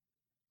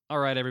All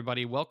right,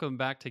 everybody, welcome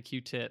back to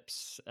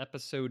Q-Tips,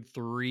 episode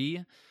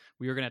 3.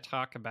 We are going to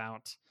talk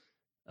about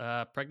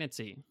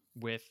pregnancy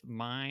with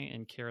my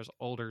and Kara's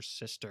older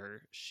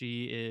sister.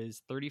 She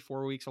is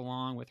 34 weeks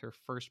along with her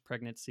first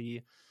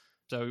pregnancy,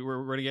 so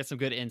we're going to get some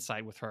good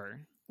insight with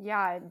her.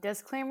 Yeah,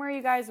 disclaimer,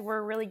 you guys,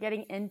 we're really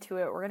getting into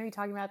it. We're going to be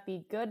talking about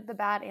the good, the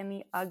bad, and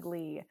the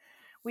ugly.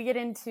 We get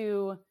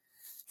into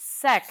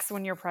sex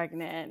when you're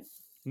pregnant.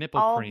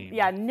 Nipple cream.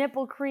 Yeah,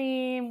 nipple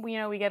cream.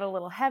 We get a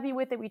little heavy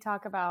with it. We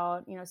talk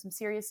about, some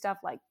serious stuff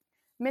like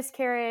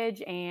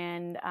miscarriage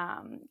and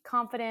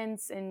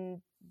confidence and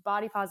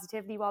body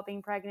positivity while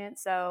being pregnant.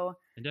 So,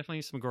 and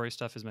definitely some gory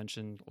stuff is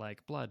mentioned,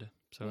 like blood.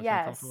 So if yes,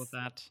 you're comfortable with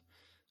that,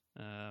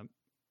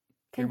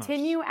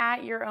 continue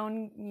at your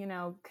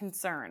own,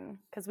 concern,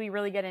 because we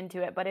really get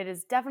into it. But it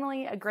is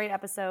definitely a great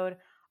episode.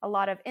 A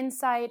lot of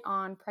insight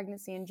on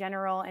pregnancy in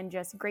general and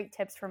just great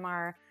tips from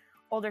our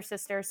older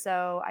sister.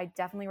 So I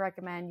definitely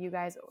recommend you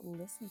guys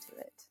listen to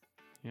it.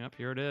 Yep,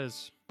 here it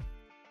is.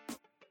 All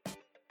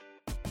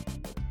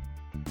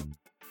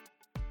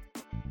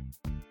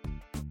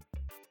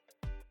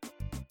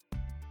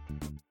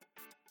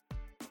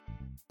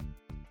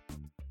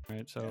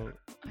right, so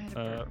I had a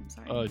burp, I'm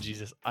sorry. Oh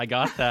Jesus, I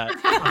got that.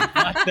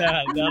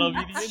 That'll be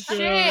the intro.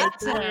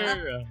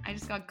 Shit. I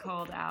just got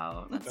called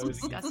out. That's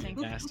disgusting.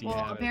 Nasty well,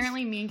 habits.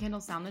 apparently me and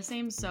Kendall sound the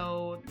same,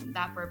 so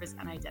that burp is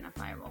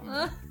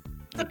unidentifiable.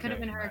 It could have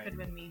been her, it could have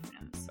been me,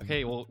 who knows.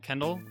 Okay, well,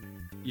 Kendall,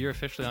 you're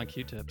officially on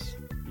Q-Tips.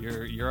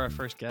 You're our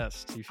first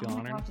guest. Do you feel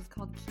honored? Oh my gosh, it's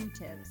called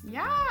Q-Tips.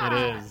 Yeah.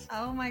 It is.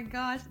 Oh my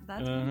gosh,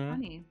 that's really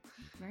funny.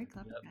 Very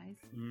clever, guys.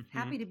 Mm-hmm.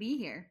 Happy to be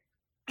here.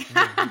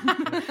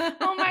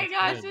 Oh my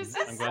gosh, this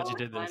is I'm glad you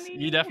did this.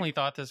 You definitely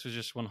thought this was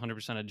just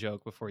 100% a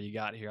joke before you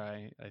got here,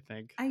 I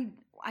think.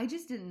 I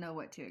just didn't know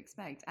what to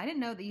expect. I didn't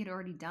know that you'd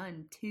already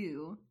done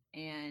 2,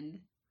 and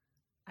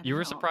you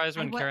were surprised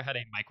when Kara had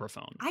a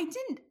microphone. I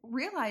didn't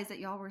realize that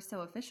y'all were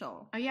so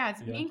official. Oh yeah,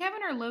 me and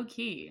Kevin are low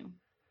key.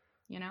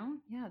 Yeah,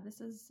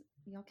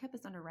 y'all kept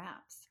us under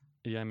wraps.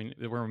 Yeah, I mean,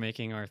 we're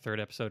making our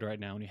 3rd episode right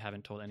now and we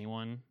haven't told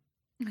anyone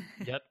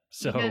yet.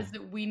 So because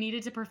we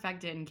needed to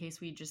perfect it in case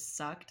we just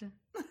sucked.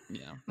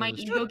 Yeah. My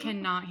ego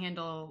cannot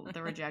handle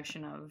the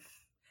rejection of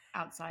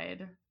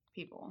outside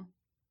people.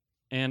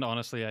 And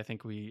honestly, I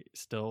think we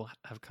still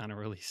have kind of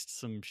released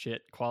some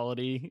shit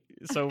quality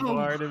so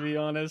far, to be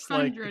honest.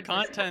 Like, the 100%.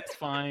 content's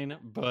fine,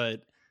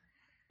 but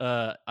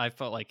I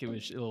felt like it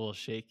was a little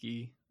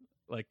shaky,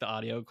 like the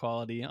audio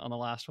quality on the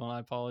last one.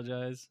 I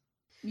apologize.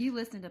 You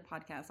listen to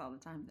podcasts all the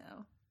time,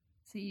 though.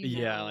 So you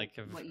know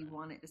what you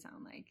want it to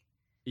sound like.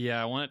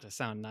 Yeah, I want it to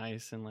sound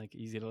nice and like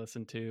easy to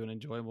listen to and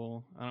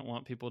enjoyable. I don't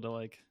want people to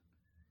like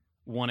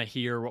want to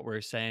hear what we're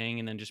saying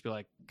and then just be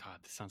like, God,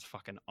 this sounds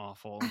fucking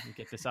awful.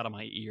 Get this out of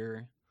my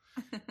ear.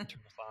 Turn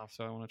this off.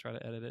 So I want to try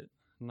to edit it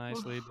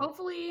nicely. Well,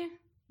 hopefully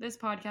this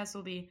podcast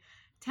will be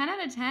 10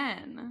 out of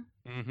 10.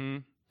 Mm-hmm.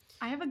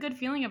 I have a good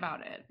feeling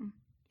about it.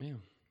 Yeah.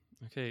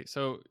 Okay.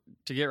 So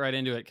to get right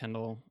into it,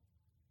 Kendall,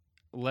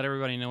 let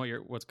everybody know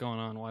what's going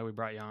on, why we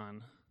brought you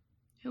on.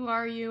 Who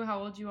are you? How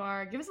old you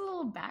are? Give us a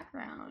little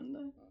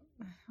background.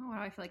 Oh,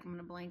 I feel like I'm going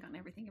to blank on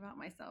everything about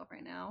myself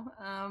right now.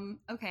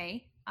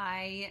 Okay.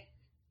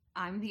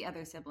 I'm the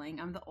other sibling.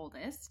 I'm the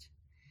oldest.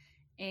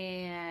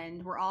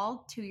 And we're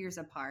all 2 years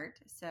apart.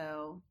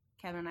 So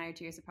Kevin and I are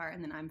 2 years apart,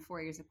 and then I'm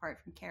 4 years apart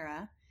from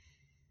Kara.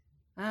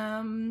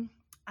 I'm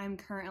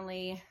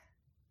currently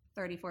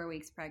 34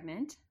 weeks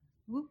pregnant.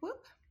 Whoop,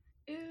 whoop.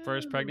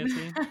 First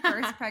pregnancy?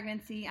 First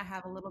pregnancy. I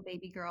have a little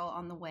baby girl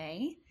on the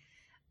way.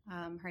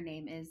 Her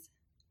name is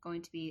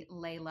going to be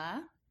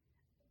Layla.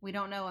 We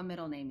don't know a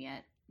middle name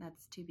yet.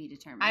 That's to be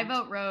determined. I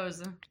vote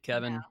Rose.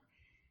 Kevin.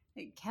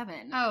 Yeah.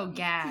 Kevin. Oh,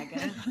 gag.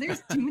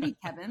 There's too many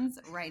Kevins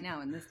right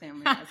now in this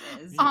family as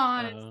is.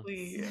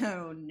 Honestly.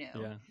 So no.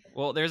 Yeah.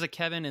 Well, there's a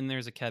Kevin and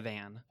there's a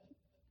Kevan.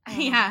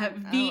 Yeah,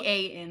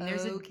 V-A-N.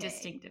 There's a okay.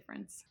 distinct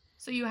difference.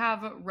 So you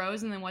have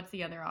Rose, and then what's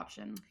the other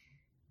option?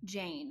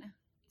 Jane.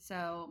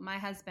 So my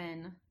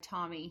husband,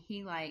 Tommy,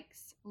 he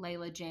likes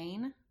Layla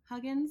Jane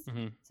Huggins.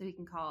 Mm-hmm. So he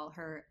can call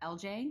her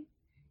LJ.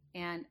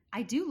 And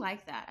I do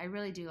like that. I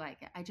really do like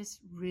it. I just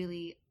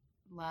really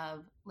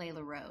love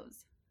Layla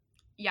Rose.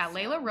 Yeah, so.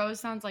 Layla Rose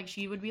sounds like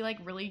she would be like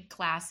really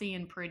classy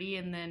and pretty,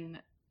 and then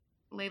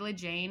Layla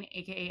Jane,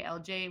 aka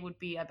LJ, would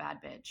be a bad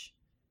bitch.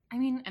 I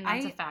mean, and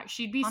that's a fact.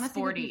 She'd be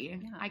sporty.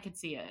 Yeah. I could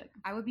see it.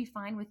 I would be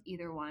fine with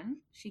either one.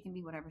 She can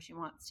be whatever she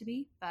wants to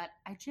be, but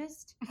I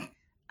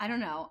don't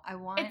know.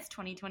 It's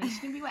 2020. She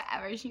can be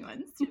whatever she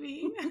wants to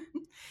be.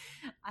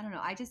 I don't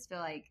know. I just feel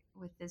like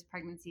with this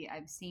pregnancy,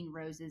 I've seen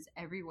roses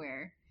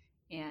everywhere.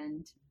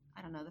 And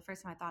I don't know. The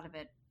first time I thought of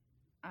it,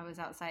 I was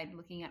outside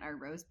looking at our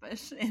rose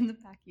bush in the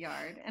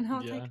backyard. And I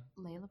was like,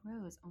 Layla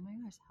Rose. Oh my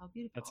gosh, how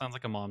beautiful. That sounds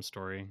like a mom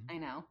story. I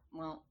know.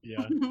 Well,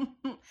 yeah.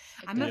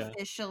 I'm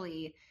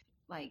officially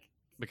like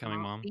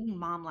becoming mom. Being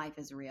mom life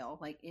is real.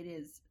 Like it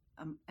is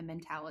a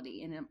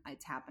mentality and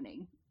it's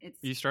happening.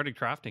 You started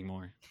crafting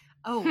more.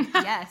 Oh,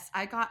 yes.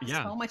 I got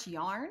so much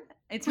yarn.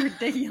 It's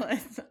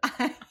ridiculous.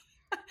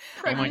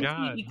 Oh my Pregnancy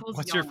god! equals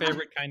What's your yarn.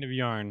 favorite kind of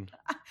yarn?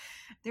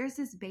 There's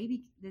this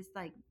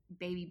like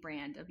baby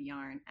brand of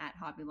yarn at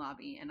Hobby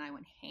Lobby, and I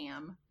went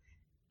ham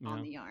on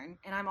Yeah. the yarn.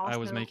 And I'm also I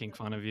was making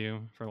fun of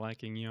you for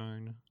liking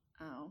yarn.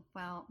 Oh,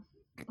 well.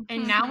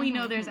 And now we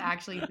know there's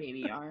actually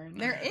baby yarn.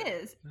 There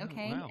is, Oh,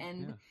 okay? wow,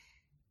 And yeah.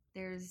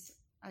 there's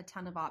a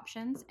ton of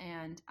options,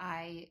 and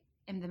I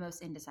am the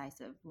most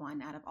indecisive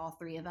one out of all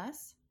three of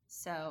us.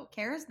 So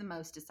Kara's the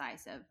most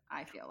decisive,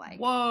 I feel like.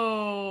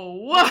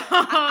 Whoa.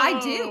 I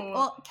do.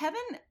 Well,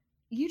 Kevin,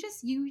 you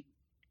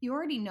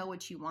already know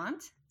what you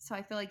want. So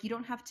I feel like you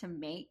don't have to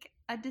make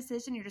a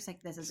decision. You're just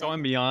like, this is So it.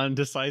 I'm beyond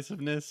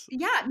decisiveness.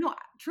 Yeah, no,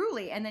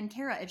 truly. And then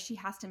Kara, if she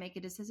has to make a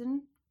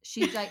decision,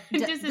 she's like,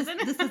 Decision?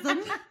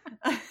 decision?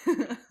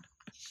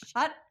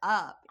 Shut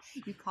up.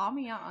 You call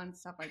me out on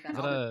stuff like that. Is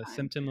all that the a time.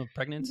 symptom of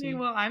pregnancy? Okay,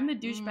 well, I'm the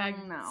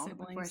douchebag No,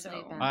 sibling,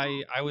 unfortunately, so. Ben.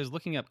 I was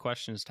looking up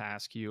questions to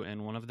ask you,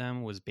 and one of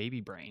them was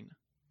baby brain.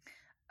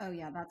 Oh,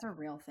 yeah, that's a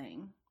real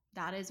thing.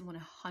 That is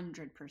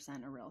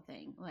 100% a real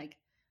thing. Like,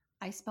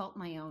 I spelt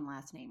my own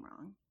last name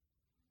wrong.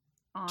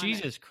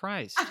 Jesus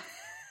Christ!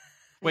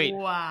 Wait,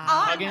 Wow.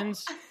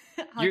 Huggins?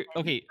 You're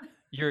okay.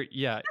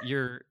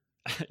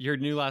 Your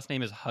new last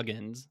name is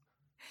Huggins,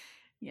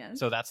 Yes.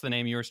 so that's the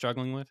name you were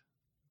struggling with,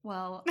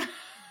 Well,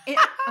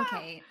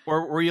 okay.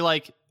 or were you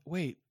like,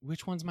 wait,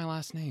 which one's my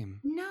last name?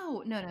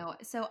 No.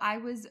 So I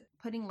was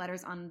putting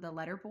letters on the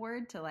letter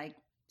board to like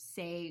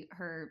say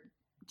her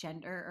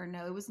gender, or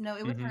no, it was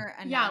Mhm. her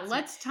announcement. Yeah,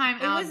 let's time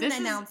It out. was This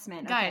an is-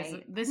 announcement, Guys,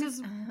 okay. this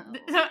is.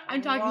 Oh,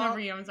 I'm talking well. over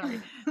you. I'm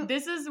sorry.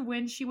 This is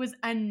when she was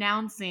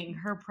announcing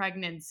her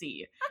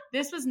pregnancy.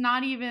 This was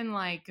not even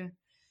like.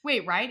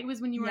 Wait, right? It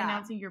was when you were Yeah.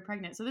 announcing you're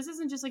pregnant. So this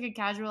isn't just like a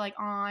casual, like,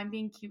 oh, I'm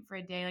being cute for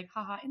a day, like,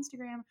 haha,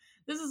 Instagram.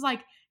 This is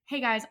like,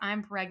 hey guys,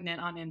 I'm pregnant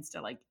on Insta,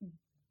 like,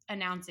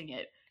 announcing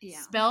it. Yeah,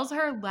 Spells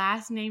her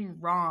last name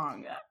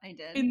wrong I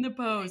did. in the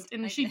post. I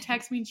And she did.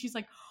 texts me and she's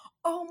like,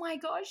 oh my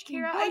gosh,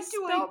 Kara, What I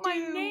do I spelled my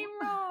do? name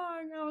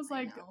wrong. I was I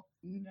like, know.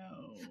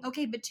 no.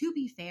 Okay, but to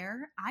be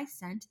fair, I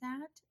sent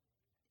that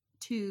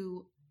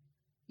to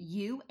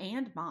you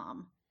and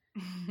Mom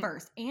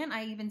first, and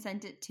I even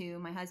sent it to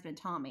my husband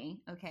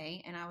Tommy.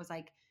 Okay, and I was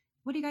like,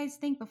 "What do you guys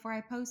think before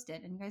I post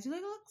it?" And you guys are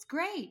like, "It looks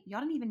great." Y'all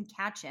didn't even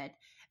catch it.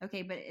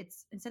 Okay, but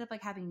it's instead of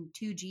like having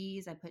 2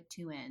 G's, I put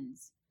 2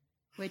 N's,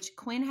 which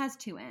Quinn has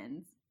 2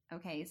 N's.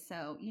 Okay,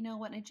 so you know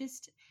what?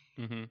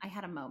 Mm-hmm. I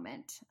had a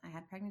moment. I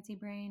had pregnancy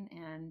brain,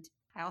 and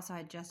I also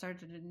had just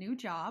started a new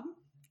job,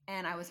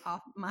 and I was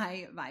off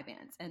my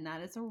Vyvanse, and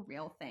that is a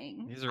real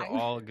thing. These are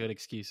all good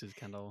excuses,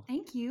 Kendall.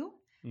 Thank you.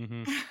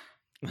 Mm-hmm.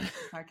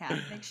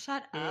 Sarcastic.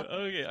 Shut up.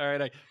 Okay, all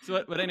right.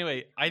 But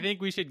anyway, I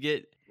think we should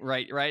get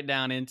right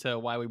down into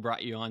why we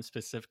brought you on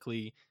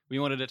specifically. We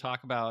wanted to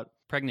talk about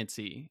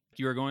pregnancy.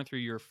 You were going through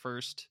your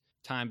first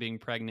time being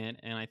pregnant,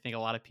 and I think a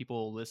lot of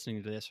people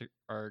listening to this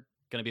are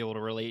going to be able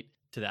to relate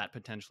to that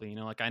potentially. You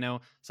know, like I know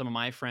some of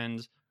my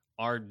friends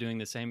are doing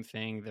the same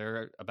thing.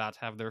 They're about to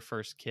have their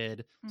first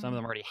kid. Some of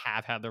them already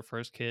have had their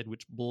first kid,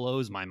 which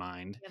blows my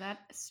mind. Yeah, that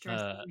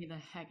stresses me the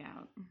heck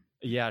out.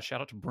 Yeah,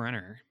 shout out to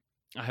Brenner.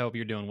 I hope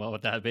you're doing well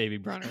with that baby,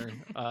 Brenner.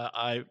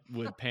 I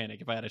would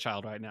panic if I had a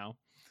child right now.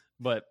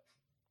 But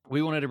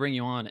we wanted to bring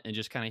you on and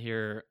just kind of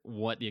hear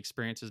what the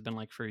experience has been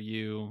like for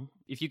you.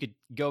 If you could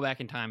go back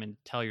in time and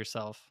tell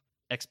yourself,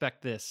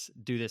 expect this,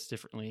 do this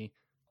differently,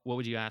 what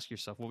would you ask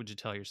yourself? What would you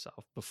tell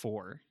yourself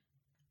before?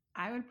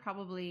 I would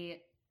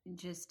probably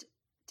just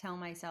tell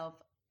myself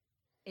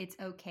it's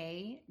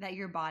okay that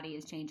your body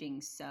is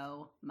changing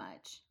so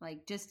much.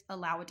 Like, just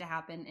allow it to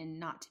happen and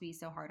not to be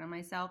so hard on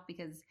myself,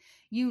 because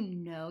you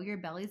know your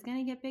belly's going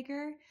to get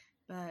bigger,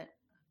 but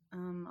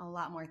a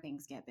lot more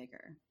things get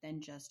bigger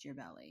than just your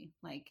belly.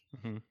 Like,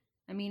 Mm-hmm.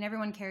 I mean,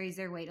 everyone carries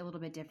their weight a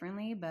little bit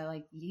differently, but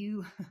like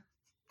you,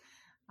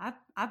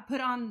 I've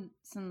put on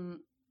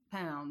some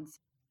pounds.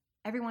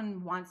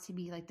 Everyone wants to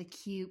be like the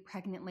cute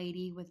pregnant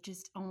lady with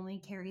just only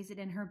carries it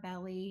in her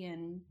belly.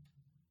 And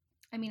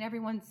I mean,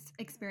 everyone's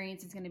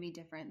experience is going to be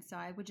different. So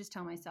I would just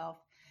tell myself,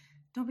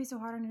 don't be so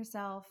hard on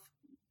yourself.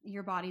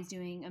 Your body's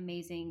doing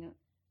amazing,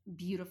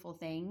 beautiful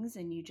things,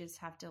 and you just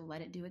have to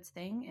let it do its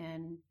thing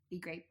and be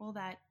grateful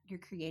that you're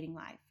creating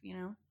life, you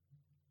know?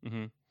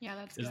 Mm-hmm. Yeah,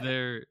 that's Is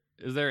good.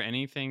 there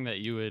anything that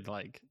you would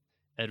like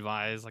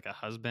advise like a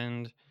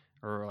husband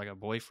or like a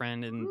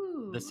boyfriend in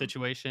Ooh. the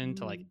situation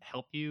to like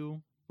help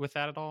you with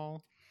that at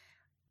all?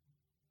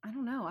 I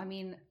don't know. I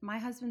mean, my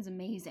husband's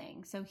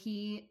amazing. So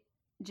he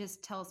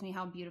just tells me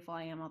how beautiful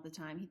I am all the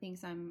time. He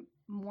thinks I'm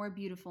more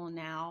beautiful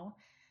now,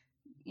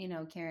 you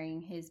know,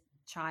 carrying his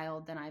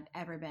child than I've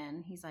ever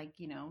been. He's like,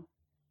 you know,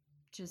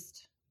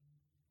 just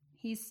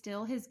he's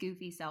still his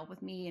goofy self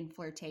with me and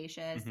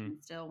flirtatious and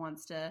still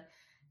wants to,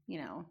 you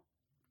know,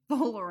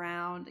 fool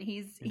around.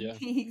 He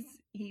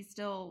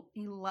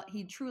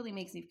truly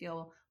makes me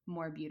feel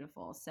more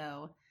beautiful.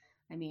 So,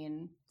 I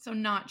mean, So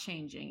not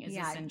changing is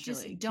essentially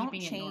just don't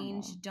keeping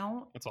change. it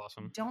normal. That's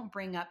awesome. Don't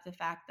bring up the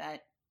fact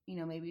that, you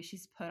know, maybe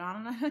she's put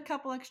on a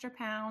couple extra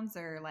pounds,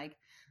 or like,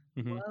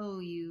 Mhm. whoa,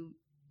 you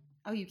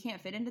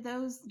can't fit into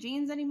those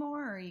jeans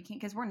anymore, or you can't,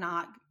 because we're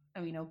not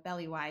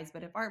belly wise,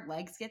 but if our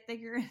legs get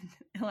bigger,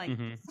 like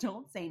Mhm. just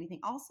don't say anything.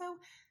 Also,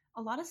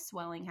 a lot of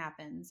swelling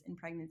happens in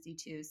pregnancy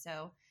too.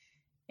 So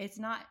it's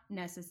not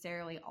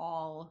necessarily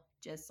all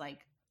just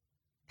like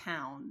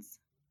pounds.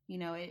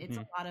 It's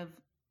Mhm. a lot of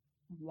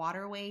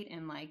water weight,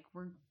 and like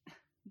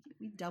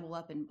we double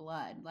up in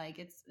blood. Like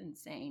it's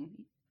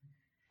insane.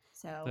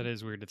 So That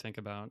is weird to think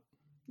about.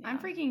 I'm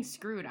yeah. freaking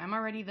screwed. I'm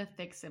already the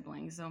thick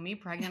sibling. So me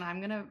pregnant,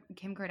 I'm gonna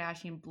Kim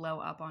Kardashian blow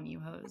up on you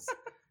hoes.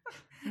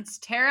 It's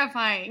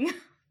terrifying.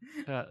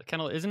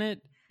 Kendall, is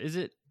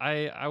it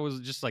I was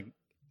just like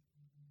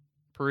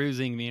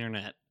perusing the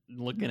internet,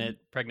 looking Mhm.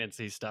 at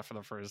pregnancy stuff for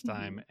the first Mhm.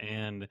 time,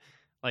 and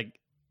like,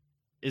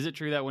 is it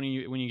true that when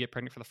you get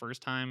pregnant for the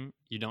first time,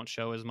 you don't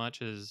show as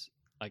much as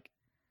like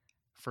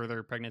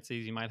further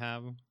pregnancies you might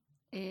have?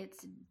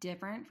 It's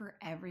different for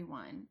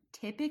everyone.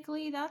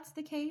 Typically, that's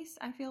the case,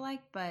 I feel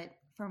like. But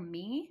for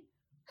me,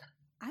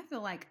 I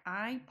feel like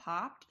I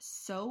popped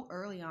so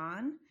early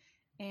on,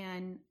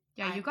 and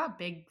Yeah, you got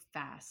big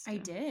fast. I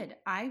did.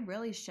 I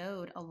really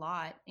showed a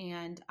lot.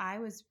 And I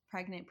was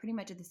pregnant pretty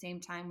much at the same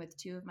time with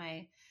two of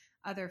my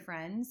other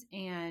friends,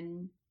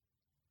 and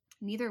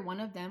neither one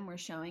of them were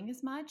showing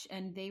as much.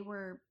 And they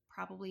were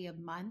probably a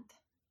month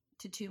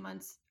to 2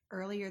 months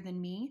earlier than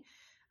me,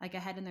 like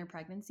ahead in their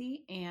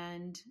pregnancy.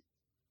 And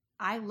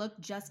I looked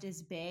just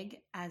as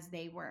big as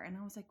they were. And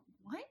I was like,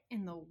 what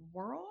in the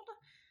world?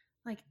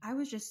 Like, I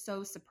was just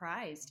so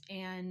surprised.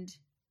 And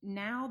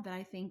now that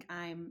I think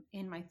I'm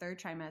in my third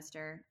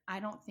trimester, I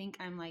don't think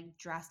I'm like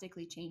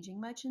drastically changing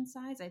much in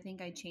size. I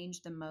think I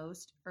changed the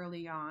most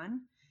early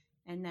on.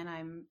 And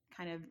then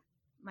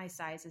my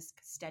size is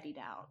steadied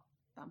out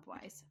bump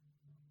wise.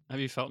 Have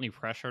you felt any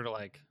pressure to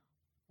like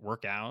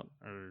work out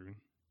or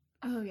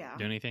Oh, yeah.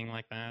 do anything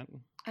like that?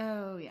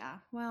 Oh, yeah.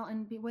 Well,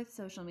 and with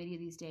social media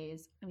these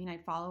days, I mean, I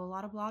follow a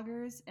lot of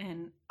bloggers,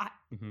 and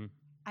Hmm.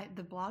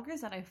 the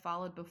bloggers that I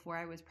followed before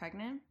I was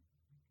pregnant,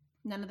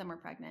 none of them were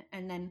pregnant.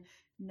 And then,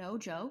 no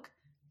joke,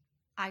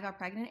 I got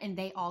pregnant and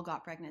they all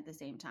got pregnant at the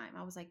same time.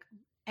 I was like,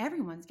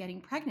 everyone's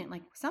getting pregnant.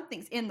 Like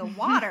something's in the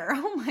water.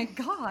 Oh my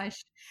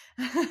gosh.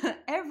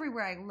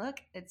 Everywhere I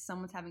look, it's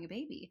someone's having a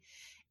baby.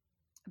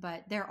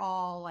 But they're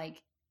all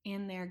like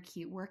in their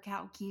cute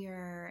workout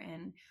gear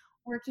and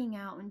working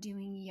out and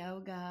doing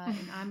yoga.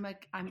 And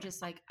I'm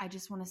just like, I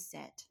just want to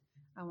sit.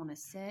 I want to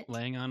sit.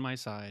 Laying on my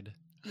side.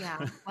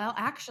 Yeah. Well,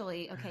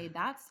 actually, okay,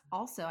 that's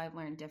also I've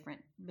learned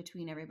different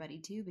between everybody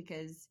too,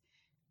 because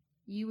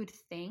you would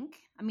think,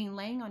 I mean,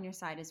 laying on your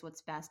side is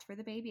what's best for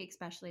the baby,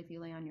 especially if you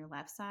lay on your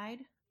left side.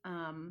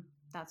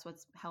 That's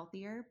what's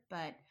healthier.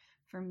 But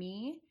for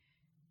me,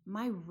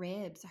 my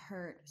ribs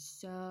hurt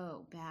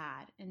so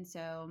bad. And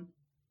so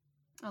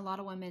a lot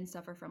of women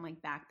suffer from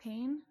like back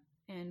pain.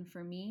 And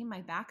for me,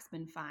 my back's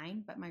been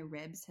fine, but my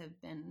ribs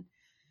have been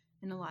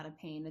in a lot of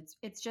pain.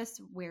 It's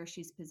just where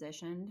she's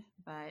positioned.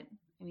 But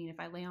I mean,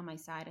 if I lay on my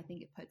side, I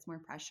think it puts more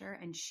pressure,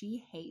 and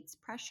she hates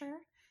pressure.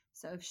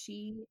 So if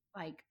she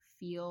like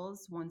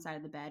feels one side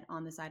of the bed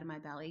on the side of my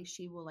belly,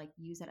 she will like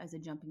use that as a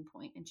jumping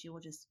point, and she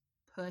will just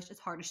push as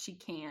hard as she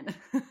can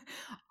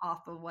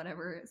off of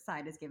whatever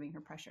side is giving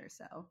her pressure.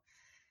 So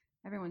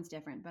everyone's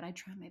different, but I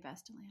try my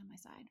best to lay on my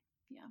side.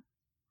 Yeah.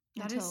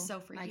 That is Until so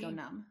freaky. I go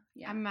numb.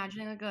 Yeah. I'm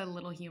imagining like a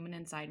little human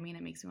inside me and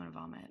it makes me want to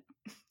vomit.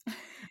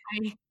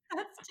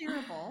 That's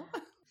terrible.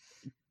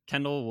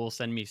 Kendall will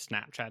send me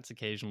Snapchats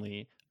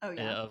occasionally Oh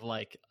yeah. of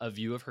like a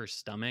view of her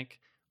stomach.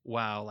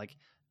 Wow, like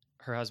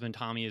her husband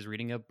Tommy is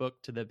reading a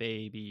book to the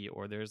baby,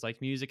 or there's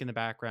like music in the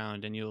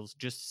background, and you'll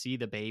just see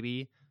the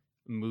baby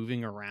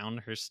moving around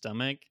her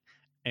stomach.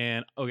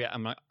 And oh yeah,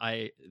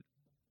 I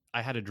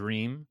had a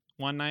dream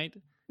one night,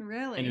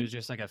 Really? and it was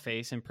just like a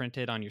face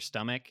imprinted on your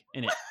stomach,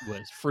 and it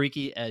was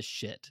freaky as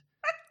shit.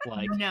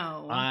 Like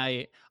No.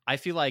 I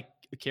feel like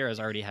Kara's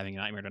already having a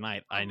nightmare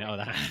tonight. I know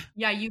that.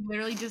 Yeah, you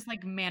literally just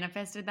like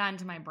manifested that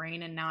into my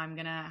brain, and now I'm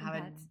gonna have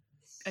That's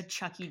a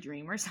Chucky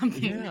dream or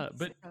something. Yeah,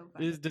 but so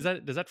funny.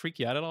 does that freak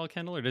you out at all,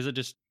 Kendall, or does it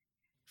just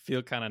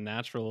feel kind of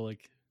natural?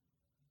 Like,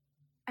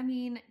 I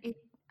mean,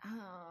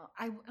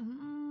 I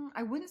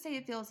wouldn't say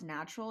it feels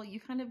natural. You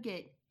kind of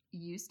get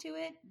used to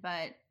it,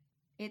 but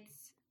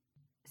it's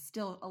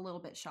still a little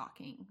bit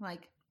shocking.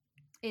 Like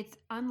it's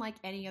unlike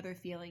any other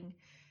feeling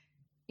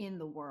in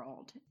the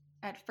world.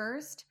 At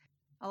first,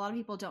 a lot of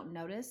people don't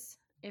notice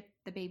if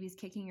the baby's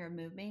kicking or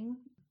moving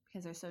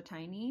because they're so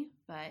tiny,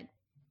 but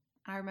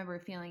I remember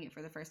feeling it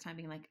for the first time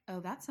being like, "Oh,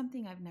 that's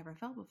something I've never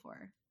felt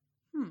before."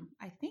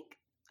 I think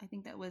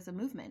that was a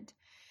movement.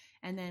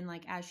 And then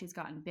like as she's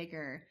gotten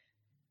bigger,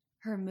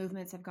 her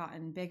movements have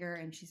gotten bigger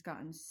and she's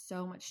gotten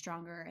so much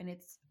stronger. And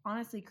it's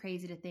honestly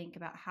crazy to think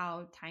about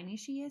how tiny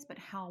she is, but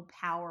how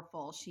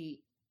powerful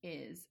she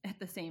is at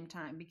the same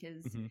time.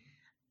 Because, mhm.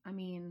 I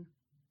mean,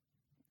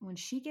 when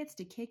she gets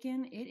to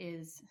kicking, it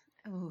is,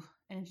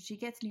 and she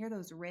gets near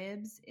those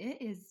ribs,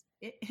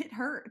 it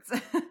hurts.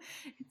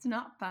 It's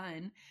not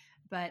fun.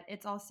 But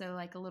it's also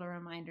like a little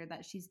reminder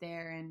that she's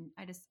there, and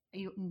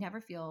you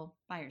never feel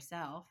by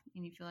yourself,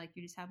 and you feel like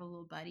you just have a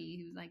little buddy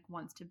who like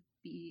wants to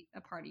be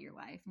a part of your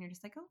life, and you're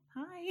just like, oh,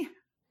 hi.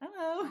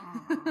 hello.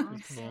 Aw,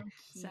 That's cool.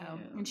 So,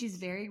 and she's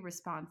very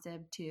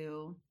responsive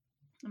to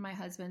my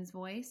husband's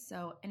voice.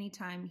 So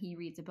anytime he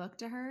reads a book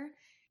to her,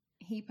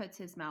 he puts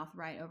his mouth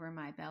right over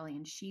my belly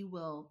and she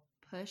will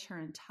push her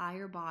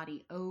entire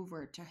body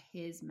over to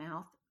his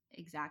mouth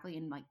exactly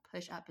and like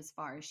push up as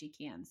far as she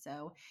can.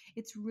 So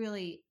it's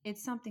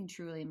something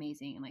truly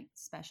amazing and like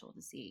special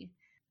to see.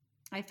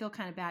 I feel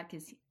kind of bad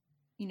because,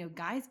 you know,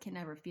 guys can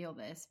never feel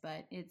this,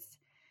 but it's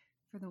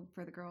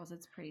for the girls,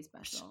 it's pretty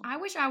special. I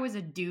wish I was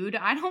a dude.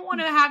 I don't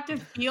want to have to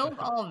feel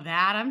all of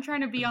that. I'm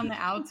trying to be on the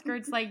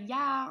outskirts, like,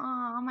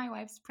 yeah, my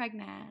wife's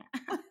pregnant.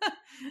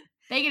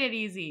 Take it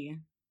easy.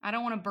 I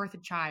don't want to birth a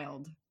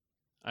child.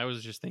 I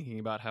was just thinking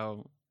about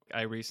how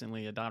I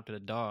recently adopted a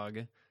dog,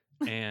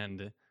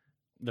 and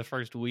the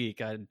first week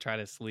I'd try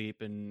to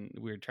sleep, and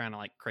we were trying to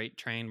like crate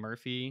train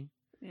Murphy,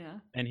 Yeah.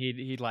 and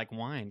he'd like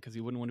whine because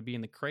he wouldn't want to be in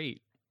the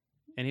crate,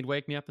 and he'd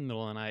wake me up in the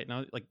middle of the night. And I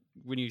was, like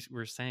when you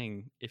were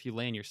saying, if you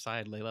lay on your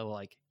side, Layla will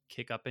like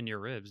kick up in your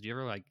ribs. Do you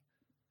ever like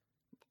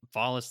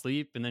fall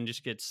asleep and then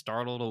just get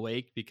startled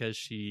awake because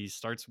she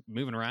starts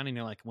moving around, and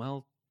you're like,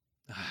 well,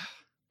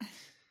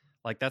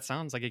 like that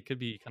sounds like it could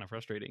be kind of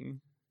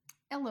frustrating.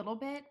 A little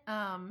bit.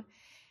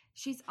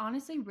 She's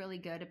honestly really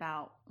good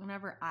about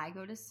whenever I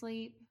go to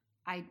sleep.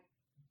 I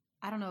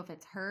don't know if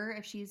it's her,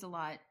 if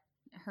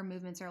her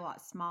movements are a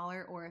lot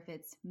smaller, or if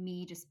it's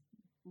me just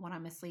when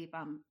I'm asleep,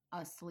 I'm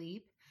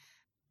asleep.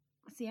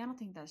 See, I don't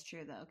think that's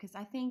true though, because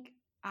I think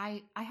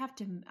I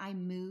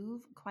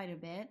move quite a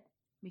bit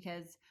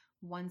because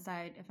one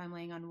side, if I'm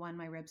laying on one,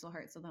 my ribs will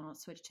hurt. So then I'll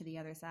switch to the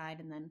other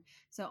side. And then,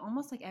 so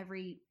almost like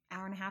every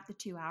hour and a half to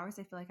 2 hours,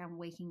 I feel like I'm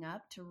waking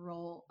up to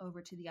roll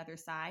over to the other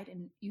side.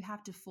 And you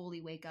have to fully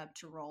wake up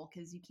to roll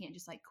because you can't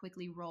just like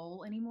quickly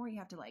roll anymore. You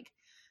have to like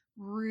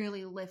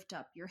really lift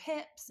up your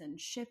hips and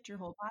shift your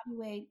whole body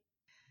weight.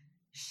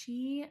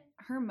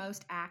 Her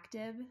most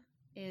active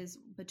is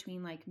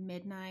between like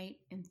midnight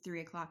and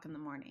 3 o'clock in the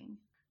morning.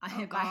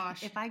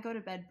 If I go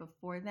to bed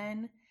before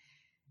then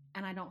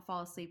and I don't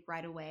fall asleep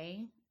right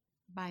away,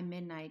 by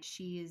midnight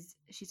she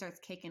starts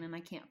kicking and I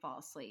can't fall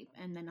asleep,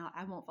 and then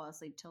I won't fall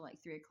asleep till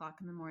like 3 o'clock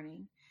in the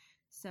morning.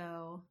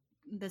 So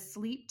the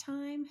sleep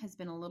time has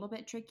been a little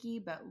bit tricky,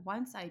 but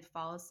once I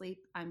fall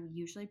asleep, I'm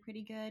usually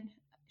pretty good.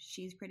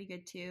 She's pretty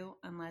good too,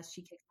 unless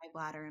she kicks my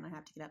bladder and I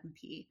have to get up and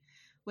pee,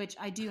 which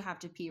I do have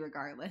to pee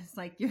regardless.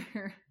 Like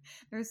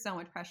there's so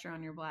much pressure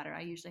on your bladder.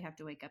 I usually have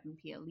to wake up and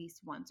pee at least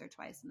once or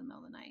twice in the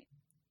middle of the night.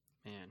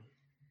 Man,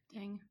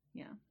 Dang.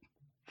 Yeah.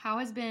 How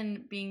has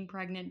been being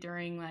pregnant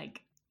during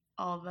like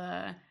all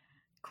the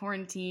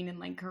quarantine and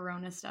like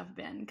Corona stuff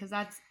been? Because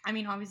that's, I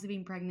mean, obviously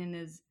being pregnant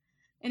is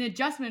an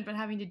adjustment, but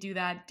having to do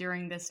that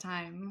during this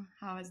time,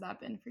 how has that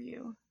been for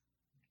you?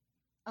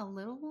 A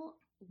little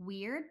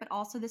weird, but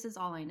also this is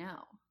all I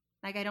know.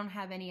 Like I don't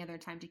have any other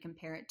time to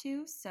compare it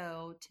to.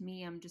 So to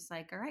me, I'm just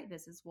like, all right,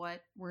 this is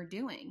what we're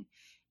doing.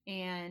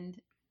 And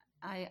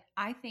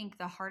I think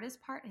the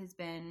hardest part has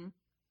been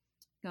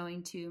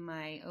going to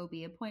my OB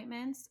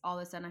appointments. All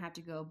of a sudden I have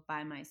to go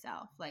by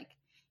myself. Like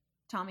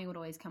Tommy would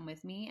always come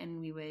with me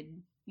and we would,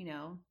 you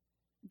know,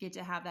 get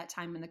to have that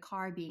time in the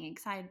car being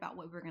excited about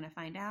what we're going to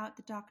find out at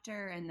the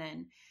doctor, and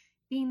then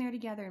being there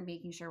together and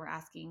making sure we're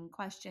asking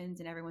questions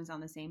and everyone's on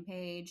the same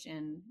page.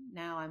 And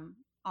now I'm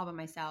all by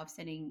myself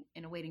sitting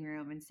in a waiting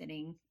room and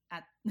sitting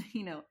at,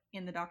 you know,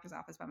 in the doctor's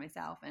office by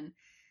myself. And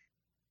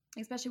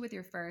especially with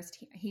your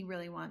first, he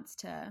really wants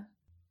to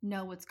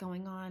know what's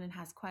going on and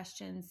has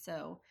questions.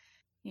 So,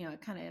 you know,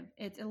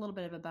 it's a little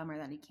bit of a bummer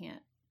that he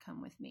can't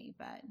come with me,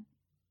 but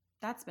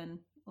that's been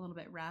a little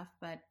bit rough.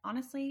 But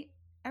honestly,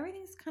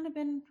 everything's kind of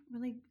been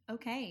really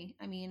okay.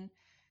 I mean,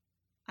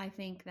 I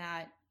think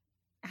that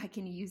I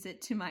can use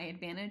it to my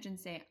advantage and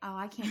say, oh,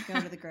 I can't go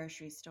to the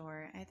grocery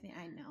store.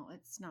 I know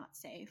it's not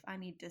safe. I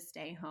need to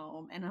stay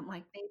home. And I'm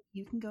like, babe,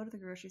 you can go to the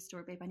grocery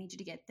store, babe. I need you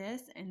to get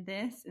this and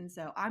this. And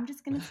so I'm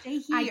just going to stay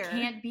here. I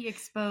can't be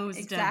exposed.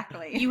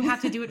 Exactly. You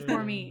have to do it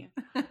for me.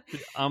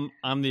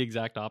 I'm the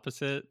exact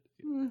opposite.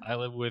 I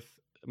live with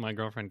my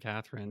girlfriend,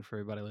 Catherine, for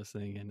everybody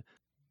listening, and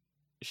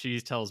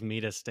she tells me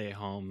to stay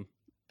home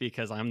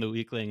because I'm the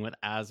weakling with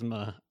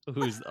asthma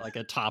who's like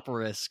a top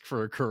risk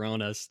for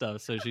Corona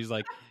stuff. So she's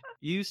like,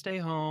 you stay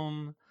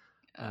home.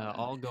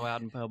 I'll go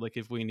out in public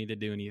if we need to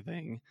do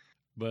anything.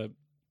 But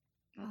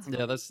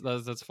yeah,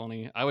 that's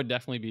funny. I would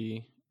definitely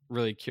be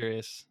really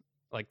curious,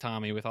 like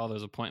Tommy, with all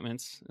those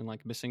appointments and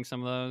like missing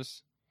some of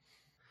those.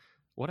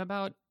 What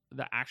about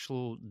the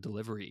actual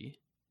delivery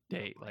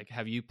date? Like,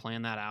 have you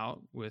planned that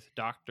out with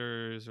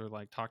doctors or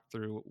like talked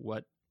through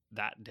what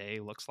that day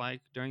looks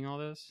like during all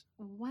this?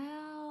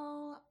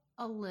 Well,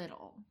 a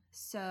little.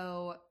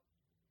 So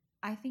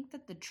I think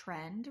that the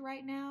trend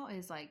right now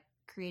is like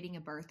creating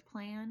a birth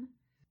plan,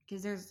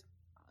 because there's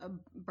a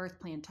birth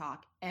plan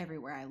talk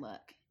everywhere I look.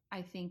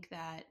 I think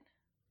that,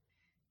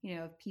 you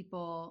know, if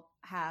people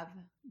have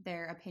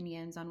their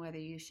opinions on whether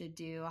you should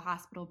do a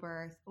hospital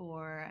birth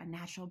or a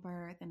natural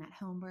birth, and at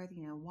home birth,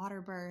 you know, water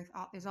birth,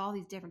 there's all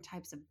these different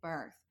types of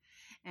birth.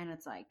 And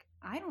it's like,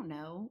 I don't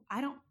know.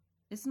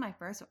 this is my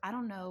first, so I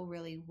don't know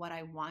really what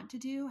I want to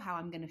do, how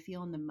I'm going to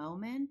feel in the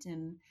moment.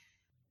 And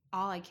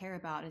all I care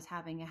about is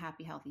having a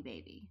happy, healthy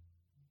baby.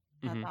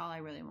 That's Mhm. all I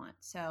really want.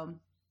 So,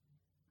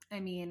 I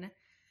mean,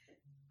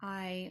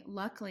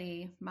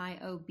 luckily my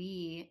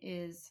OB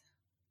is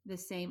the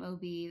same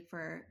OB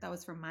that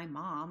was from my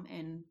mom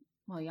and,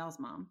 well, y'all's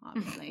mom,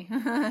 obviously.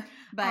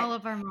 But All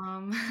of our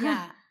mom.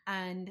 yeah.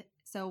 And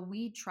so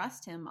we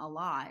trust him a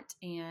lot,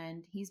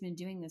 and he's been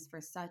doing this for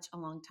such a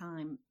long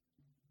time.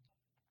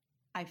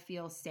 I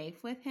feel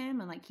safe with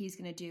him, and like he's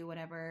going to do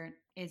whatever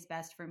is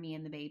best for me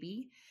and the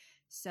baby.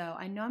 So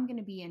I know I'm going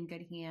to be in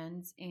good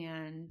hands.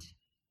 And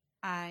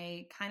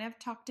I kind of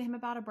talked to him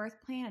about a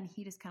birth plan, and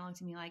he just kind of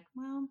looked at me like,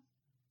 well,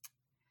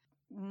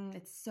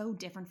 it's so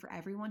different for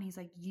everyone. He's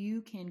like,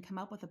 you can come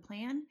up with a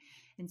plan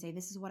and say,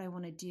 this is what I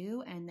want to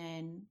do. And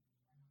then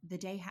the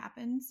day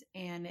happens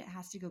and it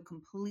has to go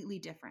completely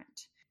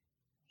different.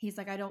 He's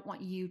like, I don't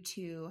want you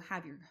to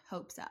have your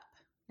hopes up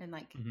and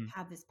like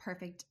have this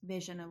perfect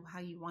vision of how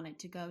you want it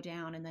to go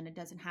down. And then it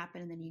doesn't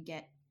happen. And then you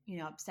get,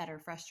 upset or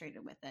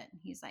frustrated with it.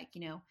 And he's like,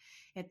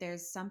 if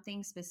there's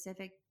something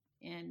specific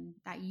and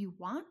that you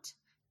want,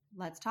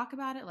 let's talk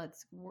about it.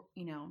 Let's,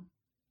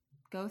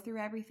 go through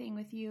everything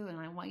with you. And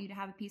I want you to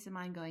have a peace of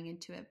mind going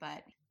into it.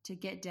 But to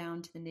get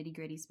down to the nitty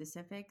gritty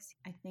specifics,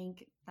 I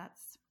think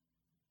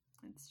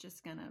it's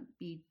just going to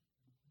be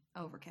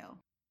overkill.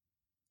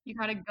 You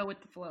got to go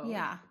with the flow.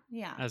 Yeah.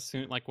 Yeah. As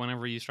soon, like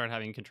whenever you start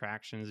having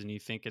contractions and you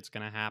think it's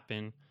going to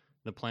happen,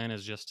 the plan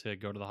is just to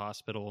go to the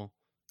hospital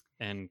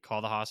and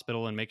call the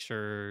hospital and make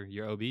sure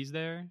your OB's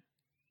there.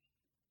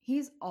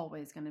 He's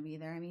always going to be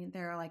there. I mean,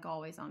 they're like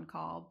always on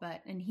call,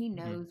 and he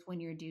knows when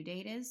your due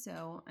date is.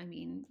 So, I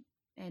mean,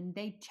 and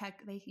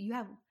you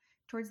have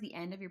towards the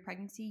end of your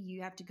pregnancy,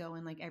 you have to go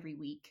in like every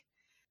week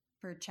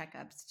for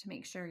checkups to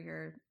make sure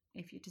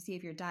to see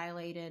if you're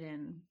dilated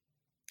and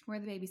where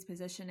the baby's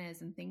position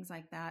is and things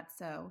like that.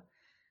 So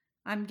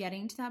I'm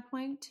getting to that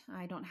point.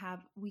 I don't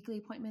have weekly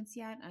appointments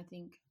yet. I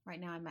think right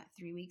now I'm at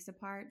 3 weeks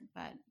apart,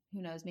 but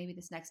who knows, maybe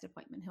this next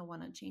appointment, he'll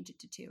want to change it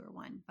to 2 or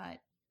 1. But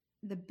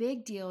the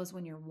big deal is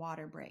when your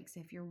water breaks.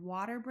 If your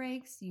water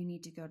breaks, you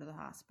need to go to the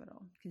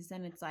hospital because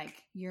then it's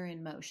like you're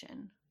in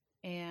motion.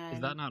 And is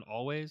that not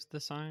always the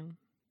sign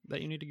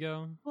that you need to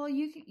go? Well,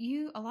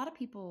 a lot of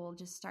people will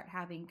just start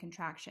having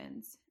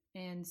contractions,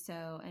 and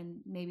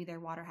maybe their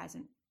water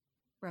hasn't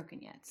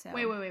broken yet. So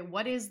wait.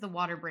 What is the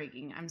water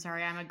breaking? I'm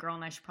sorry, I'm a girl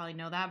and I should probably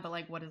know that, but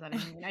like, what does that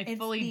mean? I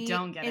fully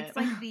don't get it. It's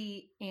like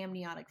the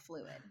amniotic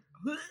fluid.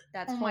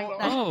 That's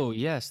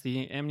yes,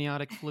 the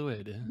amniotic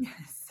fluid.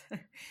 Yes,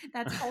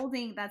 that's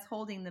holding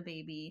the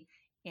baby.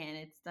 And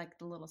it's like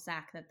the little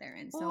sac that they're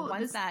in. So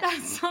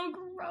that's so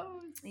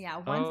gross. Yeah,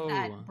 once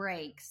that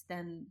breaks,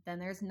 then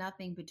there's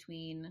nothing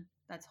between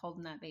that's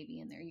holding that baby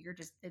in there.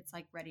 It's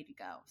like ready to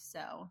go.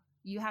 So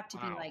you have to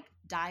be like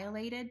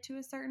dilated to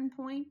a certain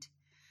point.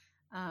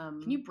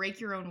 Can you break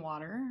your own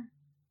water?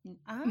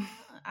 I don't.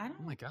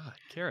 Oh my God,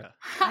 Kara.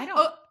 I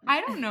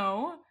don't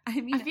know. I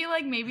mean, I feel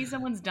like maybe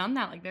someone's done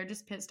that. Like they're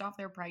just pissed off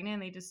they're pregnant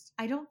and they just.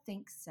 I don't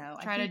think so.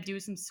 Try to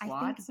do some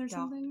squats or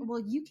something. Well,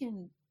 you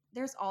can.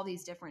 There's all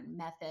these different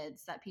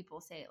methods that people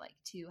say like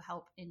to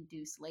help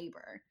induce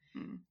labor,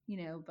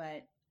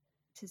 but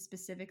to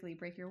specifically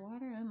break your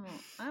water,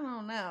 I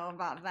don't know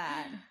about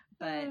that.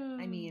 But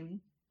I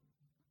mean,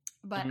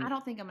 I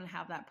don't think I'm going to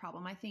have that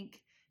problem. I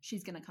think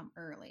she's going to come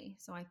early.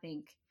 So I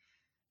think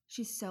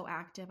she's so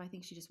active. I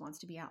think she just wants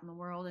to be out in the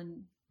world.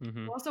 And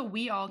also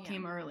we all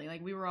came early.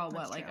 Like we were all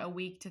That's like true. a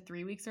week to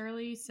 3 weeks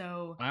early.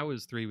 So I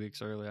was 3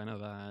 weeks early. I know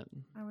that.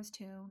 I was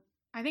 2.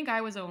 I think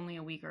I was only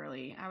a week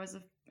early. I was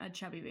a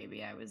chubby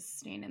baby. I was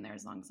staying in there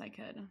as long as I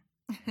could.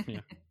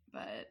 Yeah.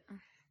 But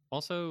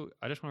also,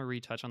 I just want to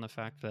retouch on the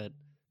fact that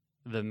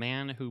the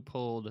man who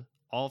pulled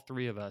all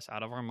 3 of us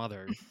out of our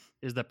mother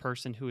is the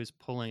person who is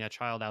pulling a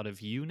child out of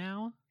you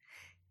now.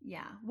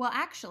 Yeah. Well,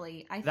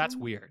 actually, That's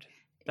weird.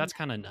 That's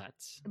kind of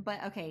nuts.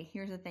 But okay,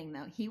 here's the thing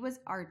though. He was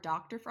our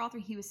doctor for all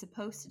 3. He was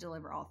supposed to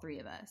deliver all 3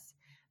 of us.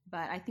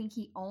 But I think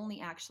he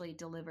only actually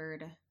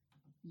delivered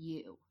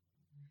you.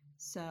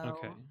 So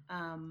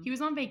he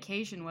was on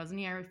vacation, wasn't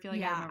he? I feel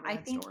like I remember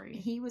that think story.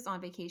 He was on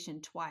vacation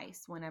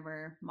twice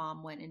whenever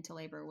mom went into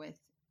labor with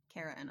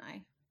Kara and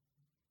I.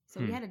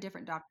 So we had a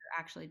different doctor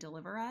actually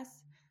deliver us.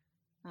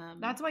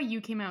 That's why you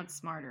came out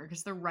smarter,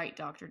 because the right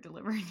doctor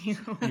delivered you.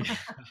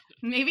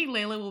 Maybe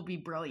Layla will be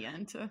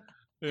brilliant.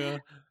 Yeah.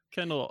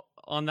 Kendall,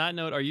 on that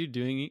note, are you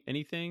doing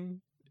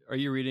anything? Are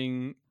you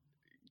reading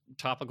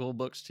topical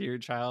books to your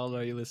child?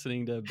 Are you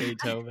listening to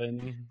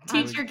Beethoven?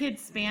 Teach your kid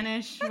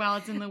Spanish while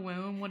it's in the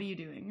womb. What are you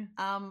doing?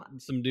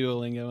 Some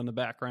Duolingo in the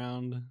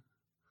background.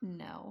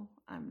 No,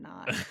 I'm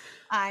not.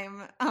 I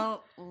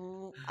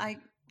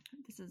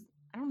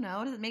don't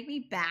know. Does it make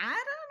me bad?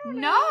 I don't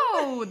know.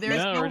 No,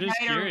 there's no we're just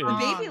right or curious. The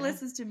wrong. baby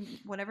listens to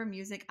whatever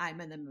music I'm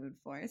in the mood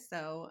for.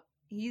 So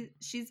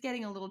she's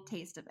getting a little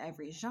taste of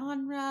every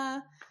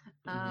genre.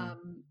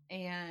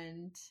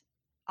 And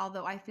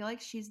although I feel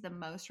like she's the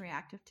most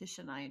reactive to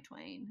Shania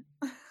Twain.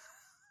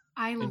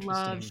 I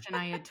love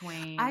Shania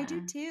Twain. I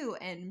do too.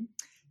 And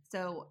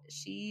So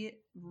she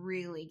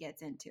really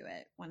gets into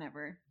it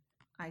whenever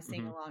I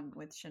sing Mhm. along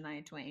with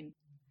Shania Twain.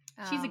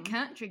 She's a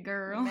country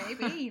girl.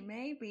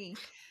 Maybe.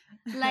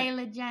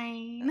 Layla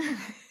Jane.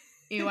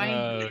 Ew, I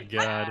Oh, hate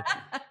God.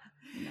 that.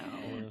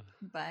 No.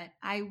 But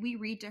we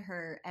read to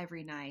her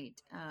every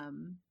night.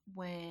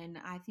 When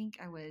I think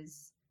I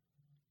was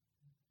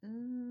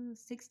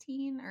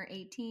 16 or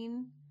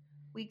 18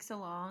 weeks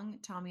along,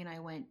 Tommy and I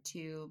went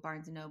to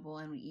Barnes and Noble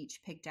and we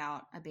each picked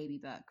out a baby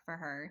book for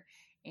her.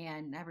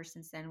 And ever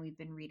since then, we've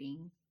been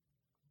reading.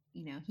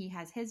 You know, he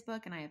has his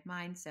book and I have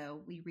mine,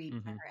 so we read to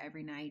Mhm. her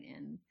every night.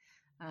 And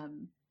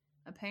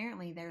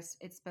apparently,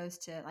 it's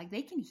supposed to, like,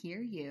 they can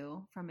hear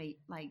you from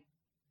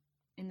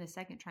in the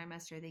second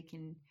trimester, they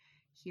can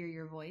hear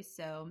your voice.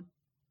 So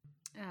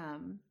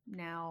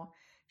now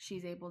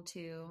she's able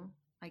to,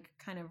 like,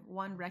 kind of,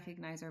 one,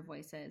 recognize our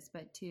voices,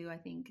 but two, I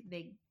think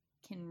they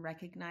can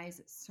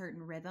recognize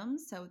certain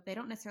rhythms. So they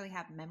don't necessarily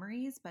have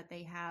memories, but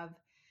they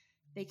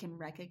can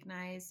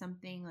recognize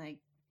something like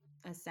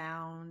a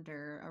sound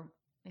or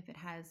if it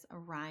has a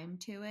rhyme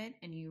to it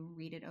and you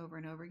read it over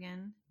and over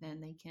again, then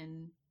they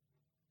can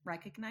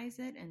recognize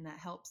it, and that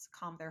helps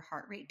calm their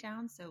heart rate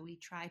down. So we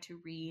try to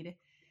read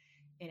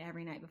it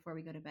every night before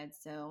we go to bed,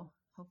 so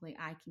hopefully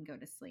I can go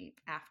to sleep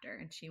after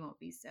and she won't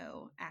be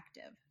so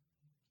active.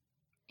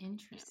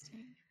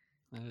 Interesting.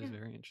 That is Yeah.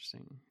 very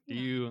interesting. Yeah.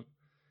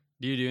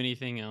 Do you do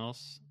anything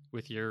else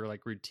with your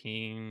like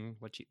routine,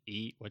 what you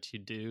eat, what you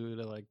do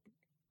to like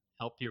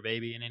help your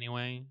baby in any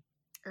way?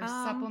 Or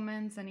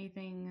supplements,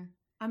 anything?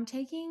 I'm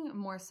taking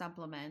more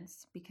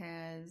supplements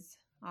because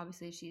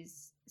obviously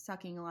she's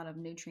sucking a lot of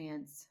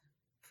nutrients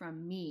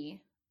from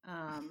me.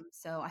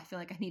 So I feel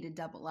like I need to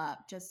double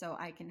up just so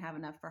I can have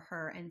enough for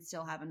her and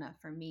still have enough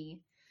for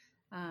me.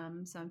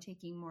 So I'm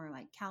taking more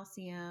like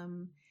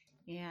calcium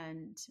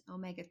and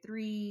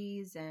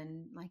omega-3s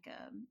and like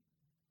a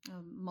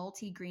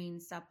multi-green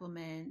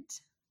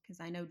supplement,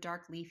 because I know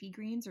dark leafy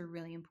greens are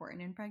really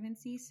important in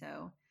pregnancy.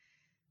 So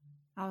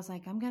I was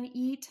like, I'm going to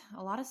eat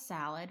a lot of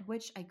salad,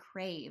 which I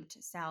craved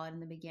salad in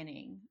the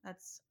beginning.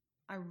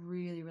 I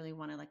really, really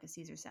wanted like a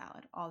Caesar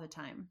salad all the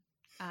time.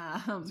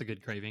 It's a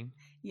good craving.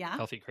 Yeah.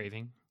 Healthy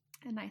craving.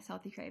 A nice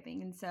healthy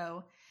craving. And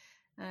so,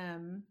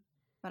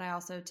 but I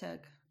also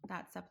took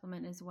that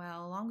supplement as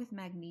well, along with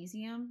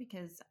magnesium,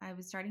 because I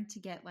was starting to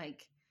get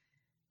like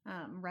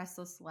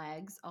restless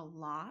legs a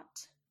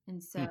lot.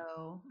 And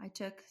so I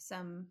took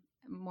some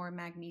more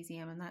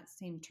magnesium, and that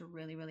seemed to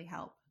really, really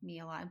help me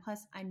a lot. And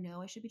plus, I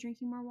know I should be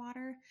drinking more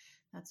water.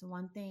 That's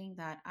one thing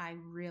that I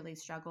really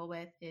struggle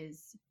with,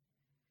 is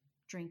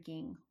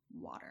drinking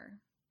water.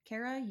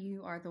 Kara,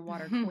 you are the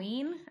water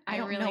queen. I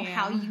don't really know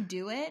how am. you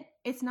do it.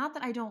 It's not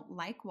that I don't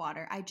like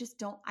water. I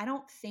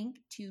don't think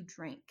to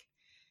drink.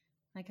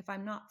 Like if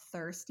I'm not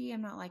thirsty,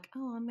 I'm not like,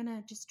 oh, I'm going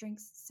to just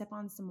sip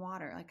on some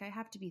water. Like I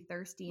have to be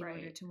thirsty in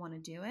order to want to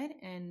do it.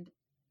 And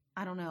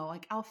I don't know,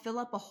 like I'll fill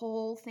up a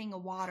whole thing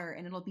of water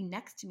and it'll be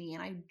next to me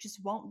and I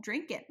just won't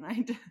drink it.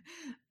 And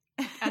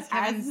as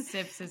Kevin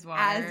sips his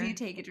water. As you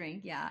take a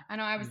drink, yeah. I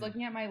know, I was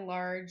looking at I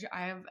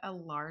have a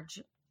large,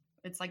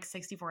 it's like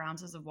 64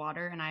 ounces of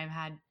water, and I've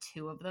had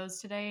 2 of those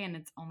today, and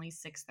it's only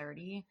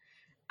 6:30.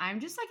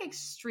 I'm just like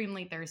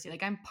extremely thirsty.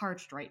 Like I'm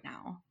parched right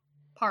now.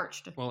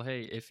 Parched. Well,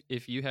 hey,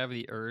 if you have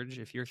the urge,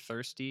 if you're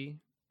thirsty,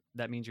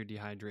 that means you're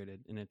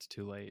dehydrated and it's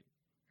too late.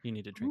 You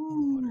need to drink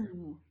more water.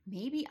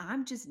 Maybe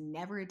I'm just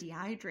never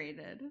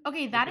dehydrated.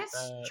 Okay, that is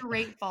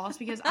straight false,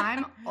 because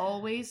I'm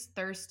always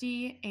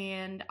thirsty,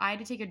 and I had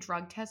to take a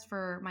drug test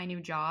for my new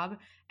job,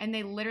 and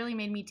they literally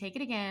made me take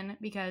it again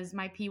because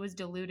my pee was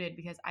diluted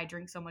because I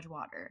drink so much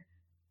water.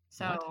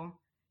 So, What?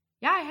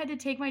 yeah, I had to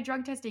take my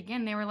drug test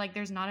again. They were like,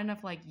 there's not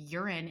enough like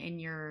urine in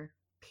your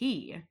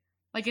pee.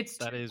 Like it's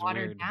too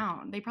watered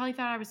down. They probably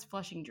thought I was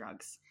flushing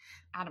drugs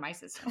out of my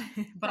system,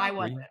 but I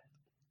wasn't.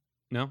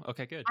 No?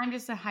 Okay, good. I'm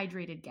just a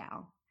hydrated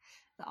gal.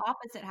 The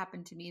opposite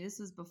happened to me. This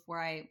was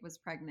before I was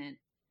pregnant.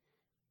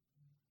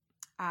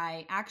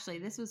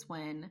 This was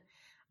when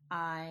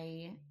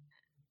I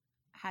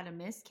had a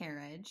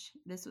miscarriage.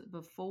 This was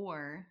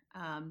before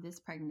this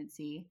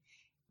pregnancy.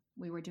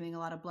 We were doing a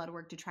lot of blood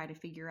work to try to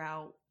figure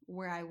out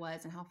where I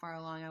was and how far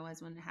along I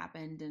was when it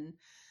happened and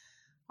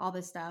all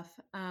this stuff.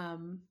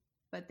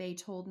 But they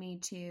told me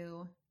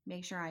to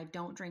make sure I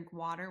don't drink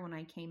water when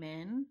I came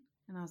in.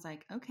 And I was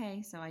like,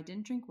 okay. So I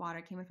didn't drink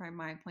water, came in for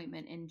my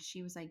appointment. And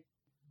she was like,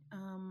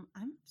 I'm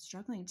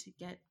struggling to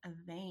get a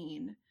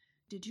vein.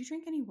 Did you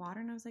drink any water?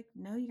 And I was like,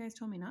 no, you guys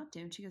told me not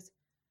to. And she goes,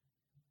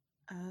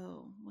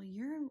 oh, well,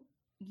 you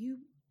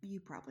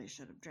probably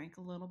should have drank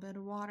a little bit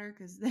of water,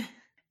 because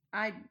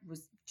I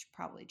was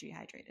probably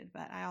dehydrated,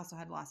 but I also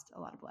had lost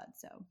a lot of blood.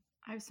 So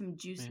I have some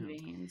juicy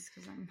veins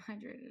because I'm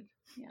hydrated.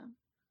 Yeah.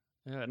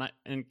 Yeah,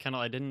 and Kendall,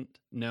 I didn't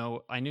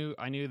know. I knew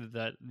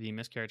that the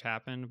miscarriage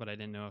happened, but I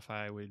didn't know if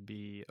I would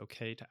be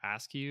okay to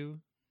ask you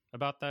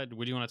about that.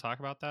 Would you want to talk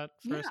about that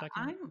for a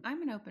second?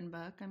 I'm an open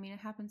book. I mean, it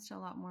happens to a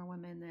lot more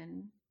women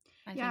than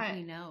I think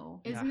we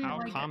know. How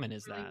common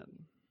is that?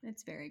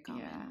 It's very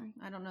common.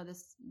 Yeah. I don't know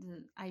this.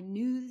 I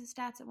knew the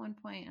stats at one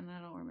point, and I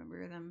don't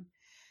remember them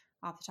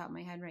off the top of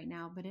my head right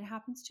now, but it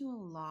happens to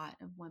a lot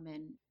of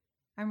women.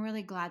 I'm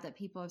really glad that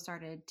people have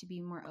started to be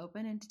more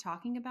open into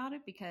talking about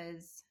it,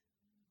 because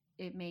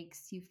it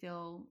makes you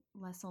feel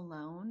less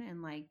alone.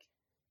 And like,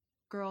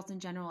 girls in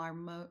general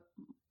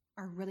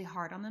are really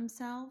hard on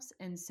themselves,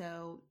 and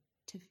so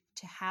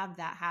to have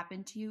that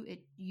happen to you,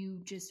 you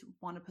just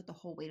want to put the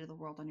whole weight of the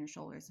world on your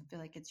shoulders and feel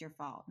like it's your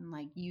fault and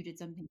like you did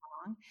something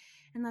wrong,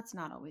 and that's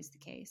not always the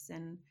case.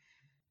 And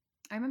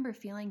I remember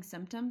feeling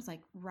symptoms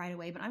like right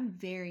away, but I'm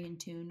very in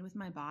tune with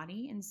my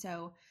body, and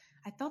so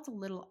I felt a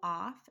little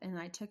off, and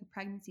I took a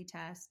pregnancy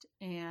test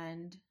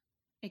and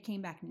it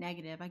came back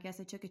negative. I guess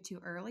I took it too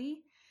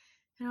early.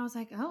 And I was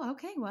like, oh,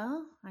 okay,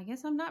 well, I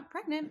guess I'm not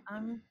pregnant.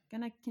 I'm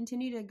going to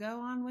continue to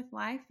go on with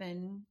life.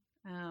 And,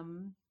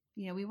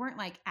 we weren't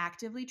like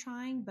actively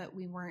trying, but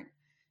we weren't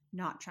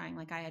not trying.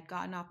 Like, I had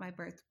gotten off my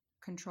birth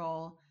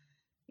control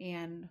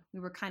and we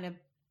were kind of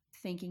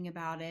thinking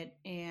about it,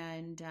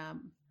 and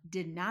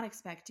did not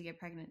expect to get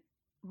pregnant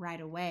right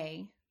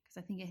away, because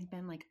I think it had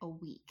been like a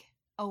week.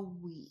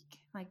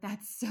 Like,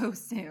 that's so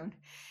soon.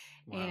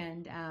 Wow.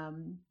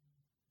 And,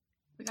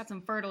 we got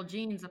some fertile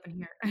genes up in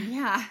here.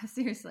 yeah,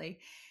 seriously.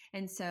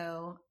 And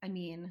so, I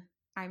mean,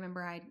 I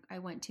remember I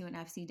went to an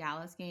FC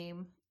Dallas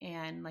game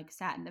and like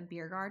sat in the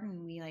beer garden,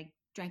 and we like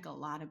drank a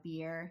lot of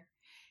beer.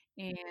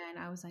 And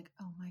I was like,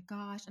 oh my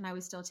gosh. And I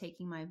was still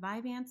taking my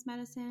Vyvanse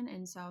medicine.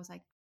 And so I was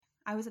like,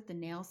 I was at the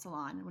nail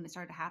salon when it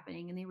started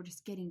happening, and they were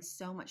just getting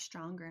so much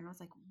stronger. And I was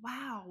like,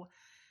 wow.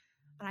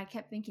 And I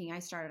kept thinking I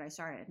started,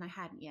 and I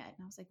hadn't yet.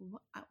 And I was like,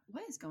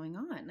 what is going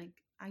on? Like,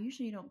 I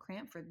usually don't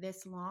cramp for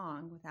this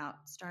long without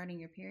starting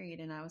your period.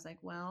 And I was like,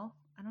 well,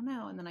 I don't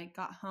know. And then I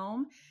got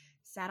home,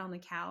 sat on the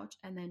couch,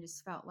 and then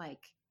just felt like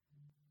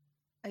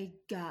a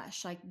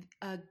gush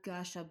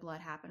of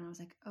blood happened. I was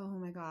like, oh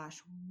my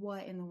gosh,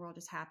 what in the world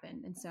just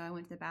happened? And so I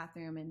went to the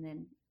bathroom, and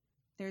then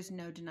there's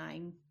no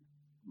denying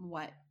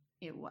what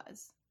it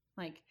was.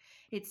 Like,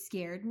 it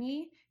scared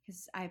me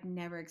because I've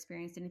never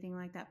experienced anything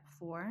like that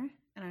before.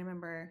 And I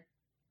remember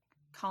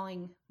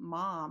calling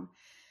mom,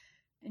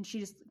 and she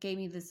just gave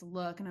me this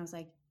look, and I was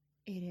like,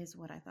 it is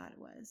what I thought it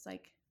was.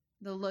 Like,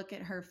 the look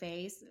at her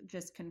face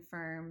just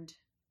confirmed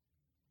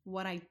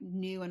what I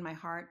knew in my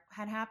heart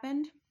had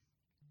happened.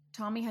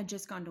 Tommy had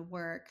just gone to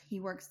work.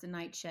 He works the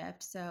night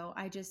shift. So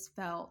I just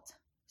felt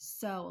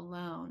so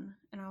alone.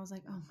 And I was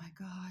like, oh my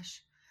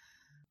gosh,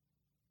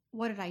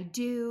 what did I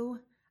do?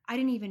 I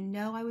didn't even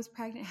know I was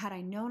pregnant. Had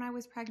I known I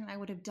was pregnant, I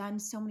would have done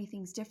so many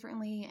things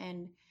differently.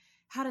 And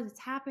how did this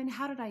happen?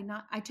 How did I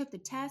not? I took the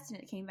test and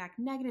it came back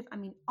negative. I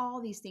mean,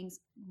 all these things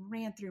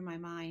ran through my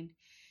mind.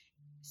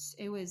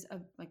 It was a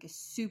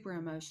super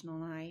emotional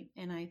night.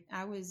 And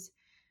I was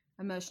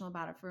emotional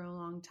about it for a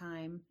long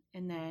time.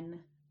 And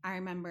then I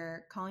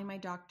remember calling my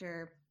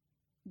doctor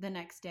the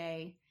next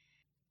day.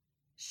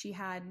 She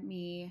had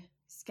me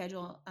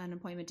schedule an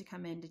appointment to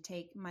come in to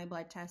take my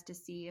blood test to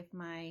see if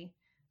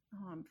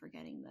I'm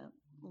forgetting the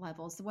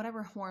levels,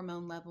 whatever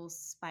hormone levels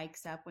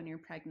spikes up when you're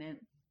pregnant.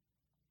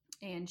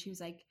 And she was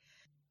like,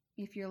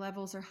 if your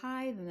levels are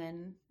high,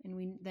 then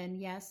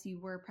yes, you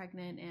were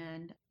pregnant.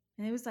 And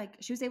it was like,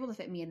 she was able to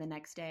fit me in the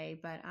next day,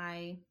 but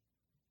I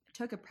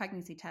took a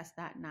pregnancy test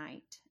that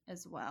night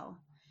as well.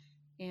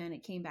 And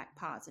it came back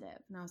positive.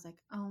 And I was like,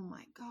 oh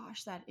my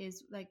gosh, that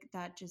is like,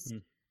 that just,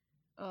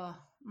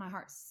 my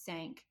heart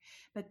sank.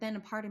 But then a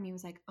part of me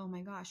was like, oh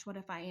my gosh, what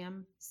if I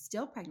am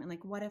still pregnant?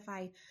 Like, what if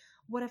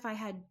I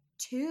had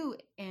two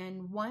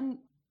and one,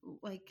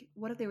 like,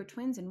 what if they were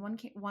twins and one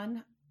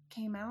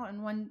came out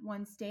and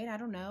one stayed? I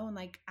don't know. And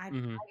like,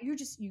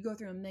 you go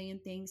through a million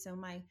things. So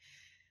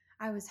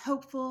I was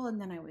hopeful, and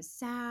then I was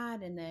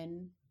sad. And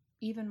then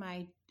even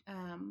my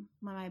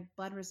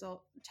blood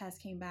result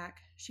test came back.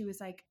 She was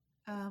like,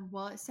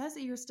 well, it says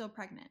that you're still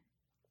pregnant.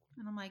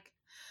 And I'm like,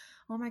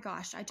 oh my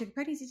gosh, I took a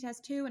pregnancy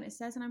test too, and it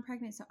says that I'm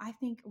pregnant. So I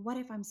think, what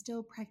if I'm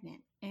still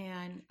pregnant?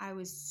 And I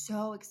was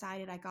so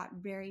excited. I got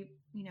very,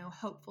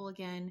 hopeful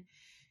again.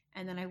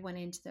 And then I went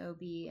into the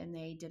OB, and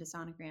they did a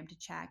sonogram to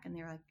check, and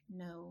they were like,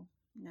 no,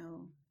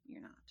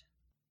 you're not.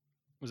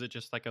 Was it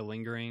just like a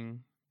lingering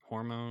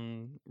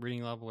hormone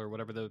reading level or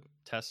whatever the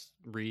tests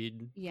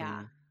read?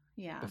 Yeah.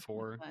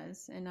 Before it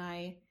was. And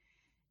I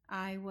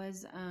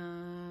was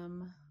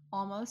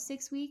almost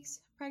 6 weeks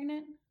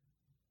pregnant.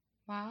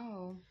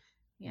 Wow.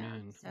 Yeah.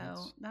 Man,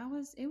 so that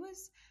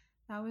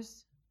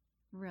was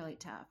really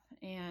tough.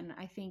 And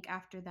I think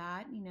after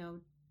that,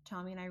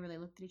 Tommy and I really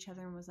looked at each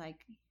other and was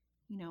like,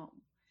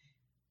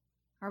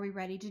 are we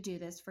ready to do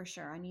this? For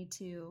sure. I need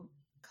to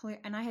clear.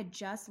 And I had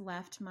just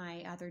left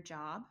my other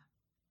job,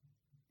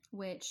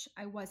 which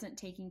I wasn't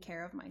taking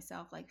care of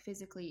myself, like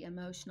physically,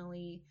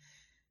 emotionally,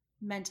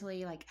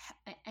 mentally, like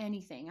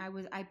anything.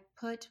 I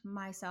put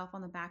myself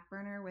on the back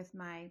burner with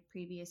my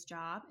previous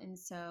job. And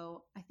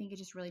so I think it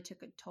just really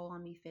took a toll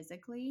on me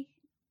physically,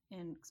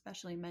 and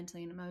especially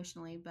mentally and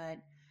emotionally. But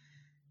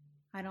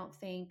I don't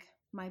think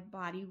my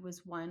body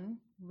was, one,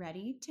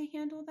 ready to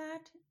handle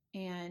that.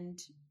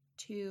 And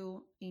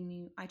two,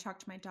 I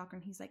talked to my doctor,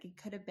 and he's like, it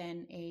could have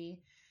been a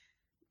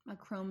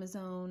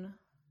chromosome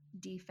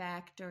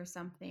defect or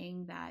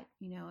something that,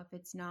 if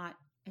it's not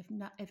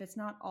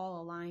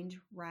all aligned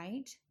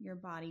right, your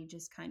body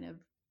just kind of,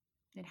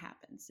 it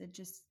happens.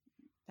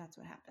 That's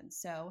what happens.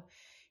 So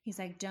he's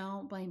like,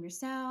 don't blame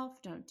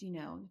yourself. Don't,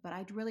 but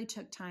I really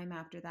took time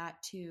after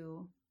that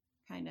to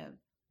kind of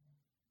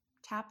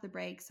tap the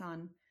brakes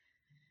on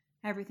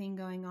everything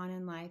going on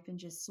in life and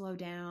just slow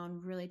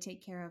down, really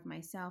take care of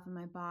myself and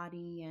my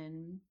body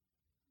and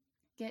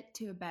get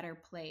to a better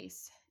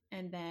place.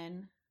 And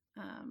then,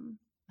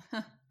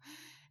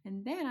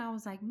 and then I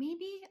was like,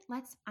 maybe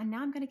now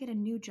I'm going to get a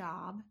new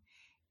job.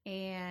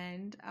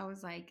 And I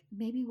was like,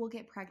 maybe we'll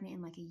get pregnant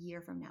in like a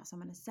year from now. So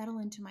I'm going to settle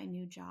into my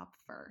new job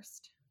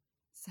first.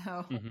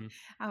 So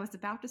I was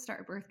about to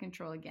start birth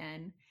control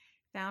again,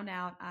 found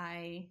out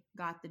I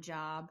got the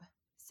job,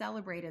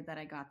 celebrated that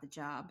I got the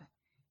job,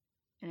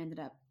 and ended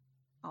up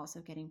also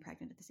getting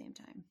pregnant at the same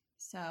time.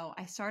 So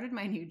I started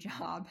my new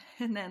job,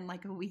 and then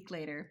like a week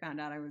later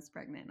found out I was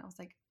pregnant. And I was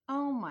like,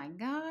 oh my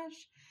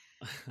gosh.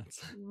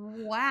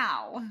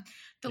 Wow.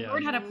 The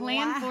Lord had a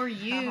plan for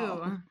you.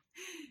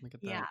 Look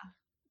at that.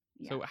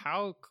 Yeah.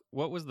 So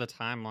what was the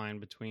timeline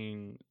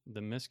between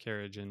the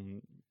miscarriage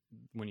and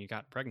when you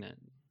got pregnant?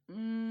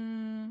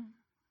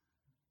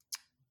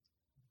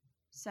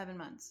 7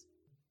 months.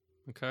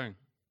 Okay.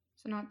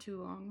 So not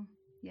too long.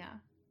 Yeah.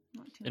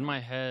 Not too In long. my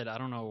head, I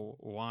don't know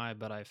why,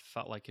 but I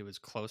felt like it was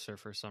closer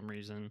for some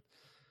reason.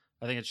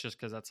 I think it's just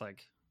because that's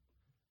like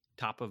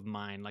top of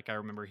mind. Like I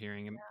remember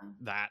hearing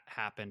that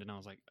happened and I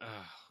was like,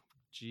 oh,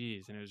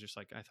 geez. And it was just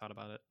like, I thought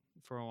about it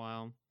for a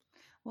while.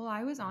 Well,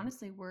 I was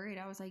honestly worried.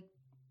 I was like,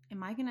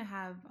 am I going to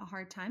have a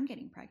hard time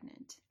getting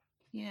pregnant?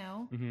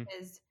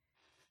 Because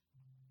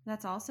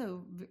that's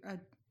also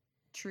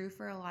true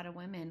for a lot of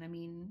women. I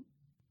mean,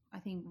 I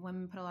think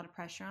women put a lot of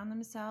pressure on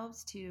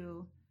themselves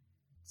to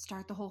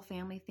start the whole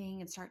family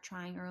thing and start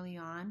trying early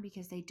on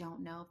because they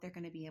don't know if they're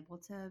going to be able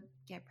to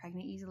get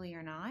pregnant easily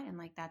or not. And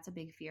like, that's a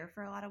big fear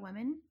for a lot of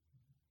women.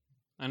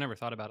 I never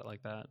thought about it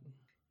like that.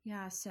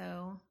 Yeah.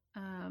 So,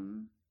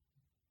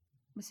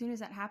 as soon as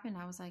that happened,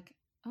 I was like,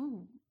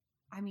 oh,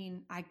 I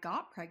mean, I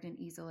got pregnant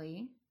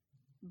easily,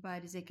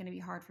 but is it going to be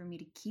hard for me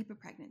to keep a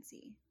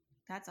pregnancy?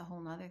 That's a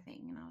whole nother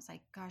thing. And I was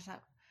like, gosh,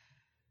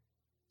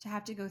 to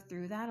have to go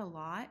through that a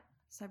lot,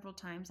 several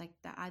times, like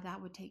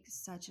that would take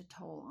such a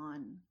toll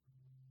on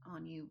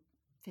you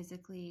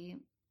physically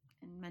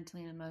and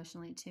mentally and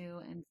emotionally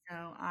too. And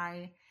so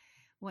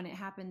when it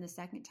happened the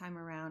second time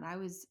around, I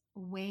was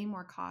way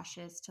more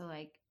cautious to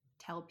like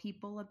tell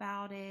people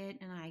about it.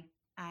 And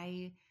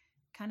I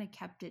kind of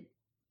kept it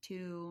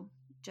to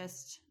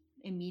just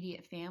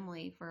immediate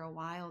family for a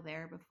while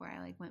there before I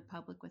like went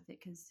public with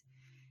it. 'Cause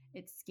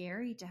it's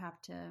scary to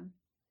have to,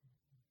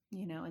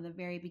 in the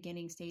very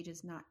beginning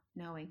stages, not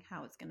knowing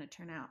how it's going to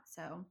turn out.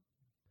 So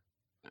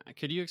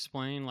could you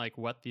explain like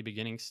what the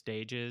beginning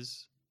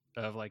stages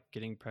of like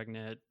getting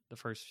pregnant, the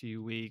first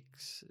few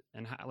weeks,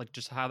 and how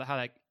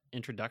that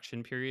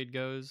introduction period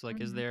goes? Like,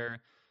 is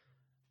there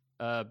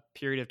a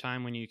period of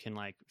time when you can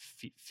like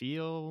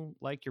feel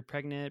like you're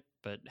pregnant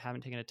but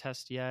haven't taken a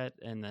test yet,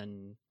 and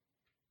then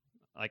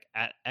like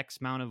at X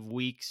amount of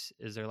weeks,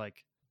 is there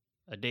like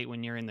a date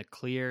when you're in the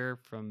clear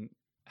from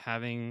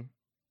having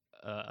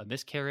a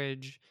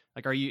miscarriage?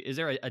 Like, is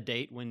there a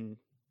date when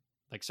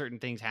like certain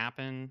things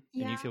happen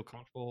and you feel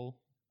comfortable?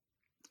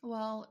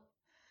 Well,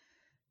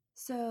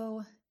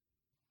 so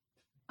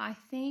I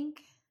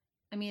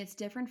mean, it's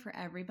different for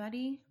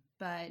everybody,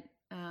 but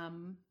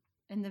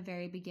in the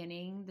very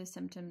beginning, the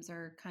symptoms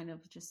are kind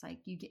of just like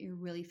you're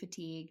really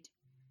fatigued.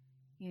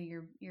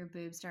 Your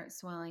boobs start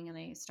swelling and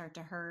they start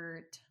to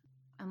hurt.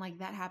 And like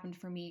that happened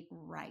for me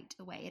right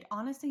away. It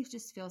honestly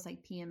just feels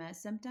like PMS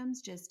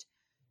symptoms just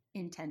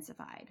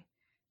intensified.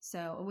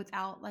 So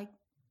without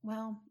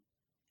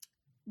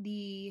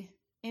the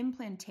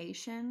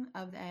implantation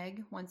of the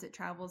egg, once it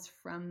travels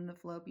from the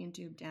fallopian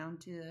tube down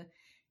to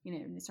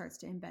and it starts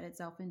to embed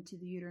itself into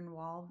the uterine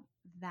wall,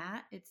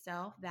 that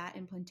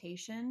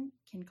implantation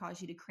can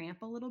cause you to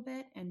cramp a little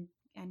bit and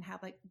have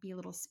be a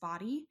little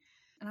spotty.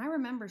 And I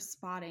remember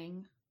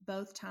spotting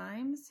both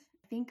times.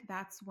 I think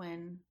that's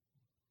when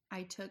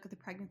I took the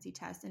pregnancy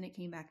test and it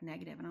came back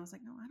negative. And I was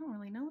like, no, I don't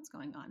really know what's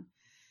going on.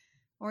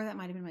 Or that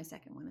might have been my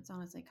second one. It's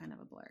honestly kind of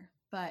a blur.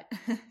 But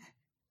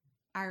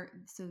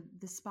so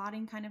the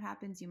spotting kind of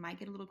happens. You might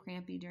get a little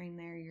crampy during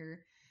there.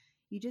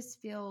 You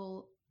just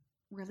feel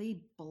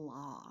really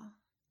blah.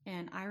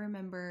 And I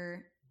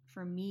remember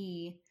for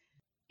me,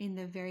 in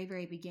the very,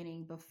 very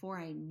beginning, before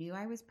I knew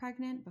I was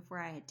pregnant, before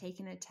I had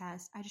taken a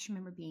test, I just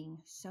remember being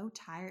so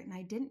tired, and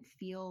I didn't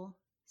feel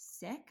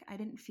sick. I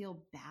didn't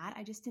feel bad.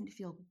 I just didn't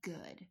feel good.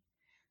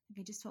 Like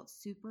I just felt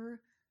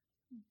super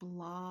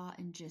blah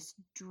and just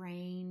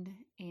drained.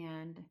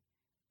 And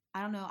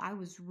I don't know, I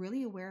was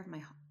really aware of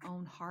my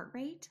own heart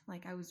rate.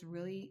 Like I was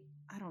really,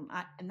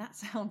 and that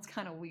sounds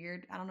kind of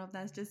weird. I don't know if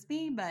that's just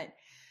me, but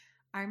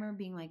I remember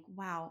being like,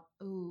 wow,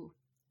 ooh,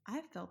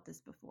 I've felt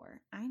this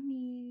before. I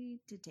need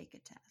to take a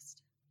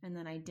test. And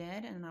then I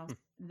did. And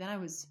I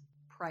was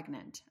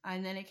pregnant.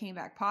 And then it came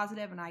back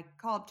positive, and I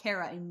called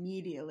Kara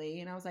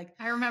immediately, and I was like,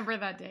 I remember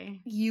that day.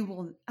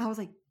 I was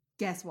like,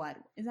 guess what?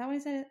 Is that what I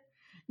said?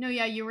 No,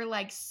 yeah, you were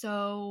like,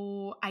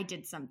 so I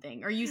did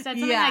something. Or you said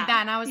something Yeah, like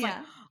that. And I was like,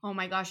 yeah. oh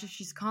my gosh, if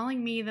she's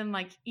calling me, then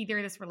like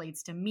either this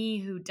relates to me,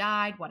 who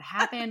died, what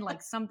happened,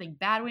 like something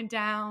bad went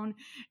down.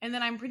 And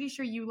then I'm pretty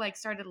sure you like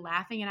started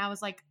laughing, and I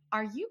was like,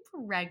 are you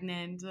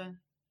pregnant?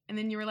 And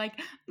then you were like,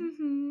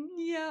 mm-hmm.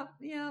 Yep.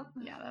 Yeah,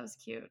 that was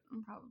cute.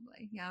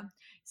 Probably. Yeah.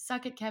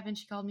 Suck it, Kevin.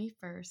 She called me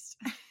first.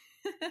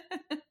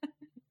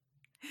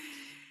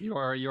 You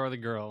are the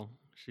girl.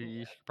 She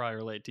should probably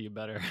relate to you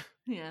better.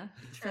 Yeah.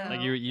 True.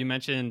 Like you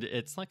mentioned,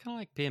 it's like kind of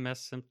like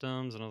PMS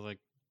symptoms, and I was like,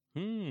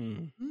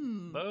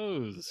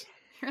 those.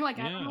 You're like,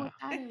 I don't know what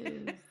that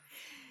is.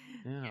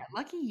 Yeah.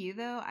 Lucky you,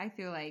 though. I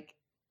feel like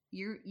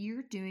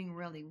you're doing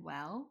really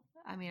well.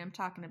 I mean, I'm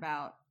talking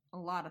about a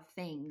lot of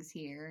things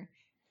here,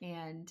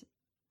 and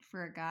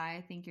for a guy,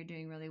 I think you're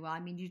doing really well. I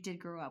mean, you did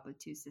grow up with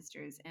two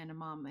sisters and a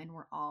mom, and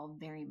we're all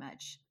very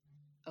much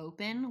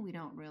open. We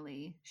don't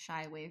really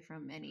shy away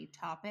from any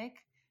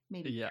topic.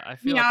 Maybe. Yeah, I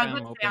feel Yeah, like I I'm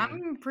was gonna say,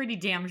 open. I'm pretty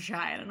damn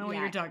shy. I don't know what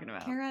Yeah, you're talking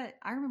about. Kara,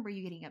 I remember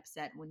you getting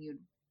upset when you'd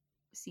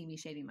see me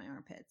shaving my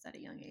armpits at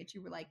a young age.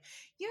 You were like,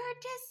 "You're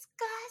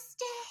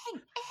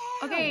disgusting."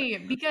 Ew. Okay,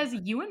 because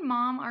you and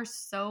mom are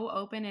so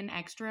open and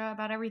extra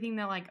about everything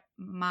that like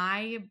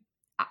my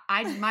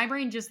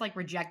brain just like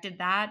rejected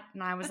that,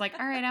 and I was like,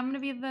 all right, I'm gonna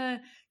be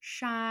the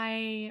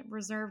shy,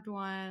 reserved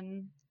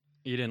one.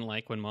 You didn't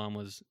like when mom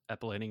was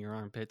epilating your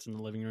armpits in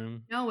the living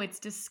room? No, it's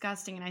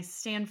disgusting, and I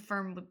stand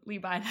firmly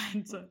by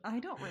that. So. I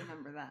don't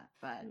remember that,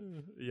 but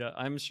Yeah,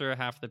 I'm sure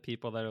half the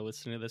people that are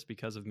listening to this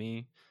because of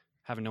me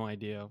have no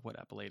idea what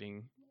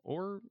epilating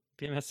or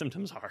PMS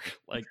symptoms are.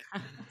 Like,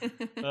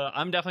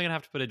 I'm definitely gonna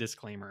have to put a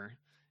disclaimer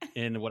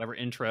in whatever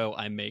intro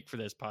I make for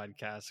this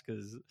podcast,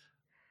 because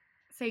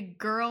Say,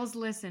 girls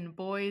listen,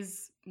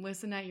 boys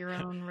listen at your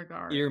own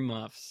regard.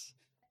 earmuffs.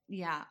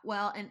 yeah.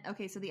 Well, and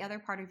okay, so the other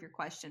part of your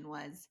question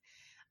was,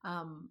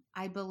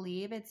 I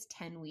believe it's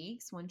 10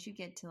 weeks. Once you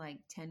get to like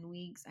 10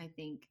 weeks, I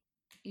think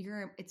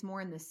it's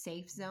more in the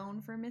safe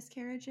zone for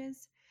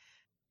miscarriages.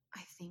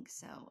 I think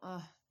so.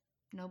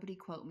 Nobody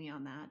quote me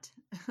on that.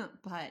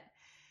 But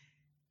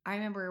I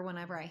remember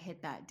whenever I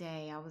hit that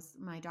day,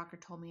 my doctor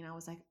told me, and I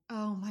was like,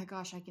 oh my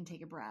gosh, I can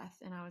take a breath.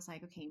 And I was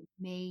like, okay,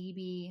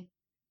 maybe,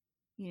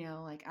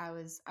 like I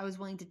was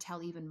willing to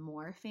tell even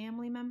more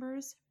family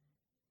members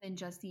than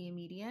just the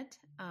immediate.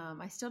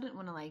 I still didn't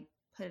want to like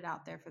put it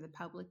out there for the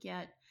public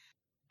yet.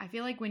 I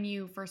feel like when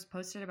you first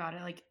posted about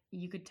it, like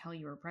you could tell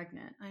you were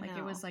pregnant. I Like it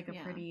know, was like a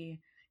yeah.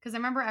 pretty, because I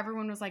remember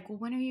everyone was like, well,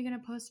 when are you going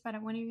to post about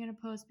it? When are you going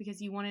to post? Because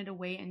you wanted to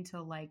wait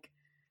until like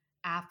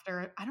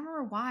after, I don't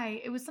remember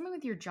why. It was something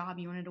with your job.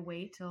 You wanted to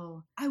wait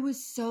till. I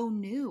was so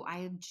new. I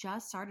had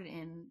just started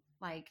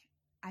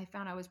I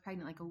found I was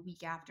pregnant like a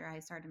week after I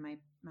started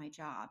my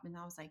job. And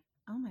I was like,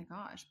 oh my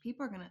gosh,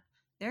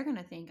 they're going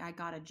to think I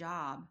got a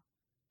job.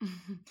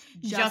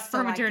 Just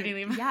for maternity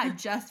leave. Yeah,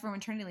 just for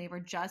maternity leave, or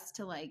just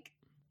to like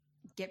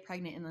get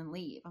pregnant and then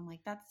leave. I'm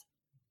like, that's.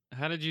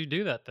 How did you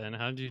do that then?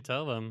 How did you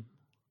tell them?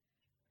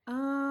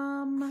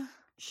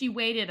 She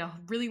waited a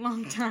really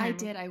long time. I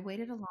did. I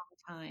waited a long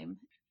time.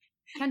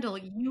 Kendall,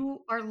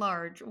 you are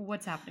large.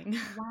 What's happening?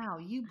 Wow,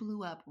 you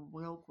blew up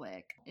real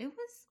quick. It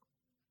was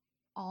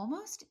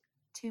almost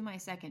to my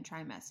second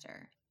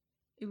trimester.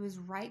 It was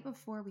right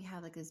before we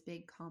had like this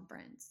big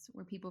conference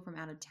where people from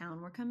out of town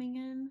were coming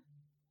in.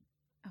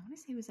 I want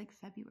to say it was like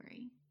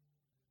February.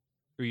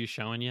 Were you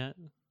showing yet?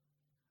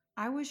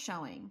 I was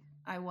showing.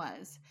 I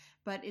was.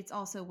 But it's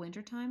also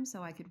wintertime,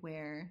 so I could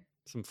wear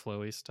Some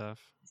flowy stuff.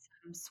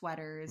 some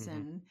sweaters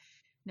and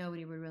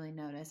nobody would really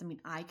notice. I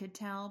mean, I could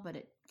tell,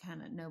 but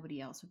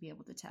nobody else would be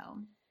able to tell.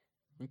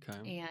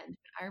 Okay. And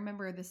I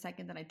remember the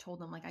second that I told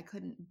them, like, I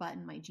couldn't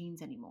button my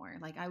jeans anymore.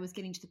 Like, I was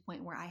getting to the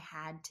point where I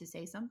had to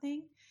say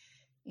something.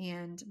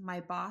 And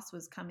my boss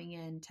was coming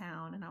in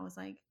town, and I was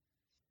like,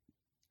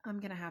 I'm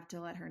going to have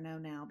to let her know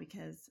now,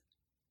 because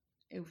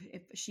if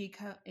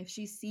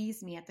she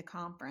sees me at the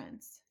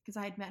conference, because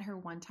I had met her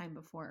one time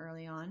before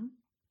early on,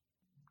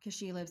 because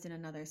she lives in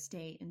another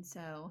state. And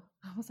so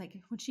I was like,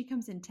 when she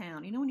comes in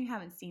town, when you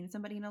haven't seen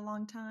somebody in a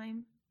long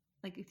time,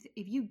 like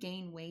if you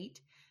gain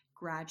weight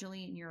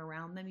gradually and you're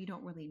around them, you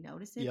don't really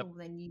notice it. Yep. But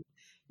then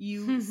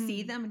you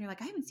see them and you're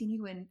like, I haven't seen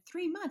you in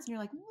 3 months. And you're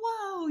like,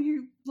 whoa,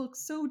 you look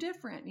so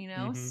different,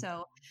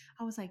 So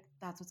I was like,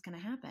 that's what's going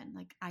to happen.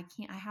 Like, I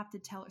have to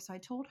tell her. So I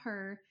told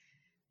her,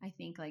 I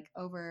think like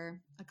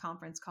over a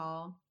conference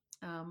call,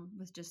 it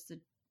was just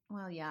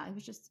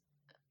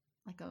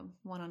like a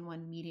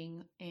one-on-one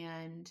meeting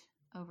and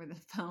over the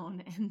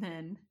phone. And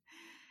then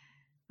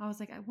I was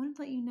like, I wanted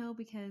to let you know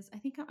because I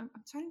think I'm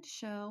starting to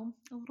show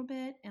a little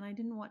bit, and I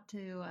didn't want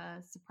to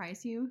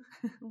surprise you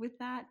with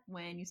that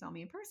when you saw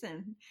me in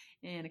person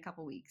in a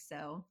couple weeks.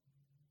 So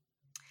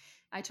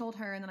I told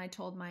her, and then I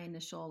told my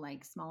initial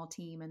like small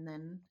team, and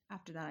then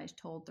after that I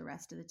told the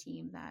rest of the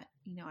team that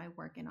I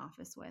work in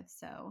office with.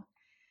 So,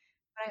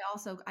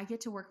 but I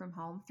get to work from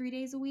home 3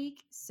 days a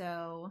week.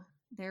 So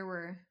there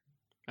were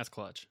That's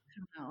clutch.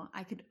 I don't know.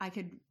 I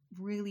could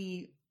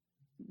really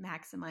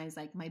maximize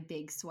like my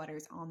big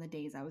sweaters on the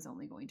days I was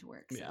only going to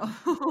work. So Yeah.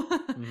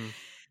 Mm-hmm.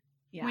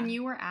 yeah. When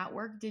you were at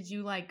work, did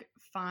you like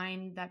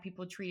find that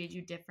people treated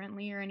you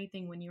differently or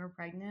anything when you were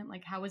pregnant?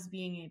 Like how was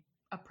being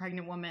a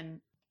pregnant woman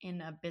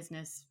in a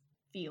business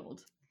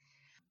field?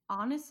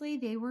 Honestly,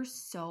 they were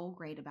so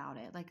great about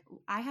it. Like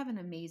I have an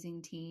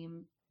amazing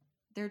team.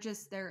 They're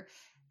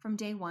from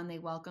day one, they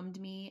welcomed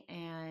me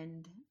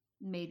and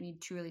made me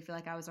truly feel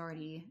like I was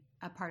already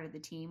a part of the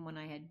team when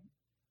I had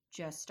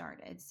just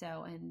started.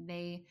 So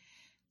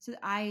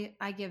I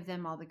give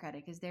them all the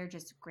credit because they're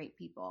just great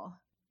people.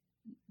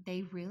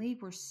 They really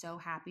were so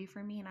happy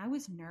for me, and I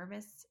was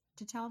nervous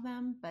to tell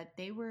them, but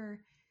they were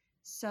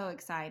so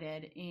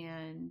excited.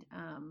 And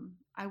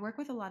I work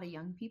with a lot of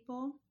young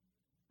people.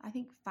 I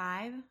think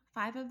five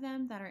of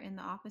them that are in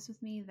the office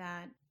with me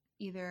that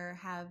either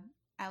have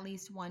at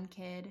least one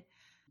kid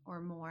or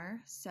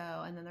more. So,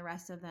 and then the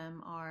rest of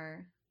them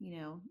are,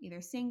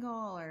 either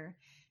single or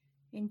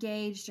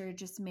engaged or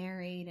just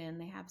married, and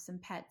they have some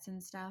pets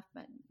and stuff,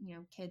 but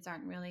kids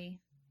aren't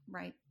really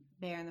right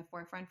there in the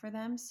forefront for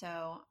them.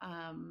 So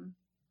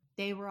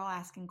they were all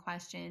asking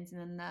questions,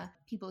 and then the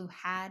people who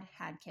had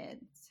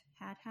kids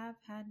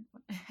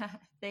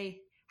they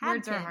had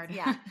Words kids, are hard.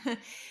 yeah.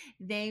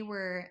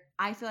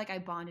 I feel like I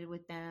bonded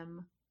with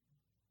them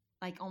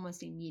like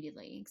almost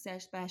immediately,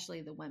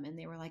 especially the women.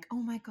 They were like,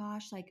 oh my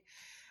gosh, like,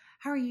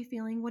 how are you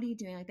feeling? What are you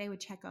doing? Like they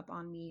would check up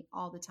on me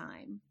all the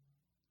time.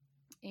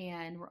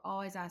 And we're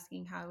always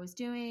asking how I was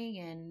doing.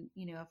 And,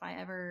 if I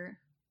ever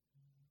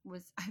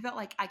I felt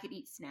like I could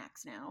eat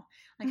snacks now.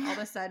 Like all of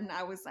a sudden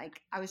I was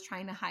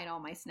trying to hide all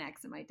my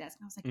snacks at my desk.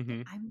 And I was like,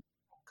 Mm-hmm. I'm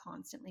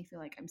constantly feel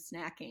like I'm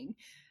snacking.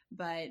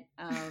 But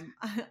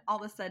all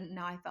of a sudden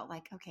now I felt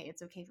like, okay,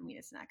 it's okay for me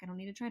to snack. I don't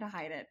need to try to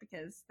hide it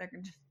because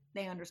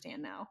they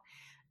understand now.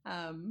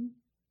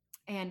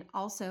 And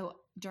also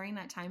during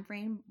that time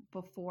frame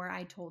before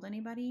I told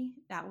anybody,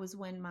 that was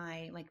when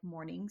my like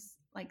mornings,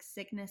 like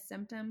sickness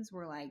symptoms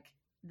were like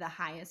the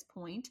highest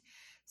point.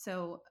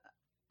 So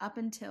up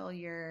until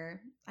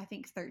I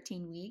think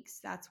 13 weeks,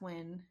 that's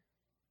when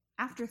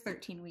after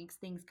 13 weeks,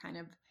 things kind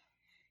of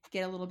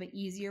get a little bit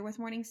easier with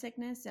morning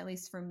sickness, at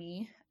least for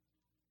me.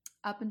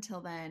 Up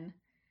until then,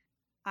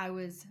 I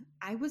was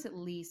at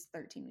least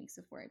 13 weeks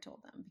before I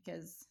told them,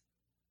 because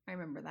I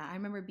remember that. I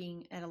remember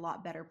being at a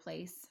lot better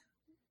place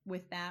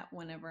with that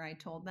whenever I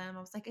told them. I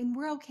was like, and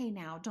we're okay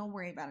now. Don't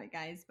worry about it,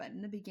 guys. But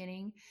in the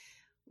beginning,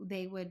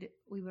 we would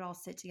all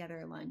sit together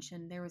at lunch,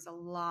 and there was a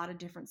lot of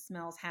different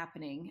smells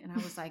happening. And I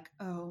was like,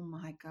 oh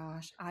my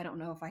gosh, I don't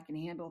know if I can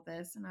handle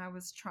this. And I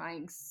was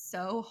trying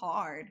so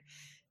hard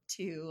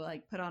to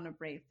like put on a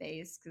brave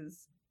face,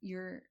 because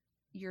your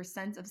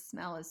sense of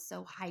smell is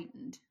so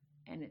heightened.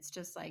 And it's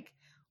just like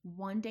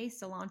one day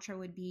cilantro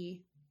would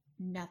be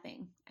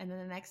nothing, and then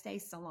the next day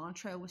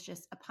cilantro was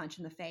just a punch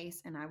in the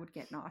face, and I would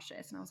get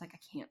nauseous, and I was like, I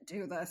can't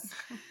do this.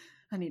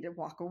 I need to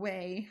walk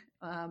away.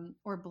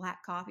 Or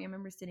black coffee. I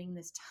remember sitting in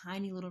this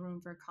tiny little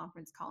room for a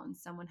conference call, and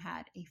someone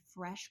had a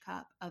fresh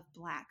cup of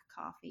black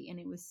coffee, and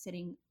it was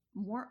sitting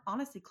more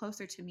honestly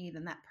closer to me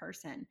than that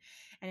person,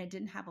 and it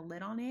didn't have a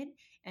lid on it,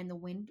 and the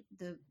wind,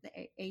 the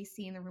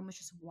AC in the room was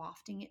just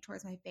wafting it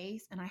towards my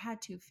face, and I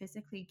had to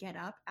physically get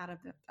up out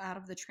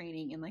of the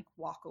training and like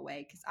walk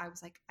away, because I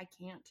was like, I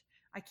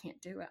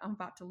can't do it. I'm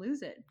about to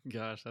lose it.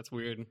 Gosh, that's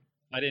weird.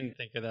 I didn't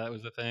think of that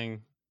was a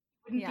thing.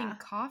 Wouldn't Yeah. think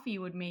coffee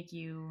would make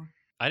you.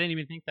 I didn't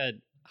even think that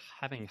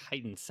having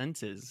heightened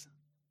senses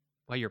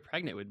while you're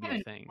pregnant would be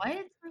a thing.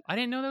 What? I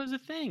didn't know that was a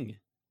thing.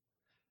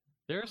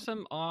 There are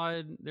some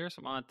odd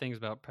things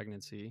about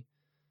pregnancy.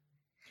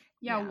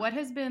 Yeah, Yeah. what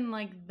has been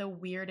like the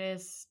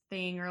weirdest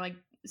thing or like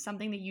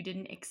something that you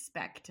didn't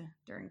expect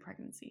during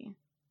pregnancy?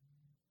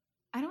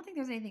 I don't think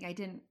there's anything I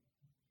didn't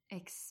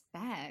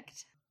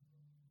expect.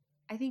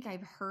 I think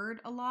I've heard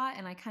a lot,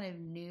 and I kind of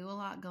knew a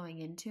lot going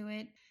into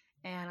it,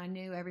 and I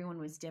knew everyone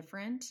was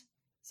different.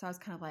 So I was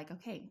kind of like,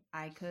 okay,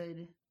 I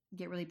could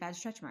get really bad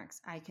stretch marks.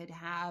 I could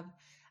have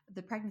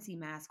the pregnancy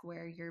mask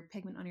where your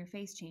pigment on your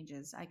face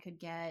changes. I could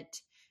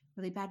get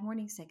really bad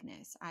morning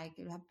sickness. I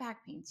could have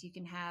back pains. You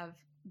can have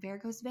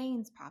varicose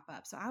veins pop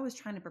up. So I was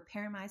trying to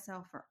prepare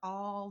myself for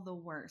all the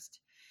worst.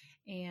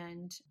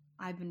 And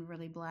I've been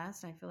really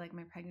blessed. I feel like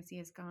my pregnancy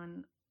has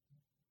gone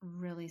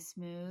really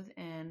smooth,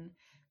 and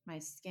my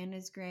skin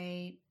is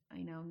great.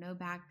 No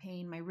back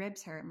pain. My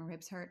ribs hurt. My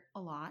ribs hurt a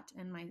lot,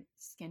 and my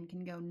skin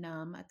can go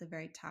numb at the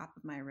very top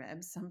of my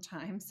ribs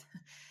sometimes.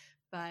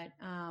 But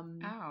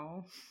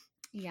Ow.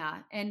 yeah,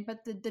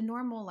 but the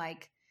normal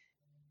like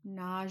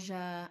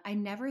nausea. I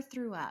never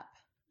threw up.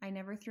 I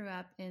never threw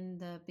up in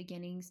the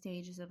beginning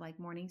stages of like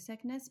morning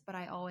sickness, but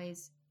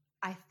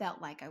I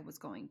felt like I was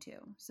going to.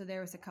 So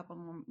there was a couple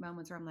more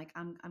moments where I'm like,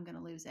 I'm going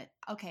to lose it.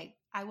 Okay,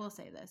 I will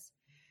say this.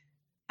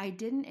 I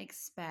didn't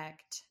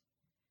expect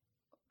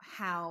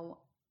how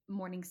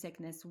morning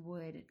sickness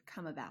would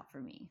come about for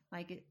me.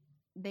 Like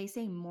they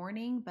say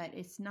morning, but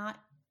it's not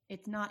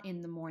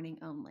in the morning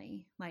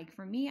only. Like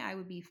for me, I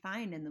would be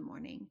fine in the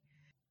morning.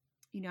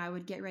 I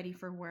would get ready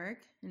for work.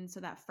 And so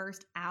that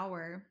first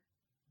hour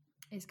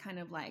is kind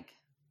of like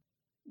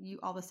you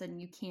all of a sudden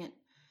you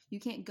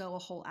can't go a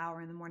whole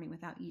hour in the morning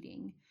without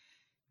eating,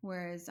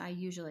 whereas I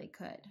usually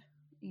could.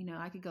 You know,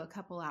 I could go a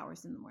couple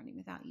hours in the morning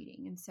without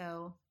eating. And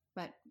so,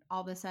 but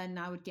all of a sudden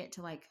I would get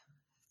to like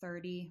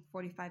 30,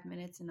 45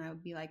 minutes and I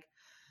would be like,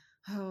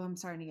 oh, I'm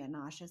starting to get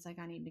nauseous. Like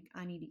I need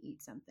to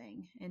eat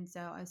something. And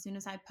so as soon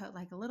as I put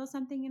like a little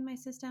something in my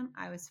system,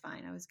 I was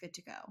fine. I was good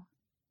to go.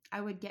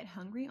 I would get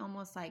hungry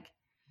almost like,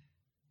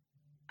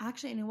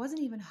 actually, and it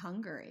wasn't even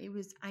hunger. It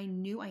was, I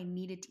knew I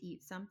needed to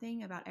eat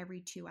something about every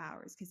 2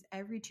 hours, because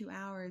every 2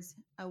 hours,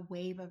 a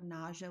wave of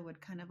nausea would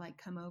kind of like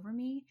come over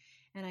me.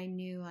 And I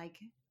knew like,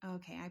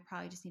 okay, I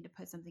probably just need to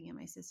put something in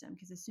my system.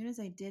 Because as soon as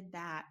I did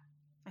that,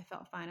 I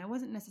felt fine. I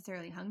wasn't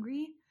necessarily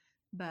hungry,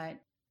 but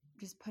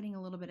just putting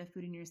a little bit of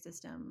food in your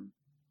system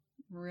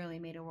really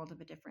made a world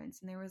of a difference.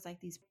 And there was like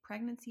these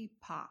pregnancy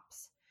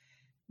pops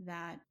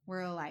that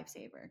were a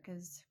lifesaver,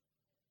 because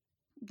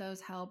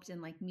those helped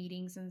in like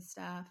meetings and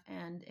stuff.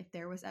 And if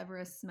there was ever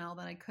a smell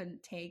that I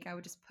couldn't take, I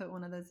would just put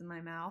one of those in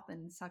my mouth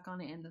and suck on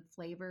it, and the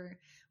flavor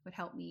would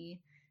help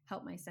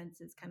my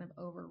senses kind of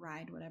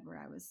override whatever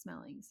I was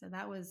smelling. So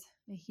that was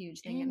a huge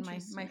thing. And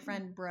my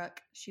friend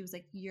Brooke, she was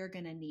like, you're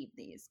going to need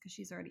these, because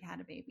she's already had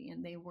a baby,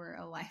 and they were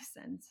a life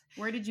sense.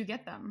 Where did you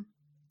get them?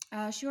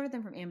 She ordered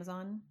them from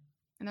Amazon.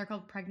 And they're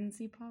called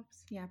pregnancy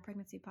pops? Yeah,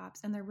 pregnancy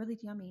pops. And they're really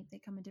yummy. They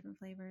come in different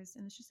flavors,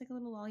 and it's just like a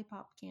little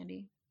lollipop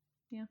candy.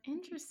 Yeah.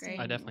 Interesting.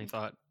 I definitely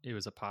thought it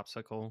was a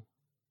popsicle.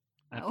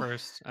 At Oh.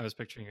 first, I was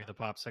picturing the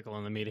popsicle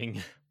in the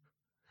meeting.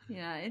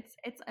 Yeah,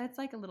 it's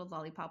like a little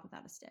lollipop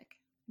without a stick.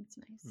 It's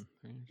nice.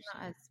 Very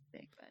Not as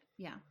big, but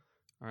yeah.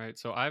 All right,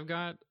 so I've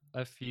got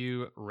a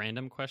few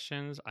random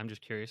questions I'm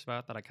just curious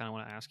about that I kind of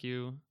want to ask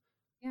you.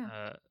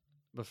 Yeah.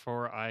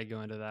 Before I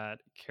go into that,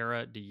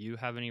 Kara, do you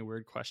have any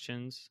weird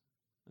questions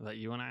that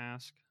you want to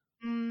ask?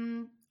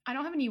 I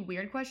don't have any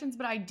weird questions,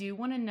 but I do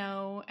want to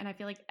know, and I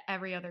feel like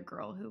every other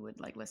girl who would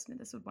like listen to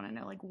this would want to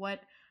know, like, what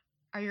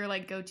are your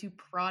like go-to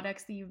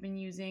products that you've been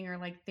using, or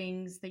like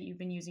things that you've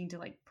been using to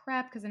like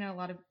prep? Because I know a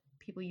lot of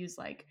people use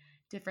like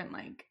different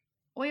like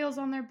oils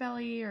on their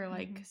belly, or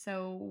like,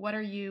 so what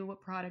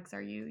products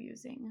are you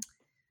using?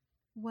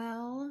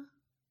 Well,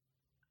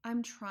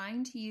 I'm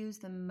trying to use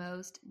the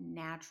most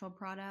natural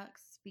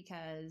products,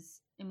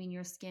 because I mean,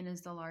 your skin is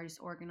the largest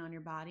organ on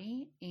your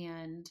body,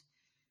 and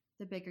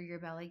the bigger your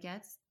belly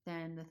gets,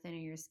 then the thinner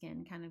your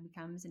skin kind of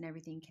becomes, and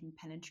everything can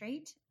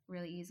penetrate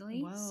really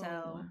easily. Whoa.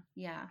 So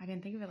yeah, I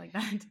didn't think of it like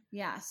that.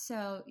 yeah.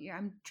 So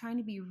I'm trying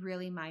to be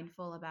really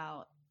mindful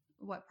about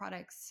what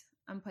products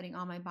I'm putting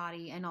on my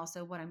body, and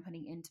also what I'm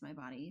putting into my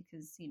body,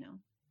 because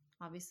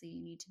obviously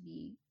you need to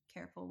be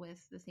careful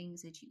with the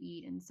things that you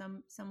eat, and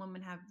some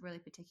women have really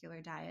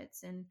particular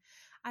diets, and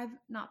I've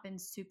not been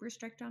super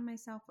strict on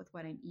myself with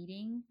what I'm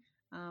eating.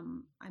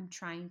 I'm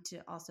trying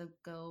to also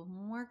go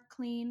more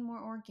clean, more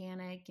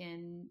organic,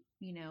 and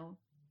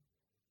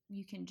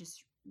you can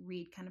just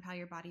read kind of how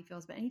your body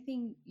feels, but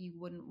anything you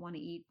wouldn't want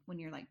to eat when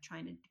you're like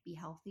trying to be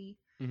healthy,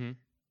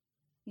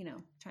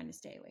 trying to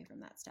stay away from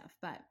that stuff.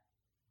 But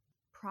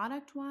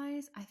product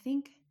wise, I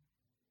think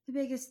the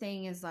biggest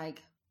thing is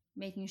like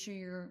making sure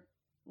you're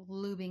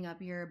lubing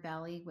up your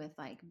belly with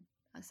like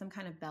some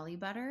kind of belly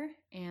butter.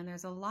 And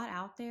there's a lot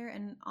out there,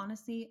 and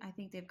honestly, I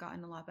think they've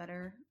gotten a lot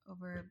better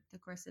over the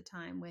course of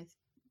time with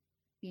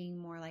being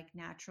more like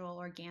natural,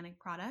 organic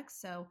products.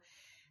 So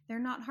they're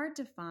not hard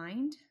to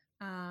find.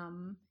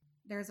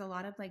 There's a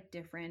lot of like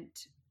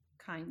different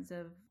kinds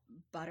of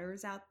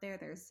butters out there.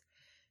 There's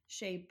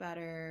shea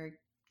butter,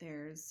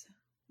 there's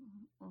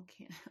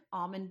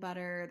almond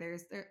butter,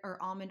 there are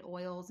almond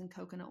oils and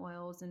coconut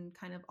oils, and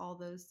kind of all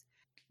those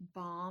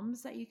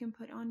balms that you can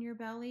put on your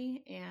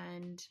belly.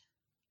 And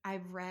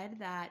I've read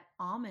that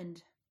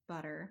almond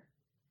butter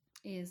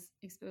is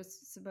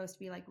supposed to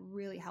be like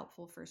really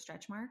helpful for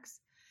stretch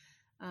marks.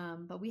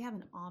 But we have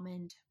an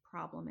almond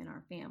problem in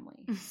our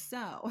family.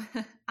 So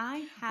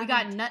we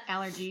got nut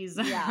allergies.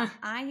 Yeah.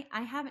 I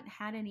haven't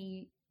had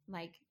any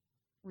like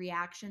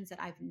reactions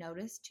that I've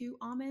noticed to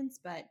almonds,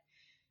 but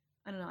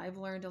I don't know. I've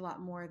learned a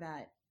lot more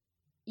that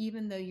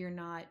even though you're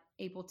not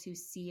able to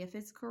see a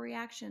physical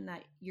reaction,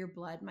 that your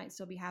blood might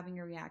still be having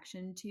a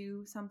reaction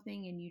to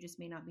something, and you just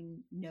may not be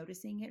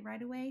noticing it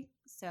right away.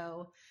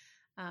 So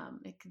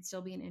it could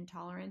still be an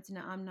intolerance.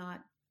 And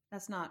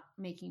that's not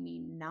making me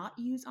not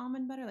use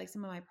almond butter. Like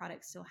some of my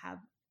products still have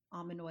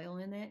almond oil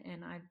in it,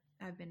 and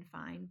I've been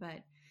fine.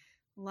 But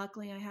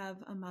luckily I have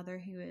a mother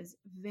who is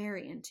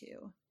very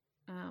into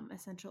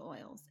essential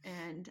oils,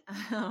 and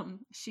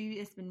she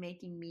has been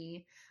making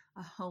me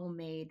a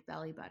homemade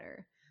belly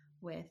butter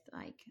with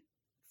like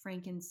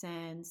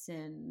frankincense,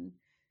 and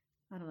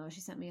I don't know, she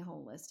sent me a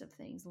whole list of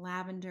things,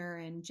 lavender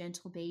and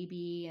gentle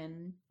baby,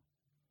 and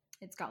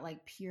it's got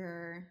like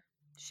pure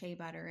shea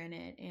butter in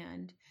it,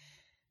 and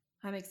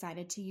I'm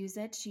excited to use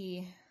it.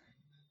 She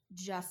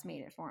just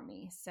made it for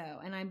me. So,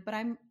 and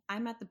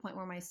I'm at the point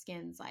where my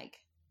skin's like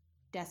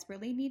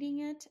desperately needing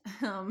it.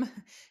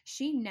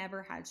 She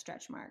never had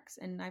stretch marks,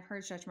 and I've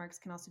heard stretch marks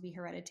can also be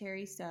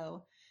hereditary.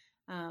 So,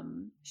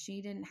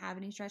 she didn't have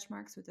any stretch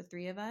marks with the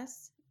three of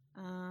us.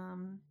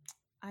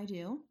 I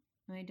do.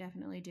 I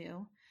definitely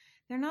do.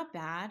 They're not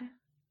bad.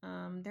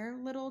 They're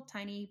little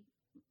tiny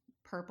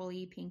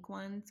purpley pink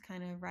ones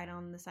kind of right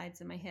on the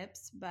sides of my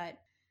hips, but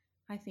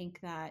I think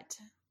that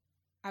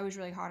I was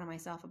really hard on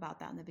myself about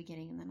that in the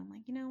beginning, and then I'm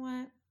like, you know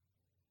what?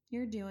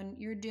 You're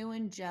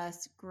doing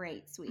just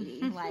great,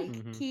 sweetie. Like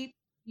Mhm. keep,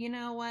 you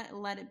know what?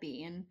 Let it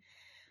be. And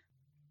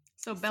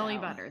So belly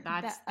so, butter,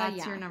 that's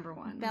yeah. your number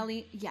one.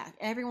 Belly, yeah.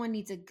 Everyone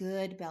needs a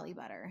good belly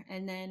butter,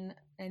 and then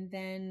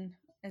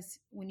as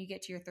when you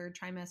get to your third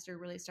trimester,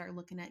 really start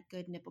looking at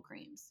good nipple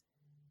creams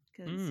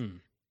because Mm.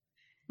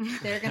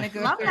 they're gonna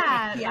go Love through.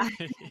 that. Yeah,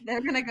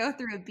 they're gonna go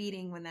through a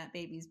beating when that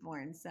baby's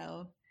born.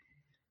 So,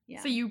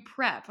 yeah. So you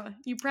prep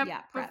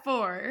Yeah, prep.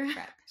 before.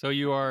 Prep. So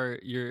you're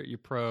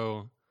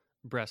pro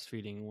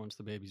breastfeeding once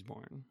the baby's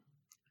born.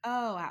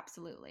 Oh,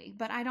 absolutely.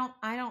 But I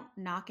don't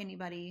knock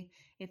anybody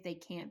if they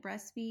can't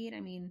breastfeed. I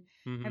mean,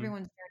 Mhm.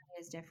 everyone's journey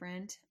is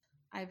different.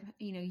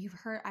 You've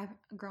heard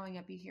growing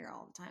up you hear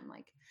all the time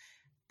like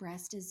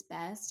breast is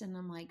best, and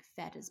I'm like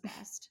fed is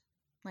best.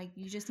 Like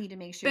you just need to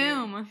make sure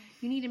Boom.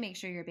 you need to make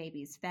sure your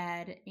baby's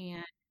fed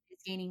and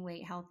is gaining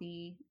weight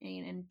healthy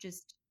and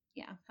just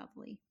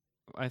healthily.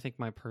 I think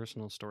my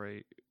personal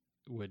story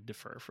would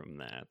differ from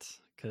that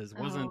because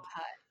Oh, wasn't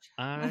hush.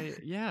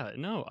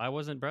 I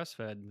wasn't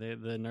breastfed.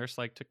 The nurse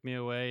like took me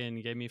away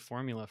and gave me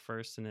formula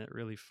first, and it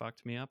really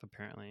fucked me up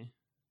apparently.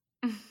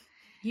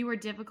 You were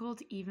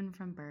difficult even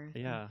from birth.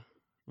 Yeah.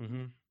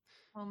 Mm-hmm.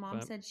 Well, Mom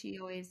But said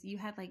you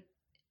had like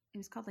it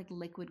was called like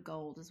liquid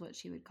gold is what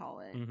she would call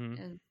it. Mhm.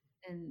 And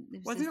it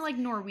was Wasn't it this- like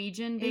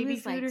Norwegian it baby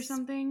was food like or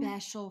something?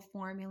 special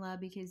formula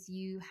because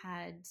you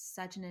had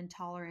such an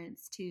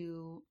intolerance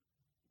to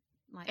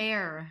like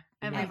Air.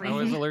 yeah, I Everything.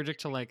 was allergic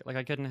to like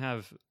I couldn't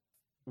have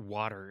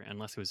water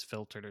unless it was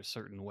filtered a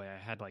certain way. I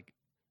had like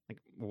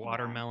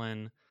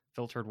watermelon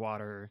filtered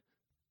water,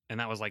 and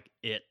that was like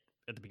it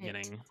at the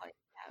beginning. That's all you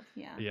have.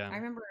 Yeah. Yeah. I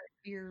remember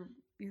your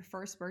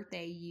first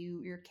birthday,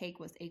 your cake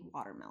was a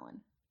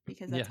watermelon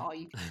because that's Yeah. all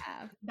you could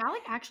have. That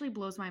like actually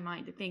blows my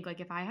mind to think like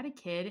if I had a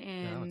kid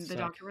and would the suck.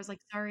 doctor was like,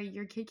 sorry,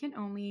 your kid can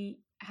only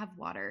have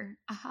water.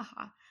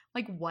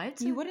 Like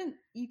what?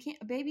 You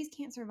can't babies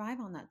can't survive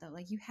on that though.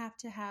 Like you have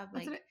to have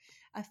That's like what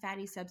a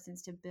fatty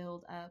substance to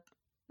build up.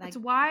 Like That's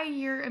why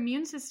your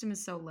immune system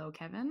is so low,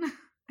 Kevin.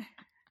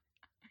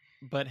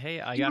 But hey,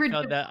 I You got were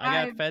fed that I got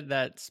deprived. fed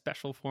that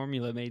special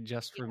formula made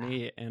just for Yeah.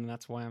 me, and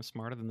that's why I'm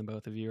smarter than the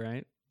both of you,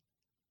 right?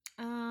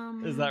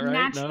 um Is that right? No?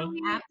 Naturally,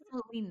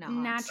 absolutely not.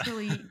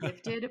 naturally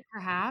gifted,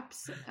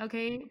 perhaps.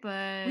 Okay,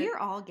 but We are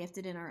all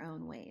gifted in our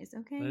own ways,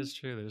 okay? That is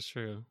true. That is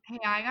true. hey,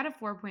 I got a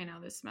 4.0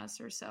 this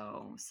semester,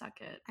 so suck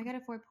it. I got a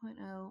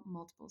 4.0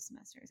 multiple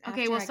semesters.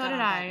 Okay, after well, so got did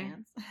on I.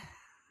 Guidance.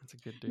 That's a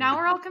good dude. Now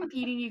we're all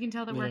competing. You can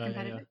tell that we're Yeah, yeah,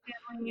 competitive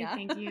family. Yeah.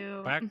 Thank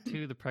you. Back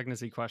to the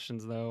pregnancy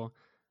questions, though.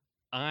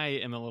 I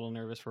am a little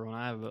nervous for when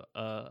I have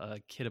a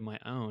kid of my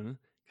own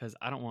because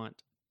I don't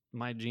want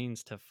my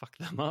genes to fuck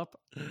them up.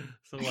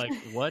 So, like,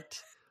 what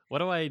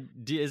do I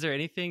do? Is there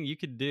anything you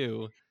could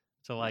do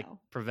to like No.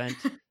 prevent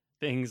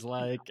things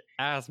like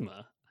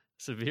asthma,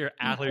 severe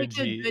Like a good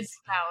allergies?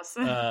 spouse.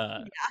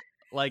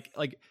 Like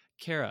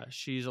Kara,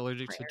 she's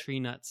allergic to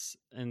tree nuts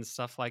and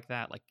stuff like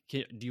that. Like,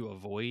 do you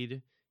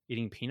avoid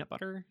eating peanut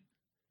butter?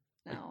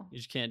 Like, No. you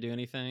just can't do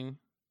anything.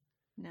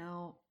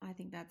 No, I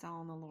think that's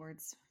all in the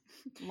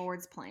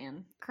Lord's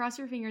plan. Cross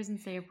your fingers and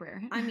say a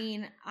prayer. I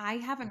mean, I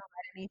haven't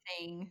read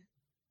anything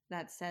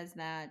that says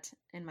that,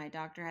 and my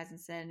doctor hasn't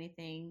said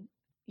anything.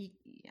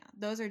 Yeah,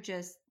 those are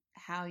just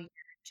how your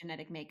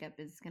genetic makeup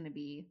is going to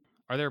be.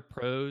 Are there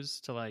pros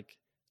to like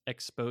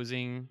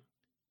exposing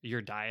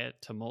your diet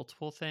to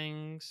multiple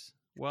things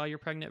while you're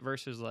pregnant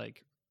versus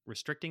like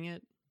restricting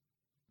it?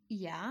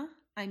 Yeah,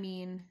 I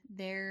mean,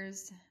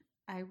 there's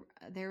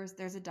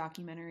a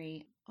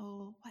documentary.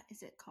 Oh, what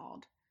is it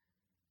called?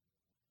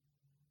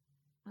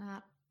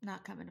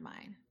 Not coming to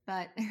mind,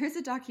 but there's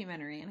a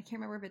documentary, and I can't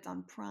remember if it's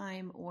on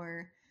Prime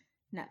or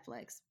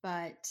Netflix,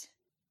 but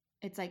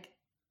it's like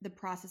the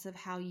process of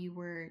how you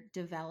were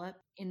developed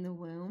in the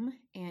womb,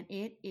 and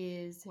it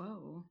is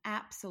Whoa.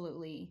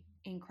 absolutely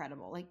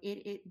incredible. Like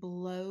it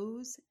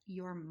blows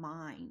your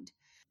mind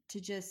to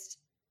just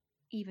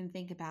even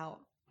think about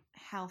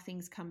how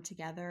things come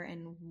together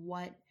and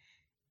what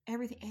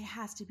everything it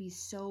has to be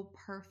so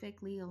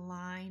perfectly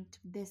aligned.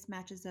 This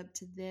matches up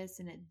to this,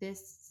 and at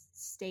this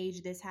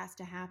stage this has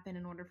to happen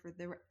in order for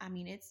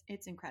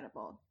it's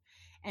incredible.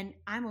 And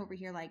I'm over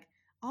here like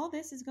all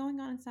this is going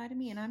on inside of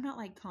me, and I'm not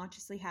like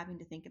consciously having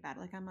to think about it.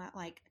 Like I'm not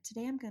like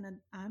today I'm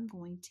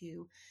going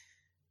to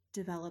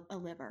develop a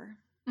liver.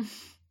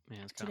 Man,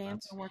 it's Today I'm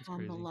nuts. going to work It's on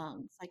the crazy.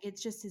 lungs. Like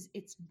it's just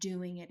it's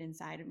doing it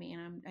inside of me,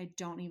 and I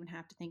don't even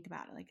have to think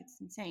about it. Like it's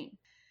insane.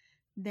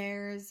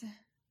 There's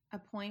a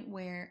point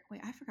where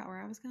I forgot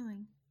where I was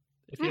going.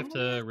 If you have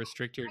to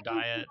restrict your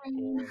diet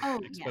or Oh,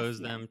 expose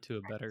yes. them to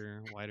a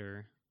better,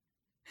 wider.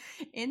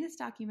 In this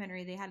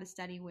documentary, they had a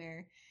study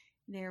where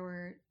there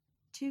were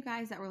two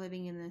guys that were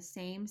living in the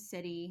same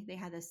city. They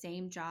had the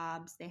same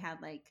jobs. They had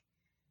like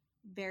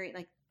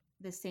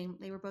the same.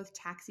 They were both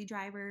taxi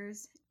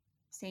drivers,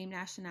 same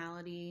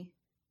nationality,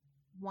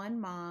 one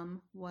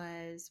mom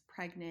was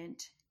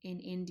pregnant in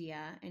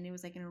India, and it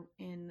was like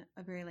in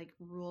a very like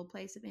rural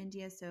place of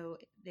India, so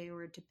they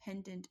were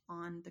dependent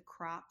on the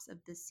crops of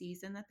the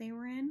season that they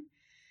were in,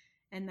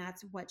 and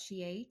that's what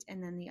she ate.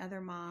 And then the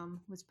other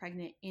mom was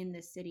pregnant in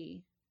the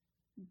city.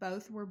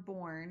 Both were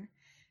born,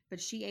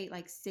 but she ate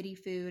like city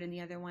food, and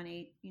the other one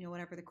ate,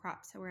 whatever the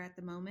crops were at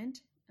the moment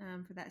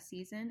for that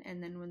season.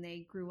 And then when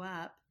they grew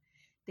up,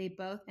 they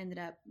both ended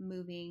up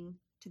moving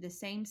to the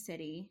same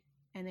city,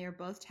 and they were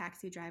both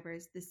taxi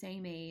drivers, the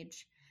same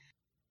age.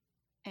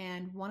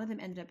 And one of them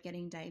ended up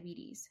getting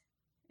diabetes.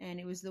 And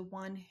it was the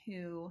one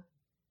who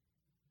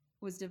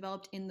was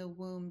developed in the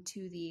womb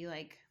to the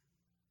like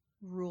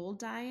rural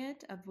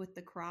diet of with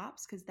the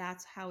crops, because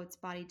that's how its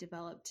body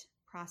developed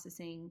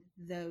processing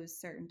those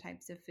certain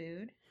types of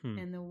food.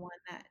 And the one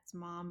that's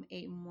mom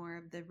ate more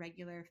of the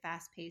regular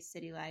fast-paced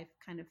city life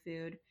kind of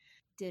food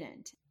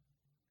didn't.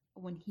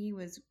 When he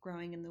was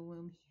growing in the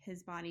womb,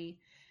 his body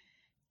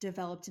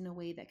developed in a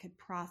way that could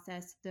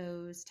process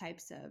those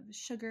types of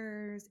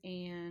sugars.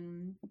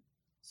 And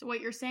so what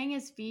you're saying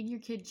is feed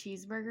your kid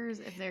cheeseburgers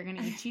if they're going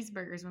to eat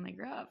cheeseburgers when they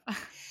grow up.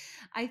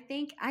 I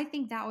think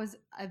that was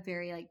a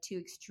very like too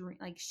extreme.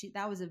 Like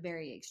that was a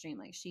very extreme.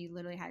 Like she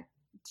literally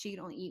she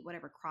could only eat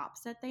whatever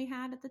crops that they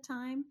had at the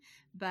time.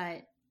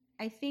 But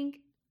I think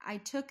I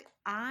took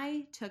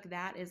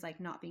that as like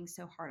not being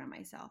so hard on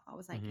myself. I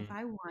was like, if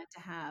I want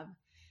to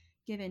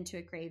give into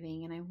a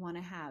craving and I want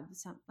to have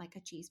some like a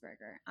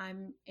cheeseburger,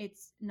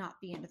 it's not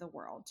the end of the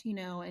world,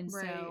 And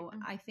Right. So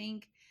I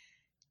think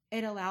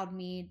it allowed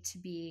me to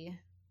be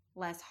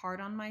less hard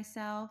on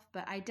myself,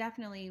 but I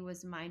definitely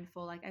was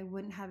mindful. Like I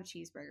wouldn't have a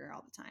cheeseburger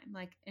all the time.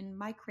 Like, and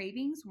my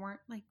cravings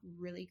weren't like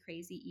really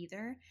crazy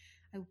either.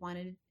 I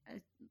wanted a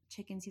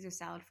chicken Caesar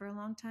salad for a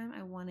long time.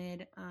 I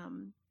wanted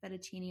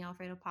fettuccine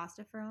Alfredo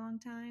pasta for a long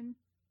time.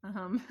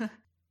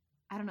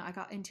 I don't know. I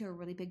got into a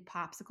really big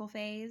popsicle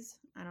phase.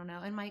 I don't know.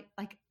 And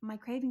my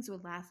cravings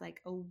would last like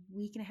a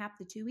week and a half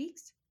to 2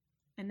 weeks.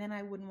 And then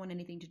I wouldn't want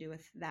anything to do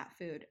with that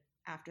food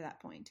after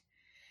that point.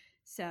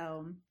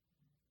 So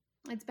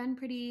it's been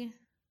pretty,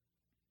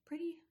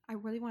 I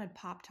really wanted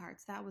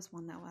Pop-Tarts. That was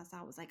one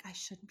I was like, I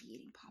shouldn't be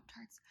eating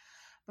Pop-Tarts.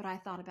 But I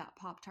thought about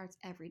Pop-Tarts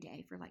every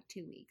day for like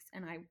 2 weeks.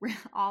 And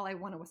all I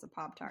wanted was a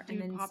Pop-Tart.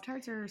 Dude, and then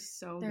Pop-Tarts are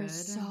so they're good.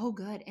 so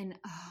good. And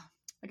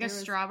like a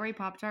strawberry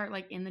Pop-Tart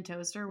like in the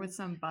toaster with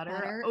some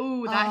butter.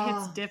 Oh, that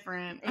hits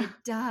different. It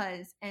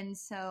does. And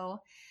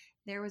so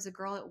there was a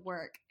girl at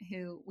work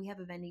who, we have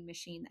a vending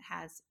machine that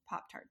has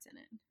Pop-Tarts in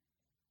it.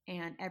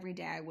 And every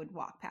day I would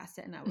walk past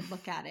it and I would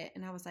look at it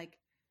and I was like,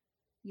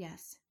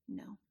 yes,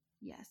 no,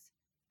 yes,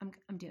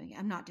 I'm doing it.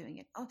 I'm not doing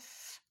it. Oh,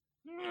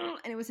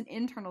 and it was an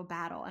internal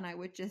battle. And I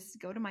would just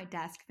go to my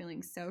desk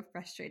feeling so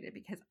frustrated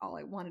because all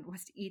I wanted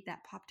was to eat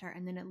that Pop-Tart.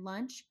 And then at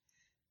lunch,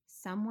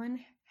 someone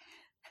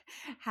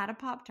had a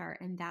Pop-Tart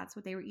and that's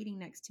what they were eating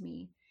next to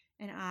me.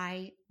 And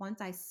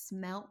once I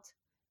smelled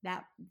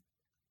that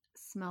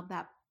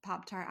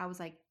Pop-Tart, I was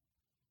like,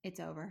 it's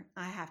over.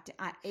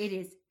 It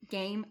is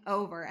game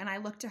over. And I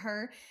looked to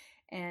her,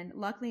 and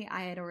luckily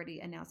I had already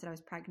announced that I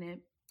was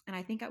pregnant. And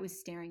I think I was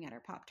staring at her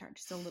Pop-Tart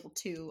just a little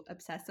too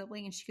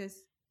obsessively. And she goes,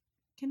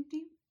 do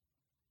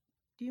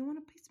you want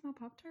a piece of my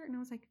Pop-Tart? And I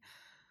was like,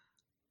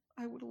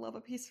 I would love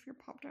a piece of your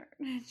Pop-Tart.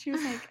 And she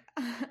was like,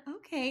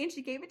 okay. And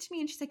she gave it to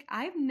me and she's like,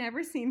 I've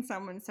never seen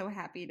someone so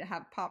happy to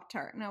have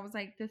Pop-Tart. And I was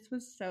like, this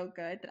was so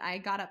good that I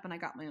got up and I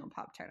got my own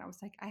Pop-Tart. I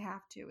was like, I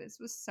have to. This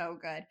was so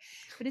good.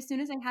 But as soon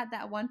as I had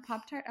that one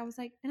Pop-Tart, I was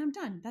like, and I'm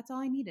done. That's all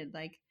I needed.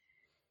 Like,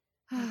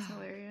 that's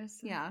hilarious.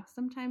 Yeah.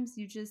 Sometimes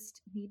you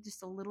just need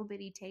just a little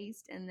bitty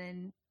taste and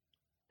then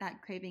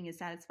that craving is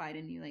satisfied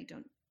and you like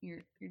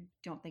you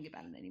don't think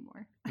about it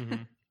anymore.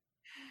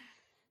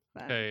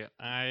 Okay,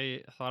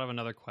 I thought of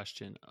another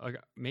question.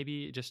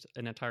 Maybe just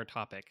an entire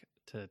topic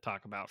to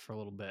talk about for a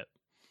little bit.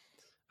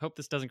 I hope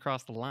this doesn't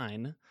cross the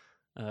line,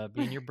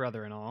 being your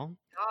brother and all.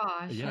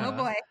 Gosh. Yeah, oh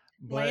boy,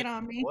 lay it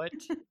on me. What,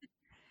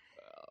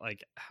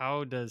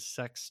 how does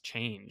sex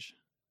change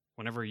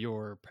whenever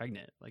you're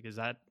pregnant? Like, is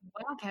that?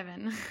 Wow,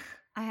 Kevin.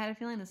 I had a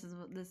feeling this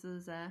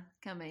is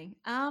coming.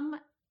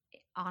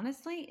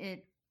 Honestly,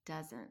 it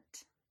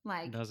doesn't.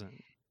 Like, It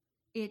doesn't.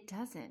 It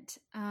doesn't.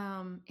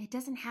 It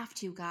doesn't have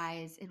to,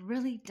 guys. It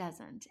really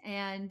doesn't.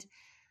 And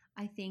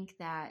I think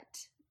that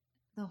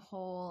the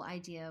whole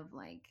idea of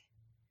like,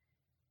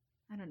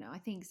 I don't know, I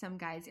think some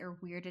guys are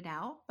weirded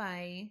out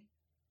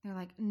they're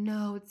like,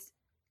 no, it's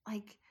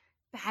like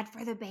bad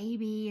for the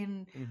baby.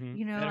 And,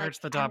 it hurts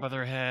the top of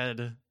their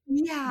head.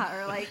 Yeah.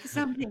 Or like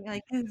something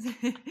like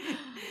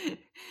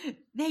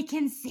they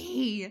can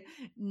see.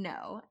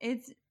 No,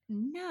 it's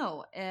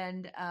no.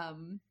 And,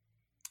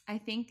 I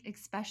think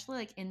especially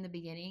like in the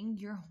beginning,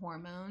 your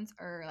hormones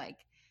are like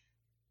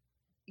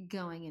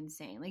going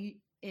insane. Like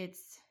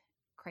it's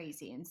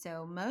crazy. And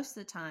so most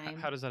of the time,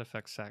 how does that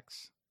affect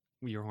sex?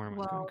 Your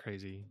hormones going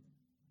crazy.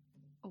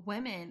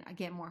 Women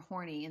get more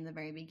horny in the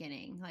very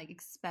beginning, like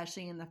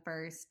especially in the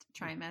first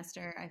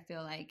trimester. I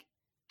feel like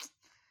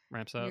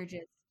ramps up.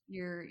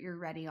 You're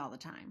ready all the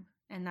time.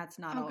 and that's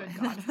not Oh, always,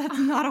 good God. that's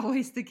not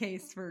always the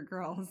case for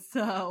girls.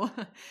 So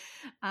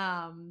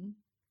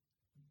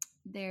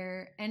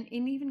there, and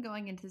even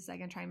going into the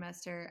second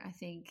trimester, I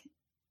think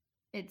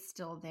it's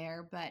still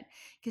there, but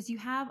because you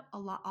have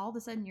all of a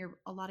sudden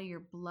a lot of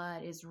your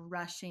blood is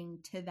rushing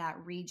to that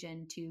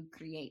region to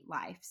create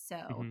life. So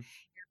Mhm.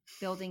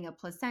 building a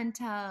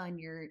placenta and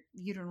your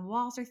uterine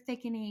walls are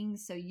thickening.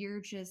 So you're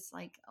just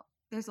like,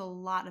 there's a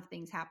lot of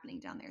things happening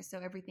down there. So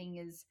everything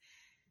is,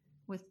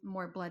 with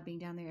more blood being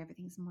down there,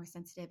 everything's more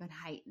sensitive and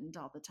heightened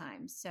all the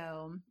time.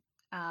 So,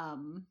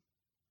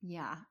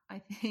 yeah, I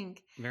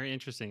think Very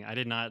interesting. I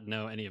did not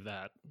know any of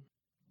that.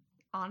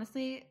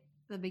 honestly,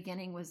 the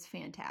beginning was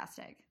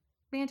fantastic.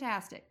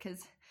 Fantastic.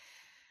 Because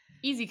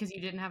Easy because you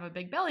didn't have a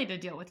big belly to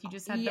deal with. You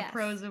just had the Yes.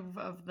 pros of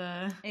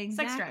the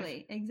sex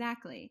drive.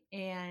 Exactly.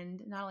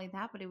 And not only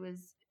that, but it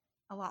was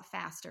a lot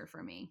faster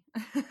for me.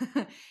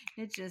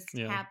 It just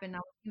Yeah. happened.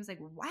 He was like,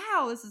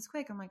 wow, this is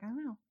quick. I'm like, I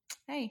don't know.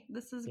 Hey,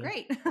 this is Yeah.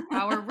 great.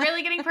 Wow, we're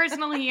really getting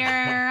personal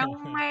here. Oh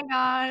my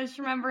gosh.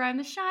 Remember, I'm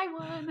the shy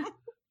one.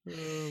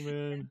 Oh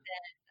man.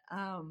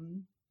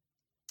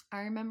 I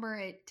remember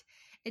it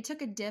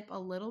took a dip a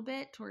little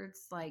bit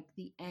towards like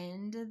the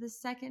end of the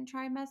second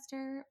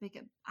trimester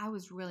because I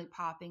was really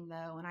popping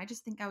though, and I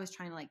just think I was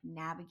trying to like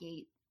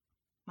navigate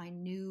my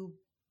new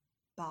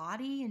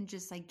body and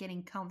just like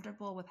getting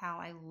comfortable with how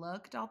I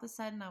looked. All of a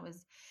sudden I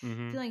was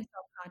Mhm. feeling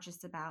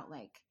self-conscious about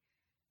like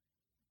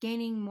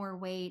gaining more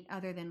weight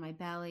other than my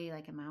belly,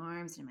 like in my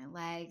arms and my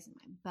legs and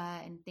my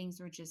butt, and things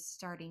were just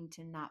starting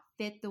to not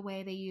fit the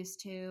way they used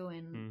to.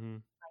 And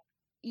Mhm.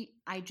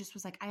 I just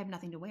was like, I have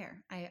nothing to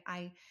wear.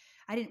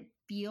 I didn't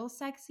feel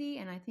sexy,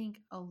 and I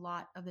think a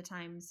lot of the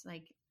times,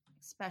 like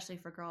especially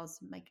for girls,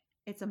 like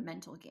it's a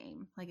mental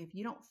game. Like if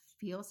you don't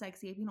feel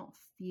sexy, if you don't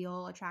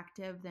feel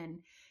attractive,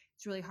 then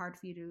it's really hard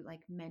for you to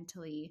like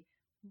mentally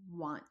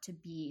want to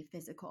be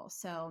physical.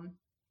 So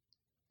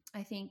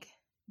I think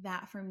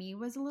that for me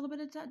was a little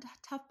bit of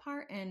tough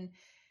part, and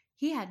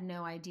he had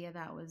no idea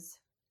that was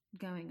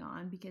going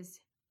on because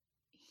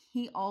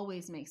he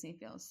always makes me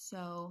feel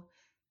so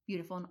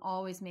beautiful and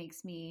always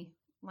makes me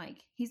like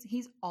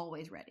he's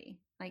always ready.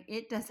 Like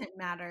it doesn't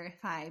matter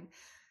if I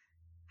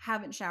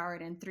haven't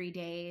showered in 3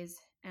 days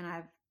and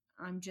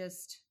I'm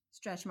just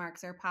stretch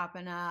marks are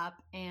popping up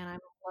and I'm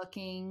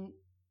looking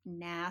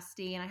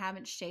nasty and I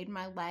haven't shaved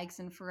my legs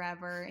in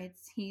forever.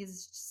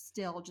 He's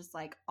still just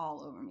like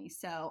all over me.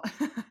 So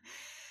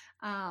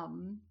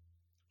um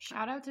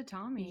Shout out to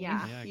Tommy.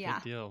 Yeah. Yeah,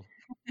 good deal.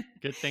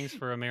 Good things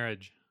for a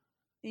marriage.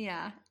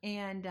 Yeah.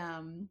 And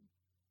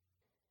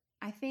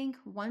I think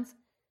once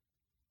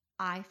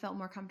I felt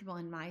more comfortable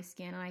in my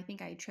skin, and I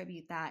think I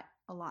attribute that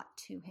a lot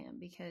to him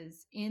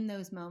because in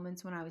those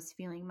moments when I was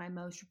feeling my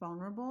most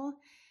vulnerable,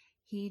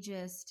 I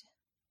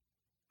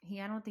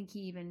don't think he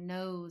even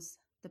knows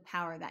the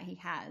power that he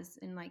has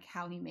and like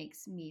how he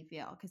makes me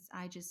feel because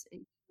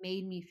it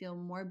made me feel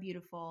more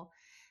beautiful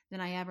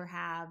than I ever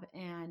have.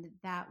 And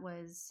that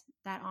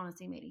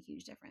honestly made a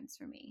huge difference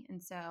for me.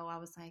 And so I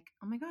was like,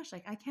 oh my gosh,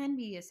 like I can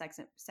be a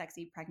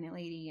sexy pregnant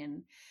lady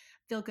and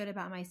feel good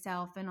about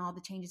myself and all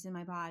the changes in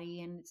my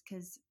body. And it's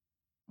because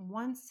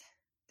once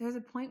there's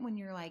a point when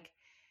you're like,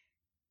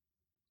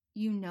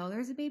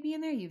 there's a baby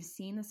in there, you've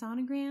seen the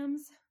sonograms,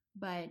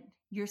 but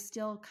you're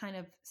still kind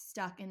of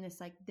stuck in this,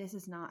 like, this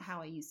is not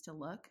how I used to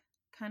look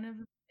kind of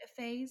a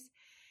phase,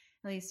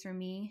 at least for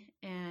me.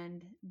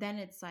 And then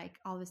it's like,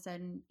 all of a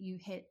sudden you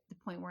hit the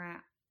point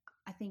where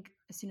I think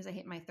as soon as I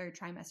hit my third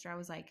trimester, I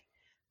was like,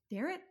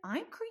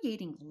 I'm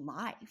creating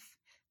life.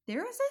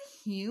 There is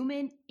a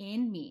human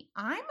in me.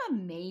 I'm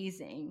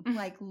amazing.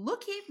 Like,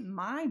 look at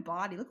my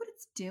body. Look what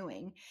it's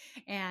doing.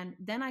 And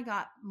then I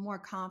got more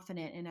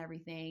confident in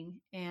everything.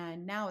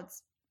 And now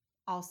it's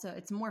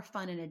more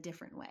fun in a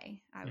different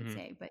way, I would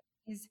say. But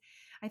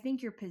I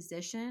think your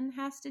position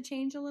has to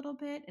change a little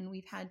bit. And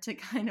we've had to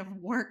kind of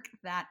work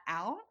that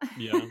out.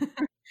 Yeah.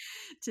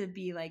 To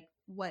be like,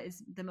 what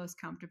is the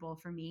most comfortable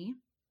for me.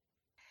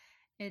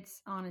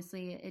 It's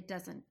honestly,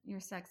 your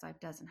sex life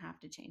doesn't have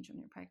to change when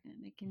you're pregnant.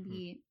 It can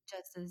be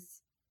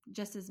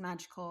just as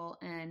magical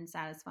and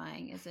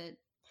satisfying as it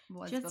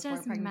was Just before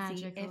as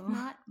pregnancy, magical. if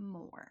not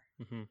more.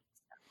 Mhm.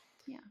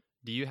 Yeah.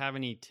 Do you have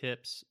any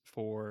tips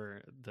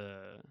for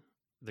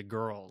the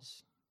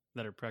girls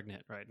that are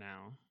pregnant right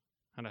now?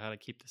 How to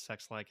keep the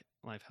sex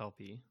life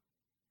healthy?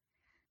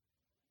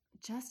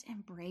 Just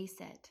embrace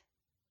it.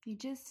 You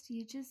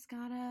just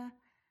gotta,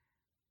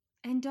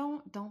 and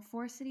don't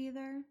force it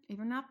either. If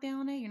you're not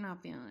feeling it, you're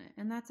not feeling it.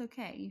 And that's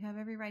okay. You have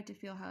every right to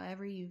feel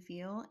however you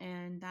feel,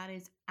 and that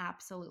is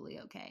absolutely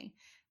okay.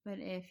 But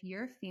if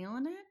you're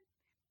feeling it,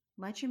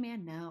 let your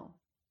man know.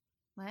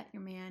 Let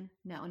your man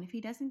know. And if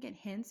he doesn't get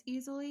hints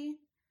easily,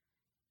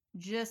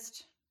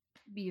 just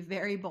be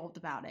very bold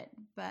about it.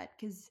 But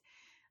because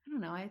I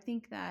don't know, I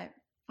think that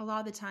a lot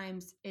of the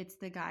times it's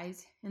the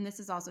guys, and this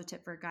is also a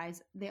tip for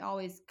guys, they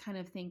always kind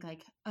of think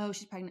like, oh,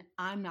 she's pregnant,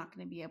 I'm not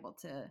going to be able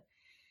to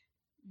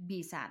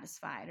be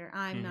satisfied, or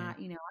I'm not,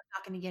 I'm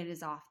not going to get it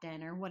as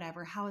often, or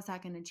whatever. How is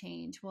that going to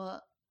change?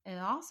 Well, it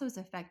also is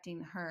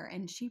affecting her,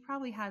 and she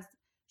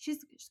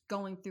she's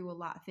going through a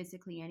lot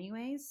physically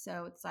anyways.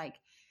 So it's like,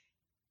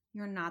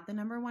 you're not the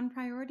number one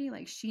priority.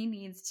 Like, she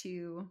needs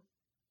to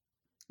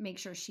make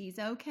sure she's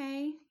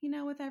okay,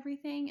 with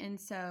everything. And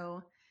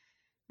so,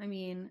 I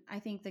mean, I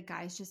think the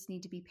guys just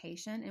need to be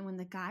patient. And when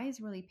the guy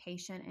is really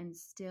patient and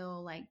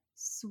still like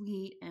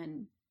sweet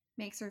and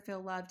makes her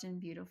feel loved and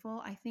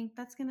beautiful, I think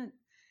that's going to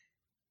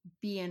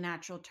be a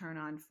natural turn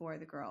on for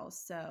the girls.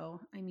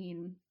 So, I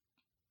mean,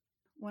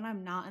 when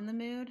I'm not in the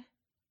mood,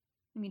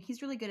 I mean,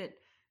 he's really good at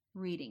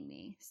reading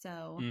me.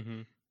 So,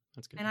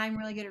 That's good. and I'm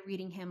really good at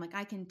reading him. Like,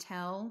 I can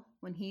tell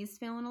when he's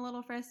feeling a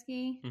little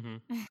frisky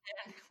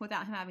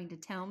without him having to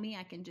tell me.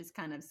 I can just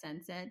kind of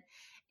sense it.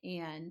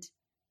 And,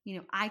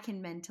 I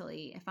can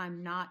mentally, if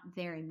I'm not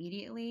there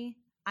immediately,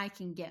 I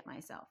can get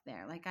myself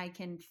there. Like, I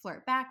can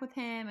flirt back with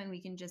him, and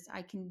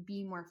I can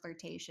be more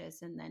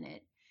flirtatious. And then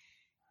it,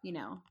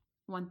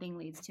 one thing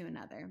leads to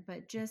another.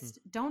 But just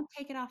don't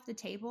take it off the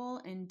table,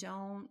 and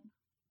don't,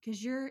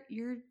 because your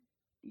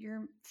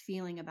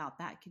feeling about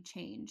that could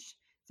change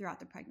throughout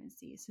the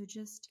pregnancy. So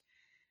just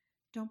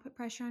don't put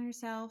pressure on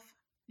yourself.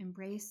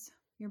 Embrace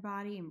your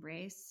body,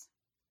 embrace,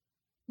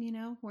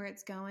 where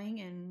it's going,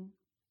 and,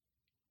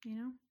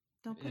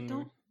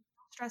 don't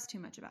stress too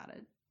much about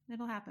it.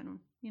 It'll happen,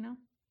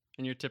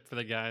 And your tip for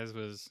the guys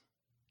was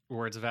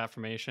words of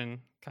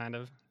affirmation, kind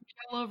of?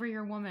 All over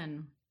your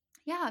woman.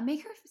 Yeah,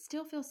 make her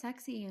still feel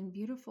sexy and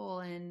beautiful.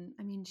 And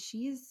I mean,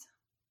 she's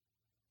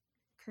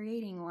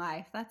creating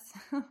life. That's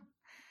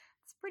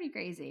it's pretty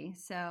crazy.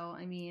 So,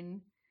 I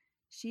mean,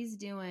 she's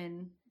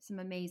doing some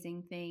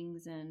amazing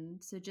things.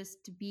 And so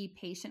just to be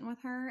patient with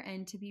her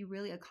and to be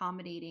really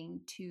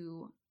accommodating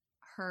to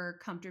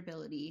her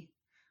comfortability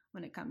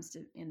when it comes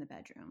to in the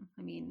bedroom.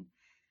 I mean,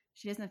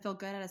 she doesn't feel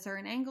good at a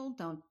certain angle,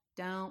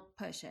 don't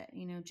push it.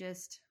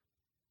 Just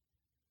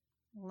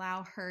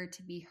allow her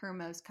to be her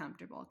most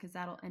comfortable, because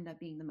that'll end up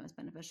being the most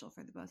beneficial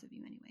for the both of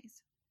you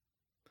anyways.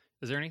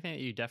 Is there anything that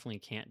you definitely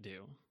can't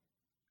do?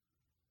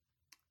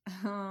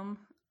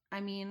 I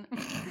mean,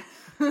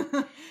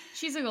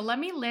 she's like, well, let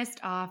me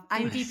list off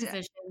 50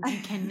 positions you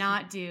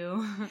cannot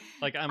do.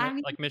 Like,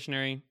 like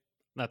missionary,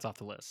 that's off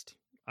the list.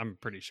 I'm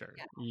pretty sure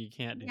you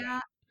can't do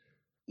that.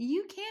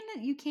 You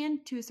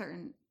can to a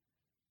certain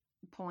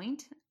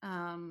point.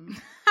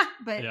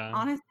 But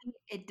honestly,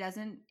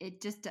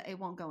 it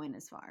won't go in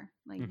as far.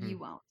 Like, you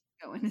won't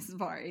go in as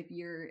far if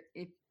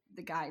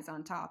the guy's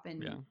on top,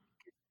 and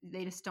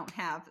they just don't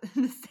have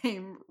the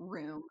same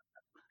room.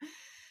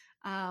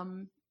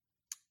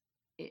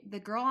 The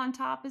girl on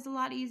top is a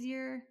lot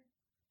easier.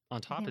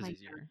 On top is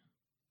easier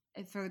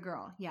for the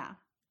girl. Yeah.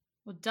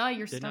 Well, duh,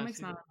 your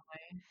stomach's not in the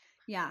way.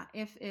 Yeah.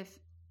 If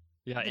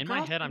in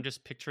my head, I'm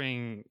just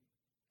picturing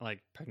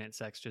like pregnant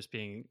sex just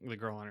being the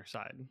girl on her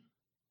side.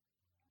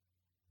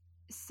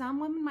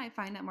 Some women might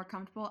find that more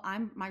comfortable.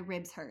 My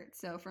ribs hurt,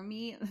 so for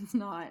me, it's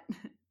not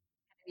gonna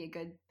be a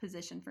good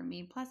position for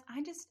me. Plus,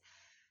 it's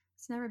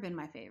never been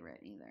my favorite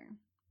either.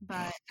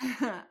 But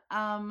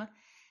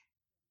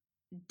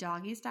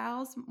doggy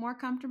style's more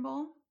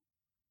comfortable.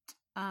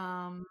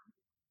 And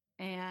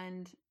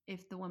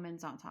if the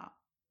woman's on top,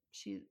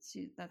 she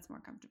that's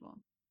more comfortable.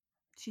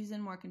 She's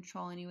in more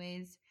control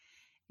anyways,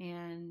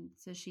 and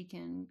so she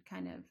can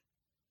kind of,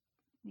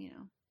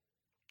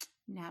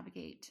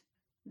 navigate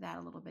that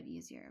a little bit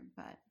easier.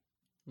 But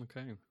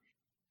okay,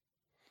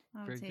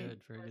 very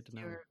good to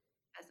know.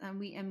 And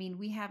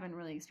we haven't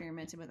really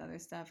experimented with other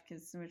stuff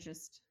because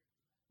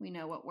we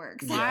know what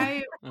works.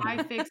 Why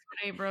fix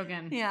what ain't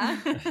broken? Yeah.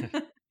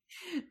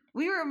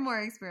 We were more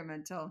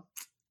experimental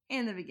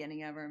in the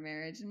beginning of our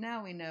marriage, and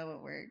now we know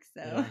what works.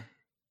 So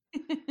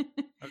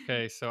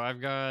okay, so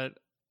I've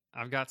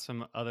got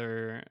some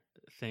other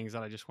things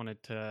that I just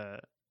wanted to,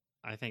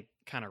 I think,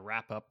 kind of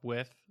wrap up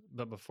with.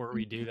 But before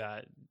we do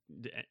that,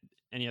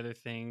 any other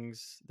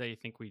things that you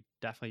think we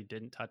definitely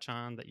didn't touch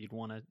on that you'd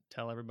want to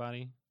tell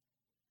everybody?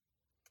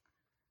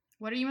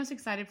 What are you most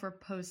excited for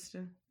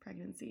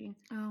post-pregnancy?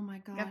 Oh my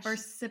gosh. That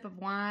first sip of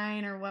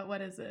wine, or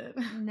what is it?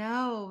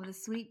 No, the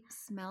sweet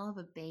smell of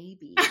a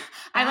baby.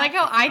 I like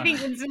how I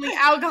think instantly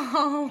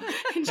alcohol,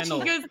 and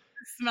Kendall, she goes, the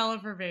smell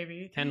of her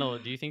baby. Kendall,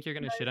 do you think you're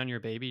going to shit on your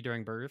baby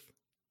during birth?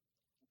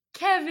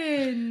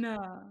 Kevin!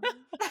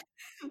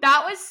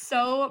 That was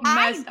so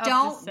messed up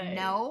to say. I don't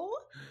know.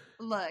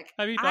 Look.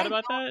 Have you thought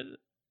about that?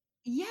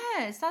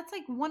 Yes, that's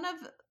like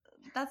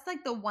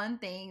the one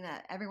thing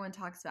that everyone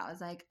talks about is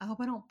like, I hope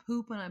I don't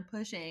poop when I'm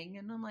pushing.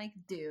 And I'm like,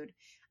 dude,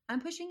 I'm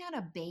pushing out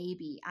a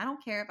baby. I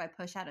don't care if I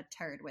push out a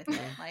turd with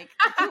it. Like,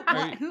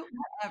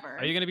 whatever.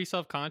 Are you going to be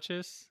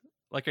self-conscious?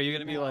 Like, are you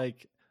going to be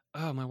like,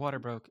 oh, my water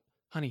broke.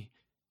 Honey,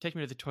 take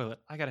me to the toilet.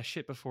 I got to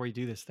shit before we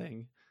do this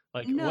thing.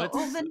 Like, no,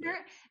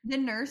 the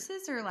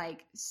nurses are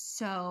like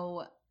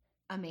so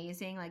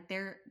amazing. Like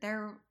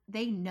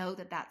they know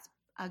that that's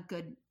a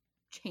good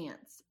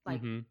chance.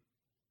 Like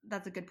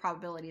that's a good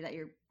probability that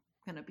you're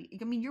gonna be.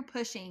 I mean, you're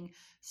pushing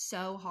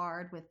so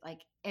hard with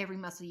like every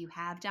muscle you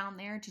have down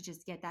there to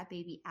just get that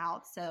baby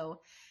out. So,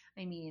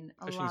 I mean,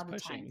 a lot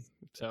of times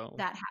so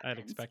that happens. I'd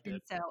expect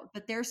it. So,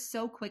 but they're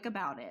so quick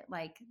about it.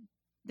 Like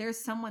there's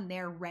someone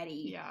there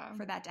ready Yeah.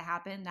 for that to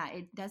happen, that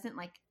it doesn't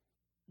like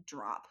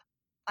drop.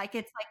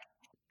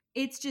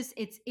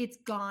 It's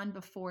gone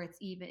before it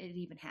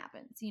even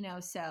happens,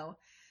 so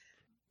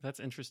That's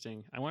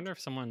interesting. I wonder if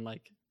someone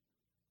like,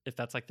 if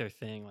that's like their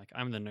thing. Like,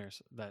 I'm the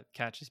nurse that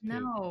catches poop.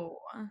 No.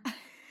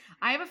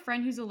 I have a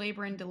friend who's a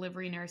labor and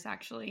delivery nurse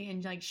actually,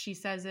 and like she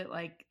says it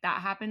like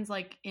that happens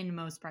like in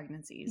most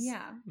pregnancies.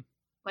 yeah.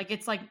 Like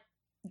it's like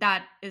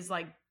that is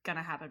like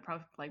gonna happen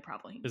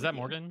probably. Is with that you.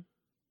 Morgan?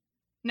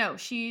 No,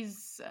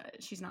 she's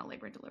not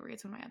labor and delivery.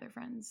 It's one of my other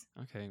friends.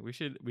 Okay, we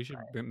should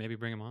maybe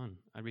bring him on.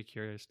 I'd be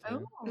curious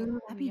too. Ooh,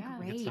 that'd be yeah,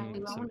 great. Get some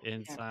Ooh, I wanna hear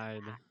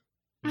inside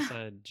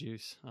that.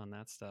 juice on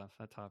that stuff,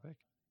 that topic.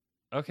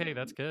 Okay,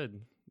 that's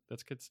good.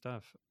 That's good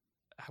stuff.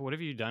 What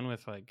have you done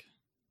with like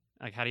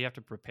how do you have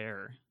to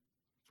prepare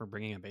for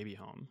bringing a baby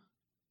home?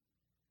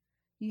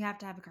 You have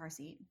to have a car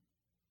seat.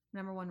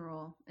 Number one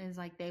rule is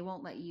like they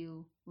won't let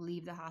you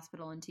leave the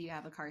hospital until you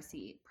have a car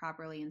seat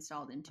properly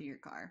installed into your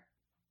car,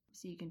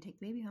 so you can take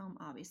the baby home.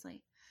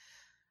 Obviously,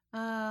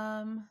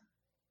 I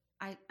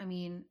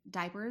mean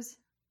diapers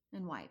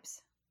and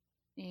wipes,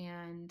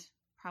 and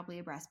probably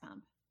a breast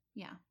pump.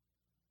 Yeah,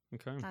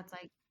 Okay. that's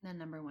like the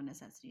number one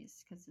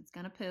necessities because it's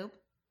gonna poop,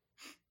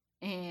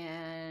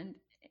 and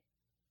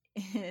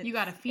You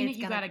gotta feed it,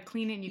 you gotta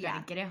clean it, and you yeah.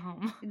 gotta get it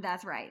home.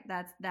 That's right.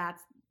 That's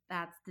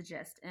the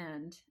gist.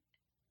 And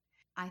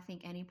I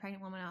think any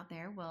pregnant woman out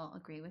there will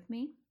agree with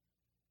me.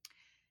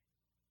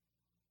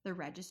 The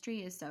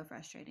registry is so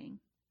frustrating.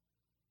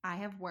 I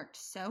have worked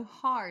so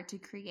hard to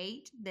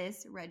create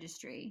this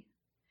registry.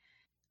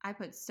 I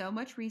put so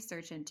much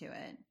research into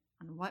it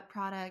on what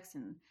products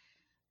and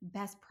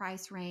best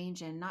price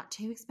range and not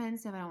too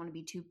expensive. I don't want to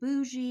be too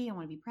bougie. I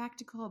want to be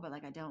practical, but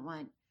like I don't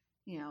want,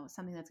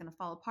 something that's going to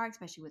fall apart,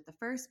 especially with the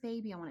first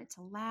baby. I want it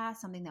to last,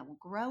 something that will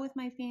grow with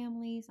my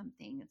family,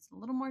 something that's a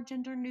little more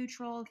gender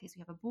neutral in case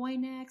we have a boy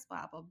next,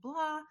 blah, blah,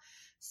 blah.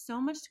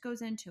 So much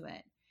goes into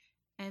it.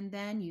 And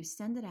then you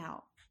send it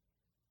out,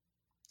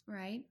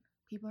 right?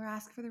 People are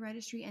asking for the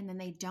registry and then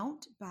they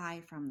don't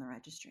buy from the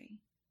registry.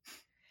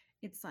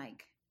 It's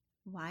like,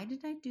 why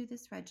did I do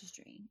this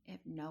registry if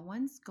no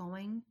one's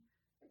going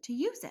to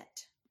use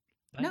it?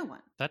 No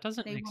one. That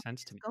doesn't They make want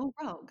sense to me. Go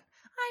rogue.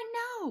 I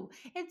know.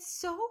 It's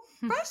so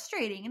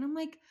frustrating. And I'm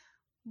like,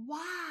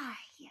 why?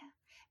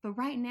 But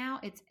right now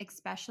it's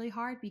especially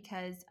hard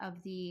because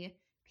of the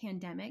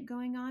pandemic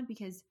going on,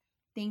 because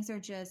things are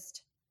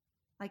just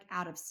like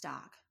out of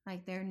stock.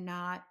 Like they're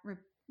not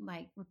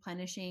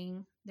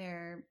replenishing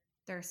their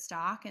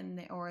stock,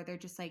 or they're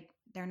just like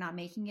they're not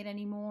making it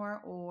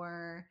anymore,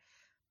 or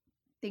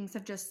things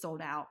have just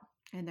sold out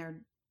and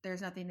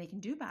there's nothing they can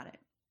do about it.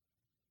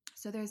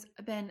 So there's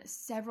been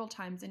several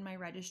times in my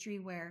registry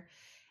where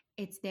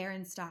it's there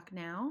in stock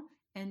now,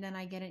 and then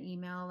I get an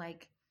email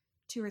like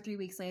 2 or 3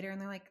 weeks later and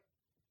they're like,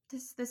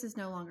 this is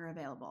no longer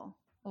available.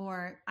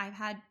 Or I've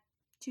had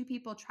 2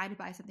 people try to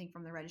buy something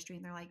from the registry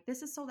and they're like,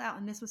 this is sold out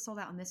and this was sold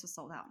out and this was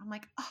sold out. I'm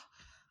like, oh,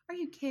 are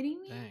you kidding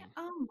me? Dang.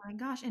 Oh my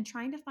gosh. And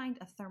trying to find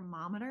a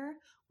thermometer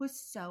was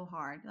so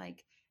hard.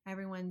 Like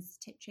everyone's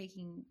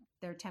taking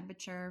their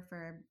temperature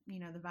for,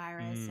 the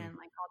virus, and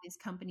like all these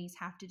companies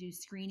have to do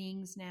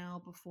screenings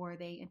now before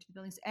they enter the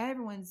building. So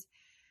everyone's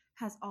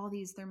has all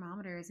these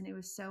thermometers, and it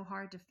was so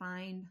hard to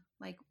find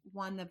like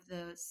one of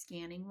the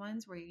scanning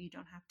ones where you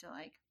don't have to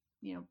like,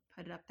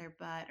 put it up their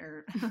butt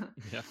or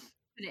Yeah.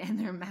 put it in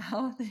their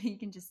mouth. You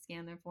can just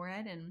scan their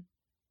forehead.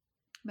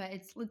 But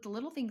it's the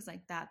little things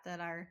like that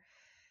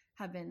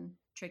have been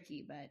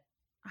tricky. But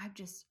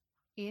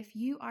if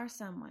you are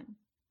someone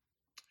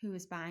who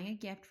is buying a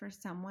gift for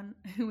someone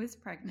who is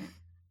pregnant,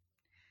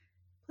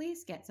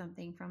 please get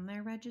something from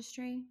their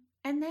registry.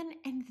 And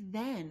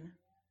then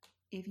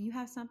if you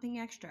have something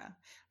extra,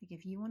 like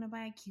if you want to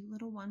buy a cute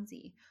little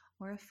onesie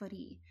or a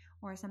footie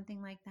or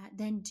something like that,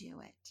 then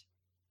do it.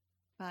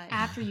 But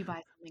After you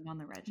buy something on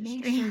the registry,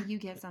 make sure you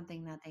get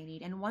something that they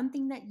need. And one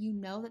thing that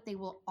that they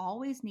will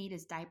always need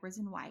is diapers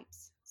and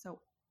wipes. So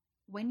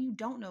when you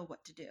don't know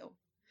what to do,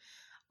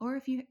 or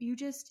if you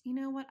just,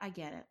 what, I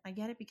get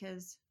it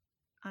because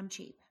I'm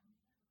cheap.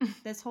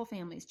 This whole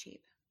family's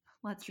cheap.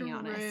 Let's be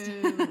honest.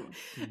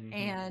 Mm-hmm.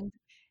 And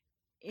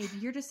if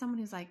you're just someone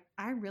who's like,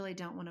 I really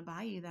don't want to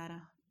buy you that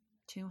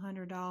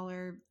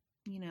 $200,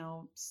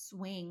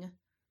 swing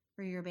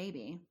for your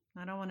baby,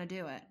 I don't want to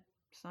do it.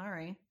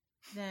 Sorry.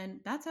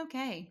 Then that's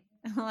okay.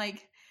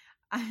 Like,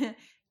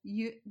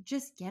 you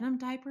just get them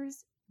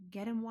diapers,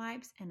 get them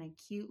wipes, and a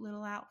cute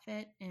little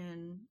outfit,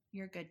 and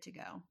you're good to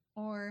go.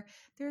 Or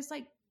there's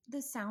like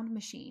the sound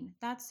machine.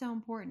 That's so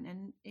important.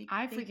 And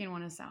I freaking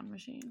want a sound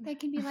machine. They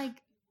can be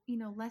like,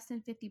 less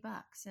than $50,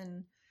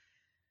 and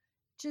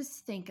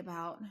just think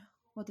about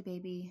what the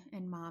baby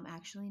and mom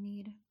actually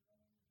need,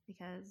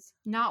 because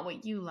not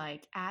what you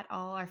like at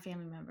all, our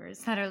family members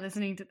that are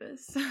listening to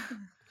this.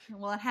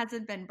 Well, it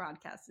hasn't been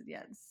broadcasted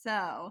yet.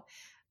 So,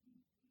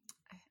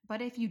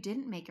 but if you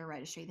didn't make a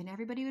registry, then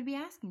everybody would be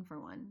asking for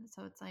one.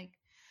 So it's like,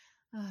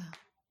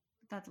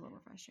 that's a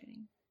little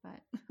frustrating.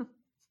 But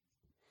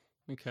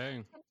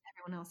Okay.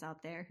 everyone else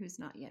out there who's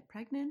not yet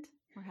pregnant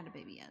or had a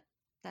baby yet.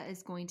 that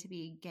is going to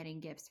be getting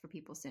gifts for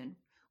people soon,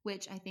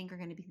 which I think are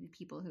going to be the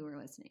people who are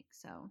listening.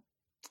 So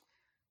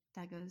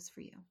that goes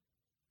for you.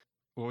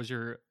 What was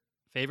your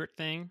favorite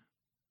thing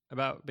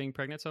about being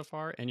pregnant so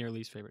far, and your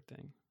least favorite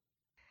thing?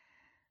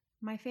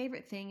 My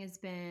favorite thing has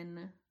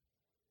been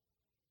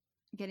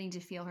getting to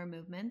feel her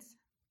movements.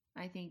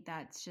 I think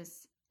that's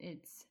just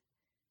it's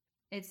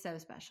so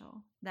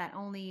special. That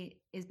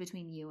only is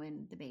between you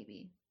and the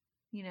baby.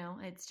 You know,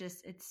 it's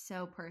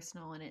so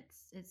personal, and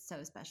it's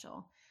so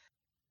special.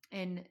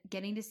 And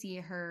getting to see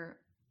her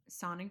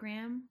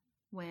sonogram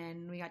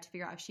when we got to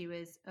figure out if she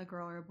was a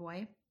girl or a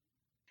boy.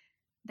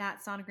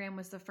 That sonogram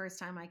was the first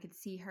time I could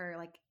see her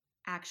like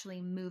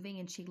actually moving,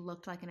 and she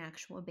looked like an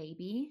actual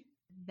baby.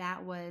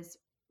 That was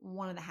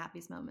one of the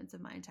happiest moments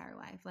of my entire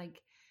life. Like,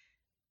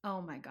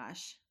 oh my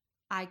gosh,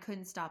 I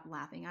couldn't stop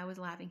laughing. I was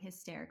laughing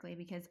hysterically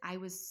because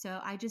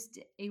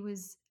it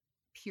was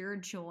pure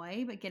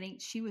joy, but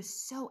she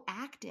was so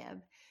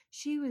active.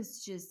 She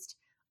was just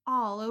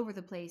all over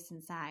the place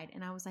inside.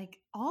 And I was like,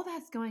 all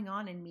that's going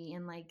on in me.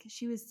 And like,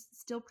 she was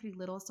still pretty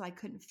little, so I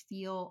couldn't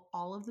feel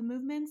all of the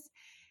movements,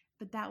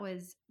 but that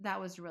was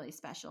really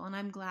special. And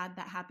I'm glad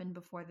that happened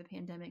before the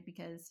pandemic,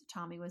 because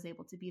Tommy was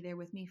able to be there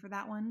with me for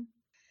that one.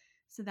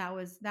 So that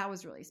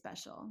was really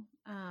special.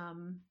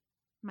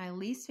 My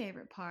least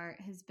favorite part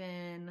has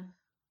been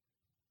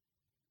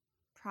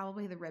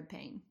probably the rib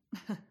pain.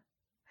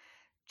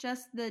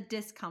 Just the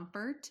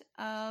discomfort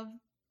of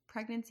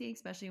pregnancy,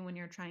 especially when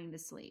you're trying to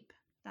sleep.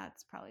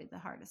 That's probably the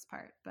hardest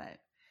part. But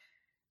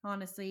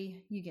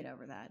honestly, you get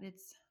over that.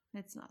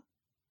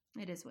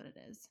 It is what it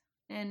is.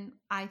 And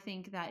I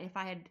think that if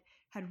I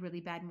had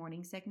really bad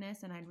morning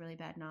sickness and I had really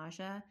bad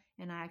nausea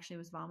and I actually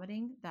was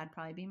vomiting, that'd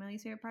probably be my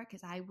least favorite part,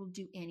 because I will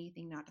do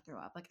anything not to throw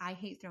up. Like, I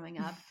hate throwing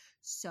up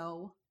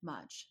so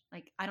much.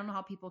 Like, I don't know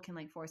how people can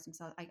like force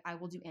themselves. I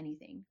will do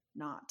anything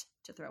not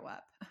to throw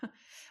up.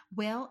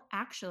 Well,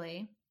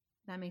 actually,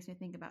 that makes me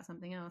think about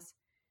something else.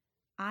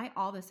 I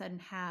all of a sudden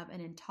have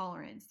an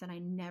intolerance that I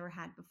never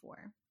had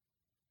before.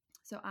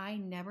 So I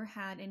never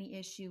had any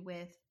issue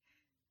with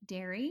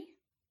dairy.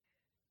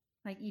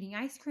 Like eating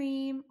ice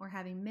cream or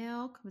having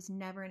milk was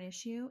never an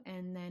issue.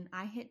 And then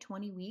I hit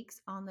 20 weeks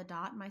on the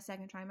dot my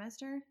second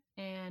trimester,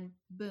 and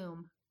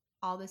boom,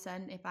 all of a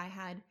sudden, if I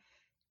had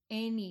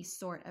any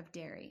sort of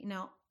dairy,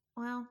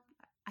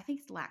 I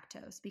think it's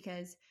lactose,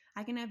 because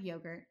I can have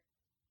yogurt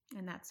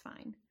and that's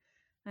fine.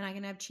 And I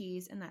can have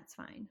cheese and that's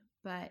fine.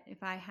 But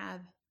if I have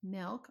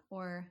milk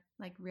or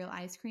like real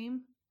ice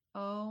cream,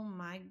 oh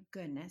my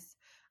goodness,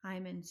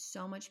 I'm in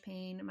so much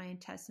pain. My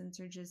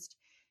intestines are just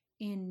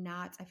in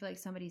knots. I feel like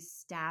somebody's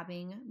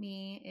stabbing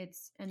me.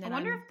 I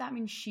wonder if that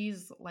means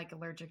she's like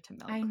allergic to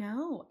milk. I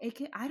know.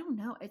 I don't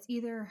know. It's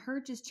either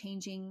her just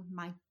changing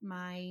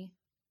my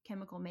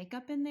chemical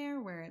makeup in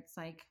there, where it's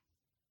like,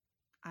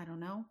 I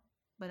don't know,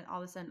 but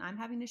all of a sudden I'm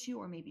having an issue,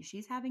 or maybe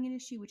she's having an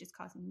issue, which is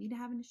causing me to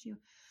have an issue.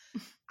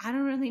 I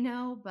don't really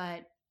know,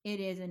 but it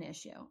is an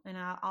issue. And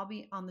I'll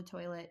be on the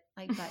toilet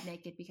like butt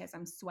naked because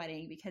I'm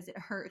sweating, because it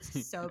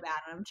hurts so bad.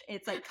 And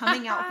it's like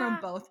coming out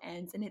from both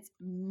ends, and it's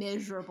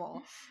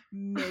miserable.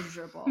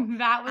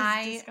 That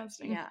was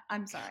disgusting. Yeah,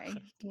 I'm sorry,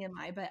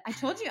 TMI, but I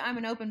told you I'm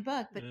an open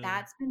book, but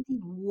that's been the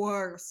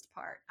worst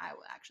part, I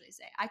will actually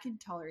say. I can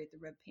tolerate the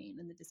rib pain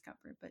and the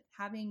discomfort, but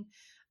having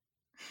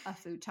a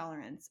food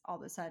tolerance all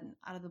of a sudden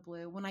out of the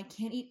blue when I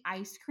can't eat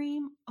ice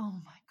cream, oh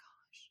my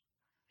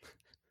gosh.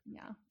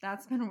 Yeah,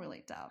 that's been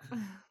really tough.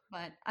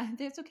 But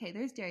it's okay.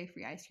 There's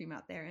dairy-free ice cream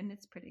out there, and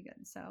it's pretty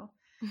good. So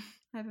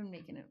I've been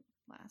making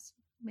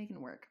it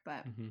work.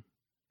 But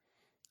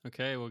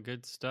Okay, well,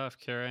 good stuff.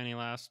 Kara, any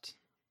last?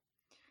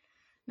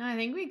 No, I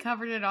think we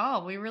covered it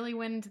all. We really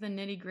went into the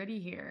nitty-gritty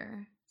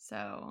here.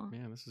 So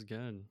yeah, this is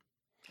good.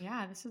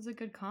 Yeah, this is a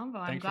good combo.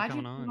 Thanks I'm glad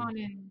you for coming came on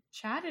and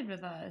chatted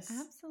with us.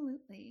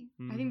 Absolutely.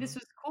 I think this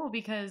was cool,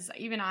 because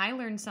even I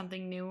learned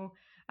something new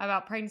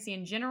about pregnancy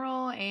in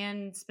general,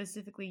 and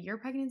specifically your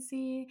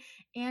pregnancy.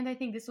 And I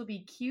think this will be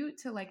cute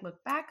to like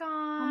look back on.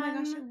 Oh my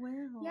gosh, it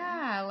will.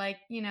 Yeah, like,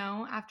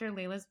 after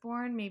Layla's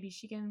born, maybe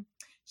she can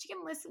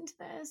listen to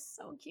this.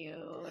 So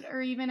cute.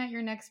 Or even at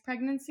your next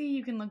pregnancy,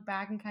 you can look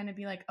back and kind of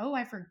be like, oh,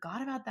 I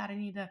forgot about that. I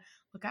need to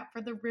look out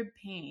for the rib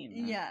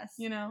pain. Yes.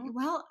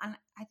 Well,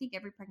 I think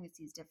every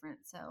pregnancy is different.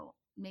 So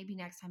maybe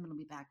next time it'll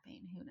be back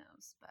pain. Who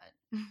knows?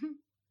 But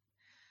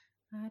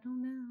I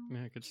don't know.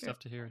 Yeah, good stuff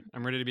to hear.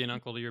 I'm ready to be an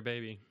uncle to your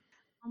baby.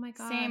 Oh my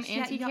gosh. Same,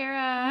 Auntie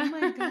Kara. Oh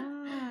my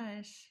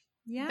gosh.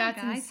 Yeah,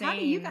 that's guys.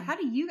 insane. How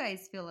do you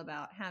guys feel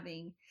about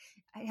having?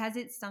 Has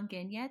it sunk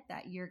in yet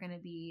that you're going to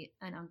be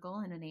an uncle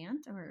and an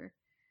aunt, or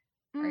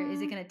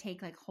is it going to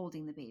take like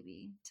holding the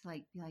baby to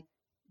like be like,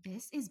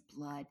 this is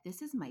blood.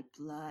 This is my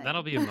blood.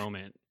 That'll be a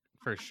moment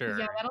for sure.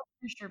 Yeah, that'll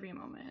for sure be a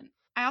moment.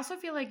 I also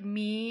feel like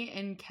me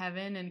and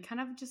Kevin, and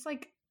kind of just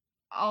like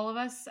all of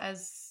us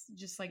as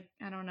just like,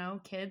 I don't know,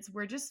 kids,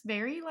 we're just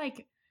very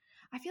like,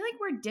 I feel like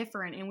we're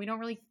different, and we don't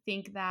really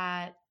think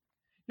that,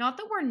 not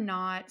that we're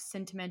not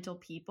sentimental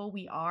people,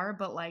 we are,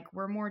 but like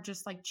we're more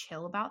just like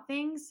chill about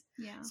things.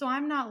 Yeah. So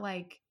I'm not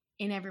like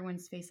in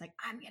everyone's face, like,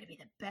 I'm gonna be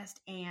the best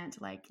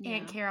aunt, like Yeah.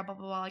 Aunt Kara, blah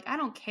blah blah. Like, I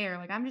don't care.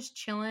 Like, I'm just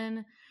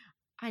chilling.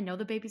 I know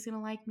the baby's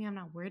gonna like me. I'm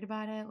not worried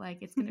about it. Like,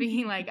 it's gonna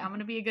be like, I'm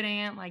gonna be a good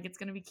aunt. Like, it's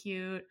gonna be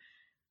cute.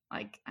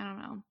 Like, I don't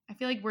know. I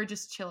feel like we're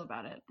just chill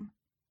about it.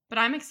 But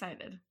I'm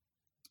excited.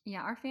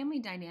 Yeah, our family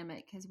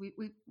dynamic, because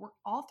we're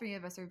all three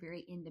of us are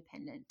very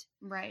independent.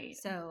 Right.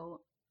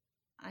 So,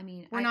 I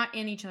mean, We're not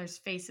in each other's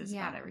faces about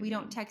yeah, everything. we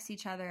don't text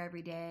each other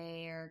every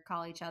day or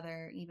call each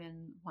other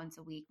even once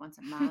a week, once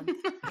a month.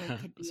 It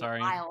could be Sorry.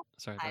 a while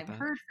Sorry about I've that.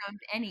 heard from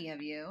any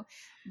of you,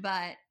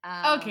 but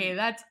Okay,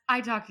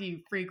 I talk to you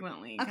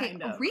frequently. okay.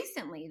 Kind of.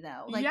 Recently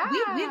though, like Yeah.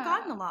 we've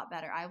gotten a lot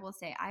better. I will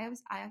say, I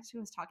actually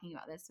was talking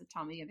about this with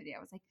Tommy the other day. I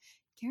was like,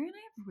 Karen and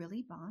I have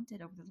really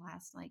bonded over the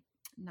last like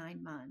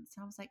 9 months.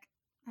 And I was like,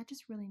 that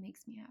just really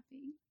makes me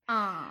happy.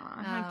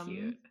 Aw, how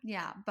cute.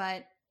 Yeah,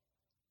 but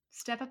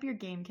Step up your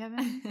game,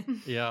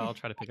 Kevin. Yeah, I'll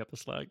try to pick up the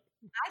slack.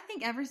 I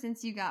think ever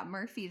since you got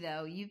Murphy,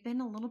 though, you've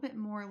been a little bit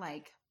more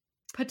like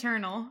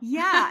Paternal.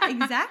 Yeah,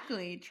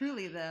 exactly.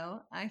 Truly, though,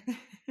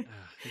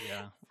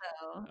 Yeah.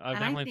 so I've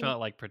definitely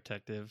felt like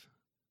protective.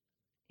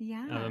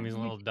 Yeah, I mean, he's a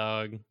little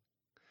dog. I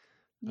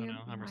don't you know.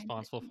 I'm remind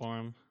responsible me. for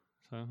him.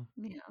 So,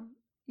 Yeah,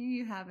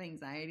 you have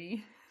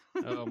anxiety.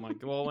 oh my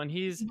god. Well, when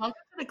Welcome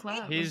to the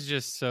club. he's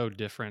just so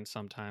different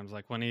sometimes.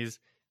 Like when he's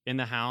in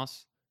the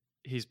house,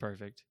 he's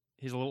perfect.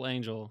 He's a little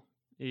angel.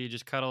 He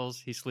just cuddles,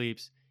 he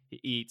sleeps, he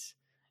eats,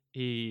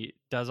 he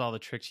does all the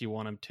tricks you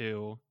want him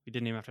to. We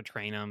didn't even have to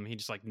train him. He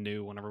just like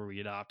knew whenever we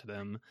adopted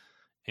him.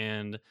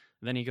 And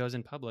then he goes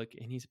in public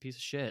and he's a piece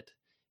of shit.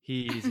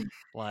 He's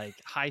like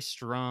high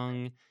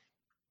strung,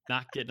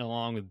 not getting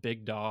along with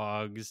big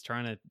dogs,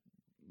 trying to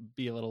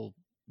be a little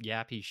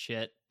yappy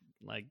shit,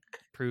 like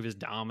prove his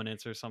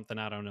dominance or something.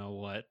 I don't know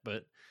what,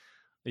 but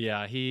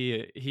yeah,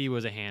 he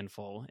was a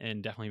handful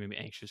and definitely made me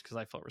anxious because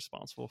I felt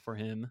responsible for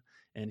him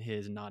and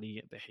his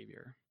naughty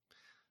behavior.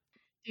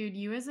 Dude,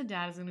 you as a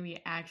dad is going to be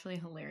actually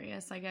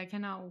hilarious. Like, I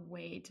cannot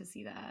wait to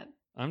see that.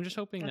 I'm just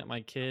hoping that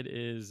my kid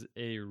is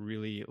a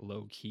really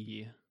low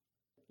key,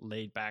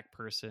 laid back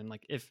person.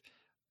 Like if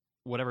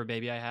whatever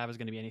baby I have is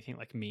going to be anything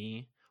like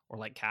me or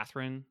like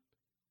Catherine,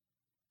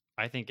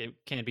 I think it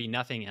can be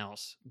nothing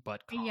else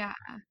but calm. Yeah.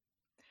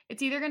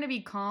 It's either going to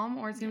be calm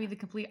or it's going to be the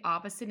complete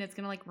opposite. And it's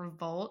going to like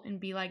revolt and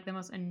be like the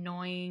most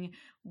annoying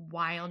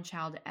wild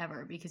child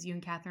ever because you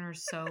and Catherine are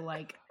so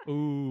like,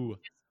 Ooh,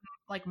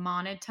 like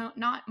monotone,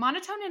 not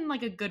monotone in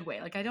like a good way.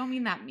 Like, I don't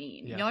mean that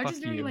mean. yeah, Y'all are fuck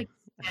just very you. like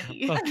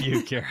steady. Fuck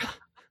you, Kara.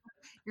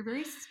 You're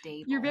very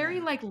stable. You're very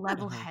like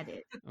level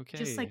headed. Okay,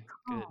 Just like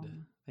good.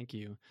 calm. Thank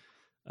you.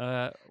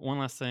 One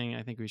last thing.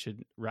 I think we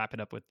should wrap it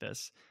up with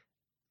this.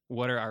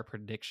 What are our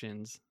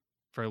predictions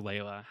for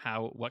Layla?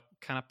 What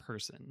kind of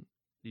person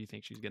do you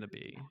think she's going to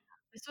be?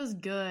 This was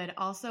good.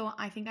 Also,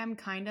 I think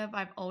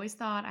I've always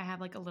thought I have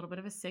like a little bit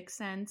of a sixth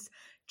sense.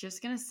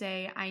 Just gonna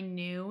say, I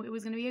knew it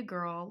was gonna be a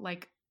girl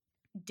like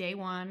day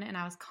one, and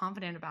I was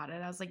confident about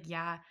it. I was like,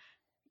 yeah,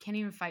 can't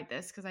even fight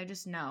this because I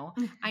just know.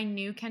 I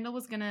knew Kendall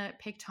was gonna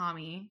pick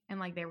Tommy and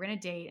like they were gonna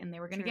date and they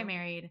were gonna get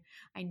married.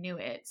 I knew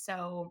it.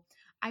 So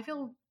I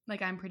feel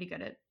like I'm pretty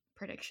good at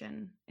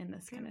prediction in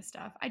this kind of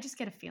stuff. I just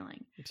get a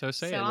feeling. So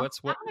say So it.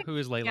 Who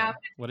is Layla? yeah,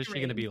 What is she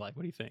going to be like?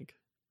 What do you think?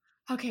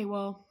 Okay,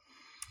 well,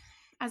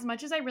 as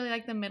much as I really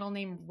like the middle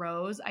name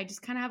Rose, I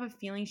just kind of have a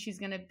feeling she's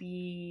going to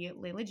be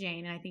Layla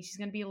Jane, and I think she's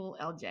going to be a little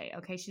LJ,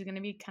 okay? She's going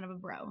to be kind of a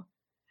bro.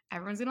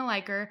 Everyone's going to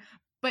like her,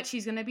 but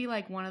she's going to be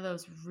like one of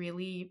those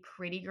really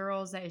pretty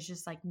girls that is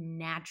just like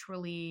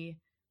naturally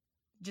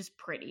just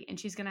pretty. And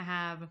she's going to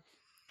have,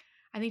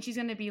 I think she's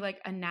going to be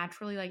like a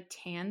naturally like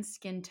tan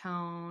skin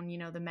tone. You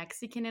know, the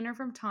Mexican in her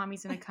from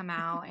Tommy's going to come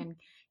out and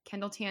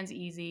Kendall tans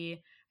easy.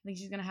 I think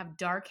she's going to have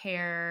dark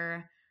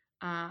hair.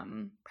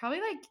 Probably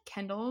like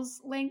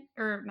Kendall's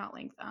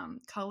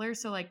color,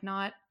 so like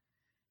not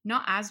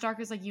as dark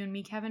as like you and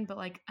me, Kevin, but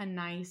like a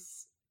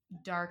nice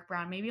dark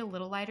brown, maybe a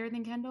little lighter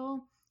than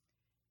Kendall.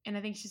 And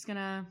I think she's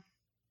gonna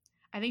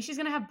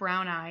have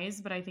brown eyes,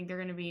 but I think they're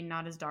gonna be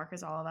not as dark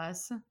as all of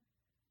us.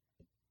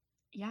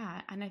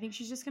 Yeah, and I think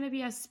she's just gonna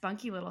be a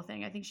spunky little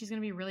thing. I think she's gonna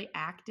be really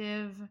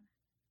active.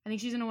 I think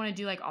she's gonna want to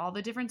do like all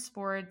the different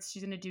sports.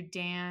 She's gonna do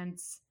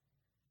dance.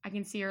 I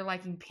can see her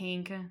liking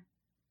pink.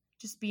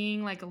 Just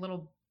being like a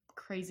little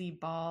crazy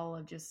ball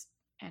of just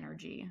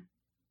energy.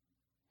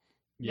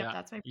 Yeah, yep,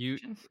 that's my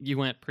prediction. You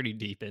went pretty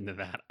deep into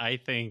that. I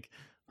think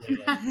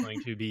Layla's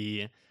going to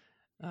be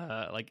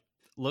like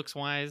looks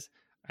wise.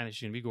 I think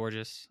she's gonna be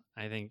gorgeous.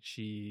 I think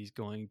she's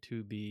going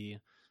to be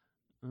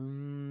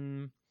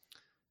brown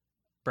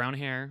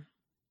hair,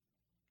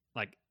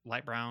 like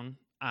light brown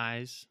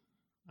eyes.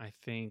 I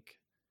think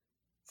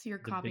So you're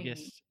the copying me.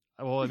 biggest.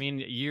 Well, I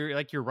mean,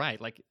 you're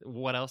right. Like,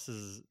 what else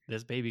is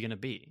this baby gonna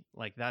be?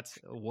 Like, that's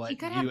what She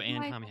could you have and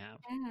like Tommy have.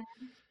 that.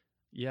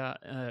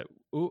 Yeah.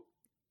 Ooh,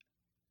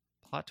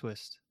 plot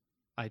twist.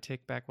 I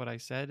take back what I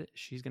said.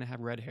 She's gonna have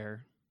red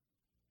hair.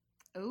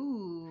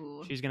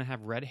 Ooh. She's gonna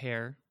have red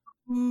hair.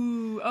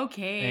 Ooh,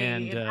 okay.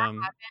 And If that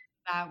happens,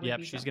 that would yep,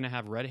 be she's something. gonna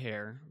have red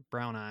hair,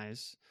 brown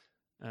eyes.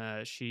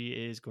 She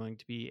is going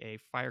to be a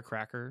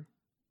firecracker.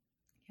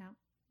 Yeah.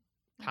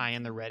 tie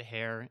in the red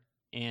hair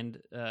and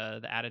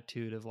the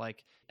attitude of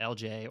like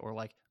LJ, or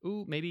like,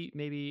 ooh,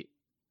 maybe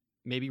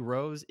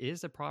Rose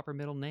is a proper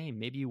middle name.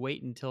 Maybe you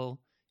wait until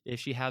if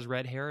she has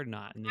red hair or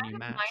not, and then you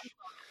match.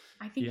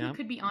 I think you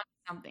could be on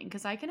something,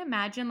 because I can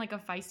imagine like a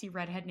feisty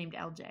redhead named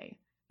LJ,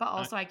 but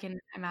also I can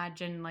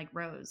imagine like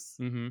Rose.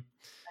 Mm-hmm.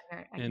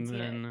 I can see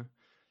it.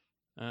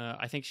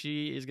 I think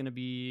she is going to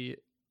be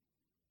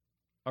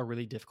a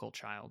really difficult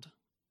child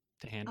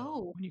to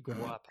handle when you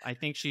grow up. I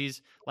think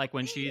she's like,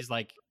 when she's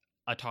like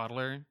a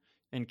toddler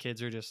and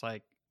kids are just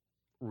like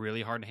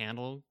really hard to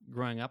handle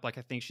growing up, like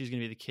I think she's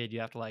gonna be the kid you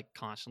have to like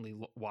constantly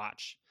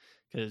watch,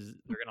 because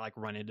they're gonna like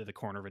run into the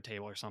corner of a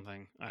table or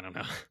something. I don't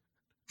know.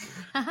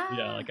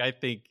 Yeah, like I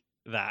think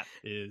that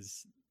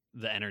is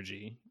the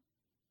energy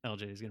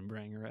LJ is gonna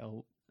bring,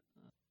 or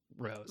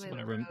Rose,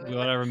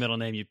 whatever middle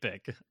name you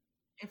pick.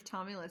 If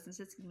Tommy listens,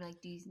 it's gonna be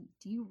like,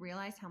 do you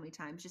realize how many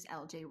times just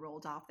LJ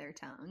rolled off their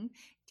tongue?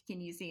 Can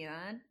you see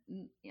that?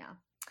 Yeah.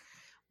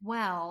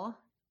 Well,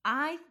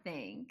 I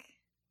think,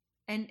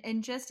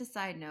 and just a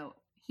side note,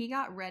 he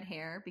got red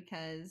hair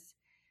because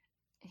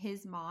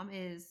his mom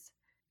is,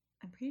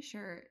 I'm pretty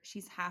sure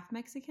she's half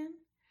Mexican,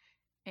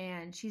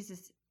 and she's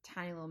this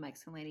tiny little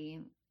Mexican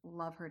lady.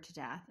 Love her to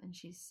death, and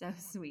she's so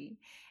sweet.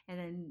 And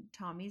then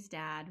Tommy's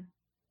dad,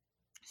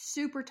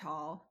 super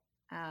tall,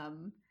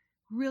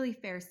 really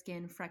fair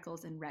skin,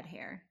 freckles, and red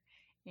hair.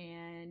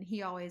 And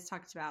he always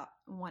talked about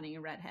wanting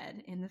a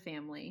redhead in the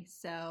family.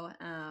 So,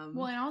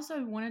 well, and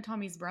also one of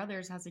Tommy's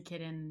brothers has a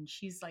kid, and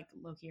she's like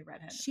low-key a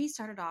redhead. She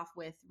started off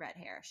with red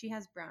hair. She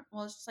has brown.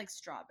 Well, it's just like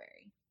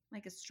strawberry,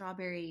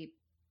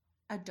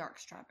 a dark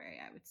strawberry,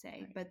 I would say.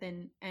 Right. But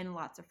then, and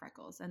lots of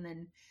freckles. And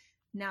then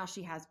now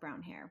she has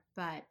brown hair.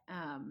 But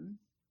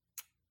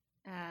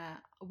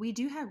we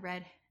do have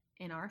red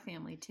in our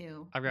family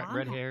too. I've got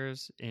red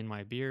hairs in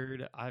my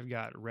beard. I've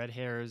got red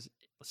hairs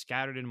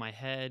scattered in my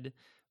head.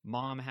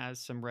 Mom has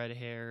some red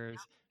hairs.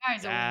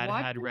 Guys, Dad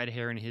had red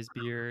hair in his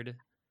beard.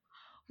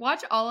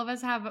 Watch all of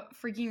us have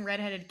freaking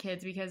redheaded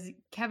kids, because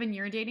Kevin,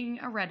 you're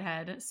dating a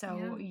redhead,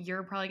 so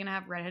you're probably gonna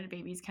have redheaded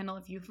babies. Kendall,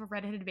 if you have a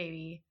redheaded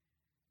baby,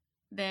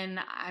 then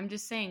I'm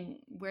just saying,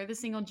 where the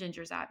single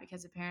gingers at,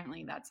 because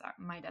apparently that's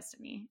my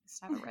destiny, is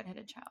to have a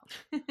redheaded child.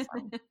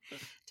 So.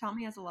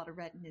 Tommy has a lot of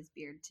red in his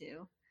beard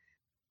too.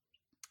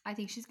 I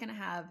think she's gonna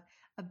have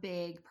a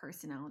big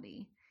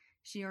personality.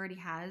 She already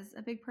has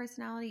a big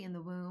personality in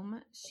the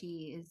womb.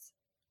 She is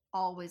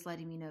always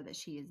letting me know that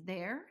she is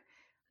there.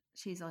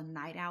 She's a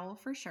night owl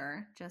for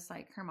sure, just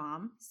like her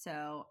mom.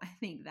 So I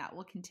think that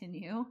will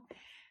continue.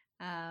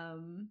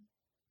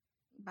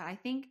 But I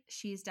think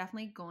she's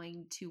definitely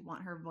going to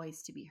want her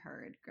voice to be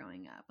heard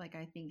growing up. Like,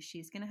 I think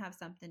she's going to have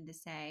something to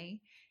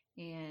say,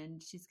 and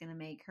she's going to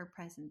make her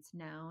presence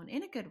known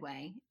in a good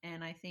way.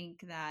 And I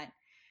think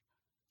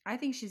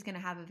she's going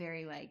to have a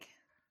very, like,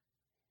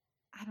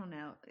 I don't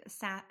know,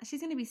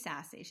 she's going to be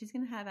sassy. She's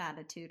going to have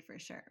attitude for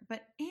sure,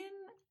 but in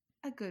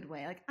a good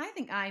way. Like, I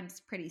think I'm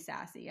pretty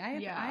sassy. I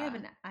have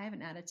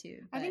an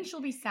attitude. I think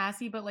she'll be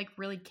sassy, but like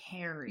really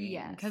caring.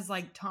 Yeah. Because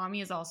like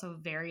Tommy is also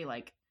very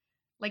like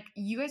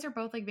you guys are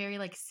both like very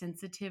like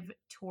sensitive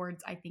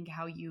towards, I think,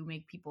 how you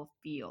make people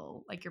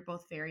feel. Like you're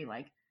both very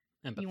like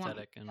empathetic, you want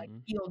to, and like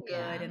feel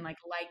good and like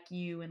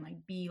you and like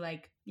be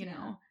like, you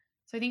know.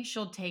 So I think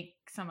she'll take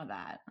some of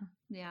that.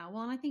 Yeah.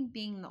 Well, and I think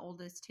being the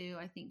oldest too,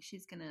 I think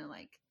she's going to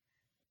like,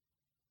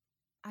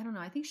 I don't know.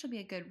 I think she'll be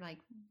a good, like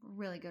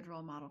really good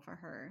role model for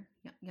her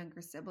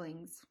younger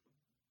siblings.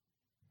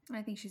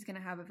 I think she's going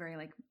to have a very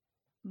like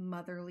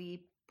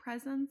motherly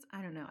presence.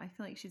 I don't know. I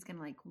feel like she's going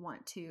to like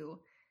want to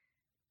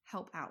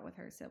help out with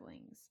her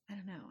siblings. I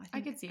don't know. I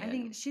could see it. I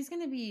think she's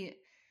going to be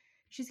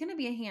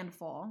a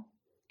handful,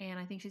 and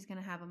I think she's going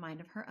to have a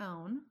mind of her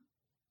own,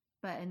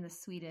 but in the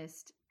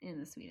sweetest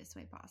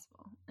way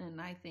possible. And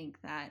I think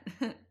that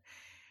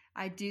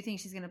I do think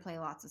she's going to play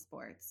lots of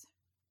sports,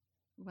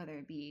 whether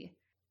it be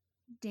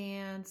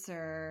dance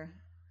or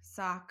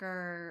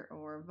soccer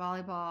or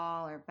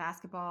volleyball or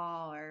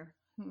basketball or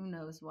who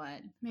knows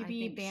what.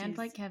 Maybe band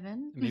like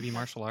Kevin. Maybe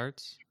martial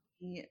arts.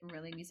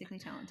 Really musically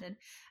talented.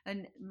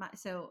 And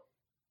so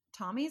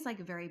Tommy's like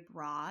very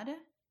broad,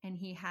 and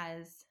he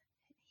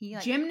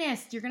like,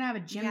 gymnast. You're gonna have a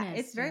gymnast. Yeah,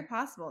 it's very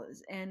possible.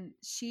 And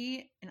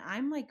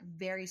I'm like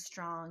very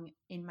strong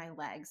in my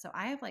legs, so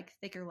I have like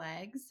thicker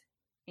legs,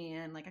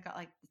 and like I got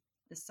like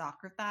the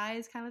soccer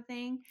thighs kind of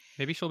thing.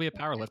 Maybe she'll be a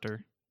power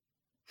lifter.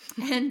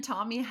 And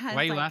Tommy has.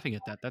 Why are you laughing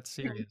at that? That's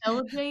serious.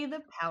 LJ the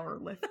power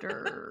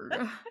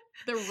lifter,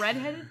 the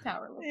redheaded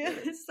power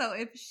lifter. Yeah, so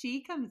if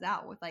she comes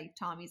out with like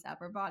Tommy's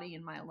upper body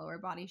and my lower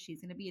body,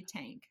 she's gonna be a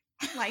tank.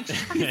 Like,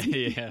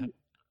 yeah.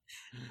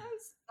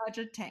 Such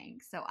a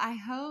tank. So I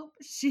hope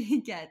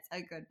she gets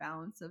a good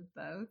balance of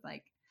both.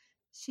 Like,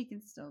 she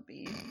can still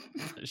be.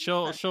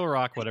 She'll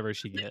rock whatever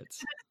she gets.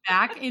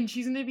 Back, and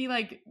she's gonna be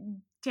like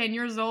 10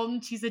 years old,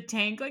 and she's a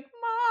tank. Like,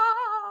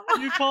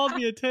 Mom, you called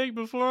me a tank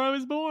before I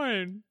was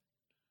born.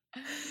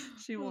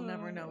 She will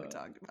never know we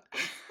talked about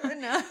this.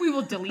 No. We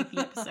will delete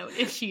the episode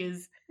if she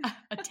is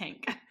a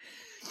tank.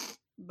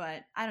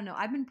 But I don't know.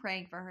 I've been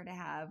praying for her to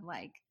have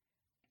like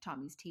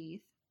Tommy's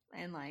teeth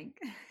and like.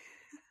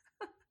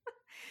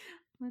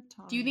 With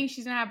Tommy. Do you think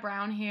she's gonna have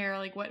brown hair?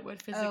 Like what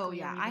physically? Oh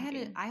yeah, are you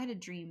thinking? I had a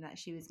dream that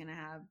she was gonna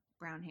have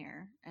brown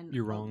hair, and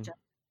You're wrong.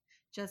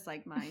 Just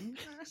like mine.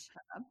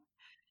 Shut up.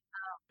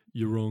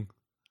 You're wrong.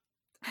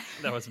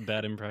 That was a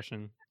bad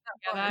impression.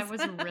 Yeah, that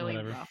was really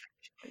Whatever. rough.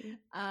 Actually.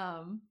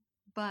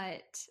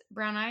 But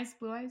Brown eyes,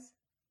 blue eyes.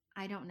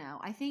 I don't know.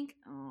 I think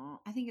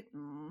it.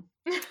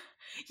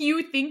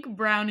 You think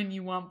brown and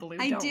you want blue.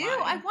 I don't do.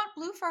 lie. I want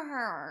blue for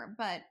her,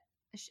 but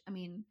I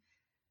mean,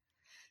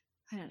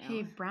 I don't know.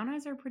 Hey, brown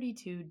eyes are pretty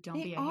too. Don't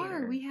they be a are.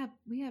 hater.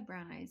 We have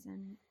brown eyes,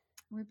 and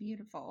we're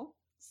beautiful.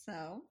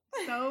 So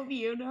So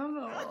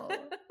beautiful.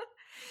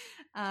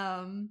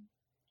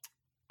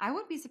 I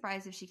would be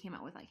surprised if she came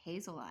out with like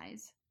hazel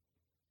eyes.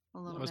 A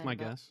little. That was bit, my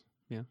but- guess.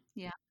 Yeah.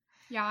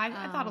 Yeah,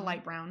 I thought a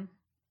light brown.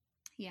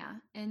 Yeah,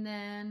 and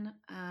then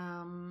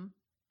I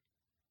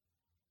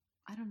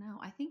don't know.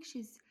 I think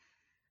she's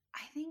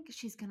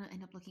gonna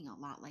end up looking a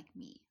lot like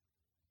me.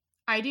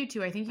 I do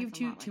too. I think That's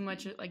you've a lot too like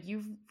much. me. Like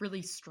you've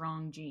really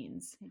strong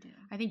genes. I do.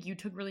 I think you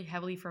took really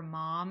heavily from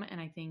mom, and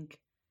I think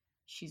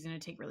she's gonna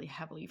take really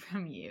heavily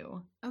from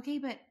you. Okay,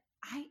 but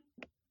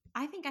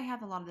I think I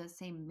have a lot of the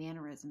same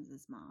mannerisms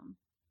as mom.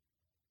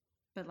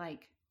 But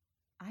like,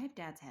 I have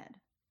dad's head.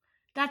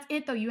 That's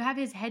it though. You have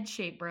his head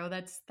shape, bro.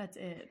 That's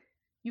it.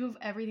 You have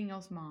everything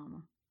else,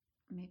 mom.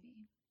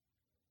 Maybe.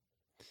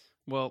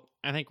 Well,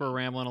 I think we're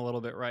rambling a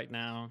little bit right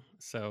now,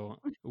 so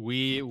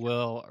we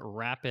will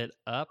wrap it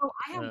up. Oh,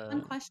 I have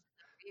one question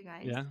for you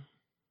guys. Yeah.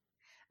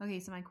 Okay,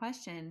 so my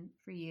question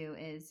for you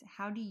is,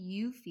 how do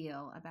you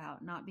feel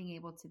about not being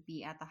able to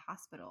be at the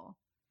hospital?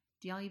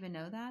 Do y'all even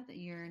know that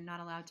you're not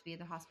allowed to be at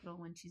the hospital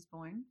when she's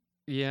born?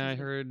 Yeah, I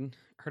Mhm.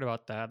 heard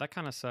about that. That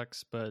kind of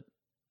sucks, but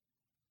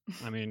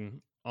I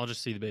mean, I'll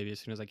just see the baby as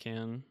soon as I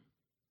can.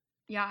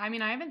 Yeah, I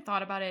mean, I haven't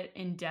thought about it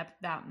in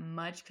depth that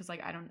much because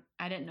like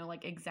I didn't know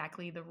like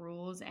exactly the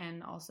rules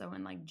and also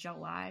in like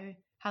July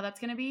how that's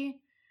gonna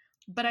be.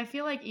 But I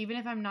feel like even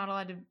if I'm not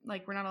allowed to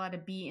we're not allowed to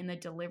be in the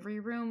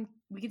delivery room,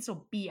 we can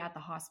still be at the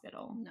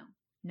hospital. No.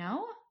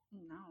 No?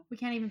 No. We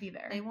can't even be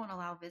there. They won't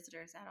allow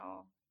visitors at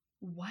all.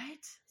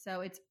 What?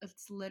 So it's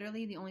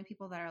literally the only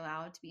people that are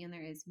allowed to be in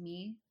there is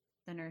me,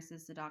 the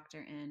nurses, the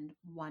doctor, and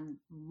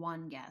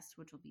one guest,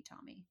 which will be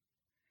Tommy.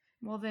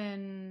 Well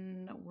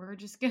then we're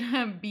just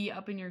gonna be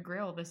up in your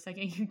grill the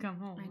second you come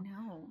home. I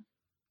know.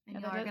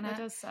 And Yeah, y'all that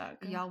does suck.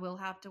 y'all will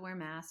have to wear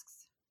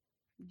masks.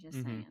 Just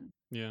Mhm. saying.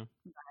 Yeah.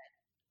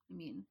 I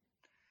mean,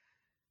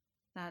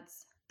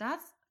 that's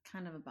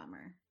kind of a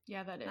bummer.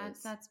 Yeah, that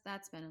is.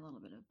 That's been a little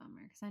bit of a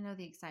bummer because I know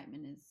the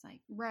excitement is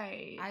like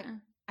right.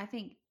 I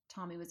think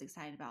Tommy was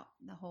excited about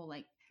the whole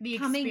like The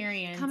coming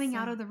experience.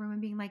 out of the room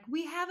and being like,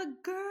 we have a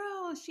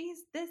girl.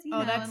 She's this, you Oh,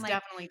 know, that's and like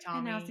definitely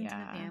Tommy. announcing to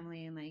Yeah. the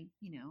family and like,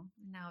 you know,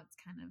 now it's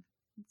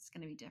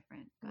going to be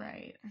different. But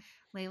Right.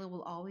 Layla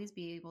will always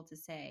be able to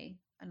say,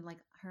 and like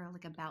her,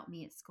 like about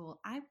me at school,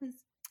 I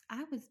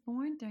was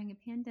born during a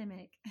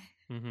pandemic.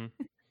 Mm-hmm.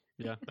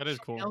 Yeah, that is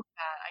cool. Milk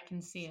that. I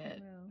can see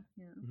it. Well,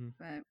 yeah, Mhm.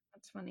 but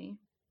That's funny.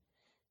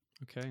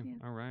 Okay. Yeah.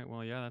 All right.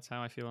 Well, yeah, that's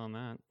how I feel on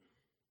that.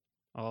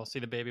 I'll see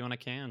the baby when I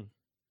can.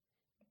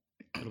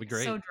 It'll be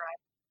great. So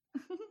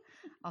dry.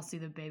 I'll see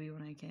the baby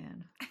when I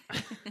can.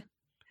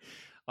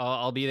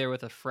 I'll be there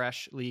with a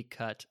freshly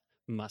cut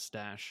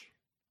mustache.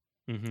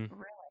 Mm-hmm.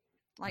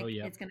 like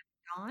yeah. it's going to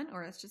be gone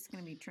or it's just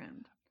going to be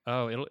trimmed.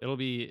 Oh, it'll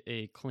be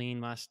a clean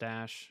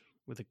mustache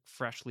with a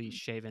freshly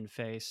shaven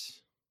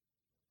face.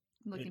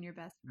 Looking your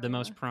best. The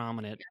most Layla.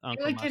 prominent I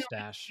uncle feel like I don't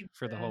mustache need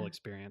for the whole to-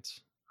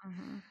 experience.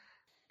 Uh-huh.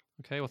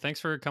 Okay. Well, thanks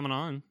for coming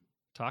on,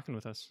 talking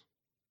with us.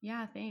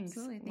 Yeah, thanks.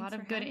 Absolutely. A Thanks lot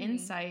for of good having me.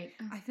 insight.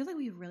 I feel like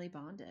we really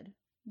bonded.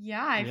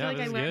 Yeah, I Yeah, feel like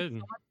this I is learned good. so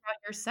much about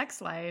your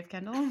sex life,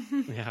 Kendall.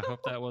 Yeah, I hope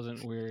that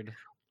wasn't weird.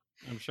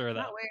 I'm sure that.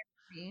 Not weird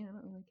for me. I don't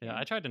really Yeah, care.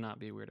 I tried to not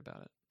be weird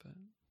about it,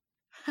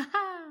 but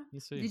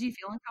we'll see. Did you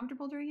feel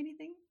uncomfortable during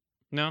anything?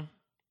 No,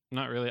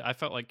 not really. I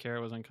felt like Kara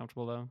was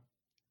uncomfortable though.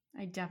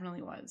 I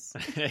definitely was.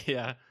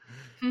 Yeah.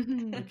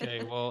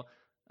 Okay. Well,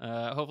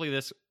 hopefully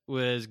this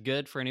was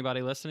good for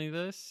anybody listening to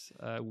this.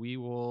 We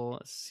will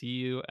see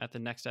you at the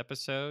next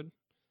episode.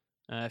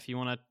 If you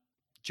want to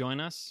join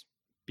us,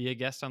 be a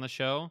guest on the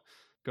show,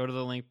 go to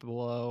the link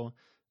below,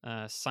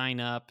 sign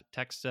up,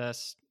 text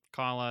us,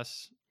 call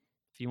us.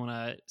 If you want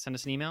to send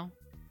us an email,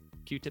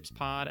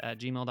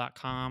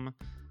 qtipspod@gmail.com,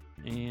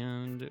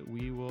 and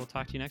we will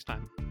talk to you next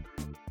time.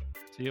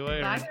 See you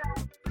later. Bye,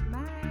 guys.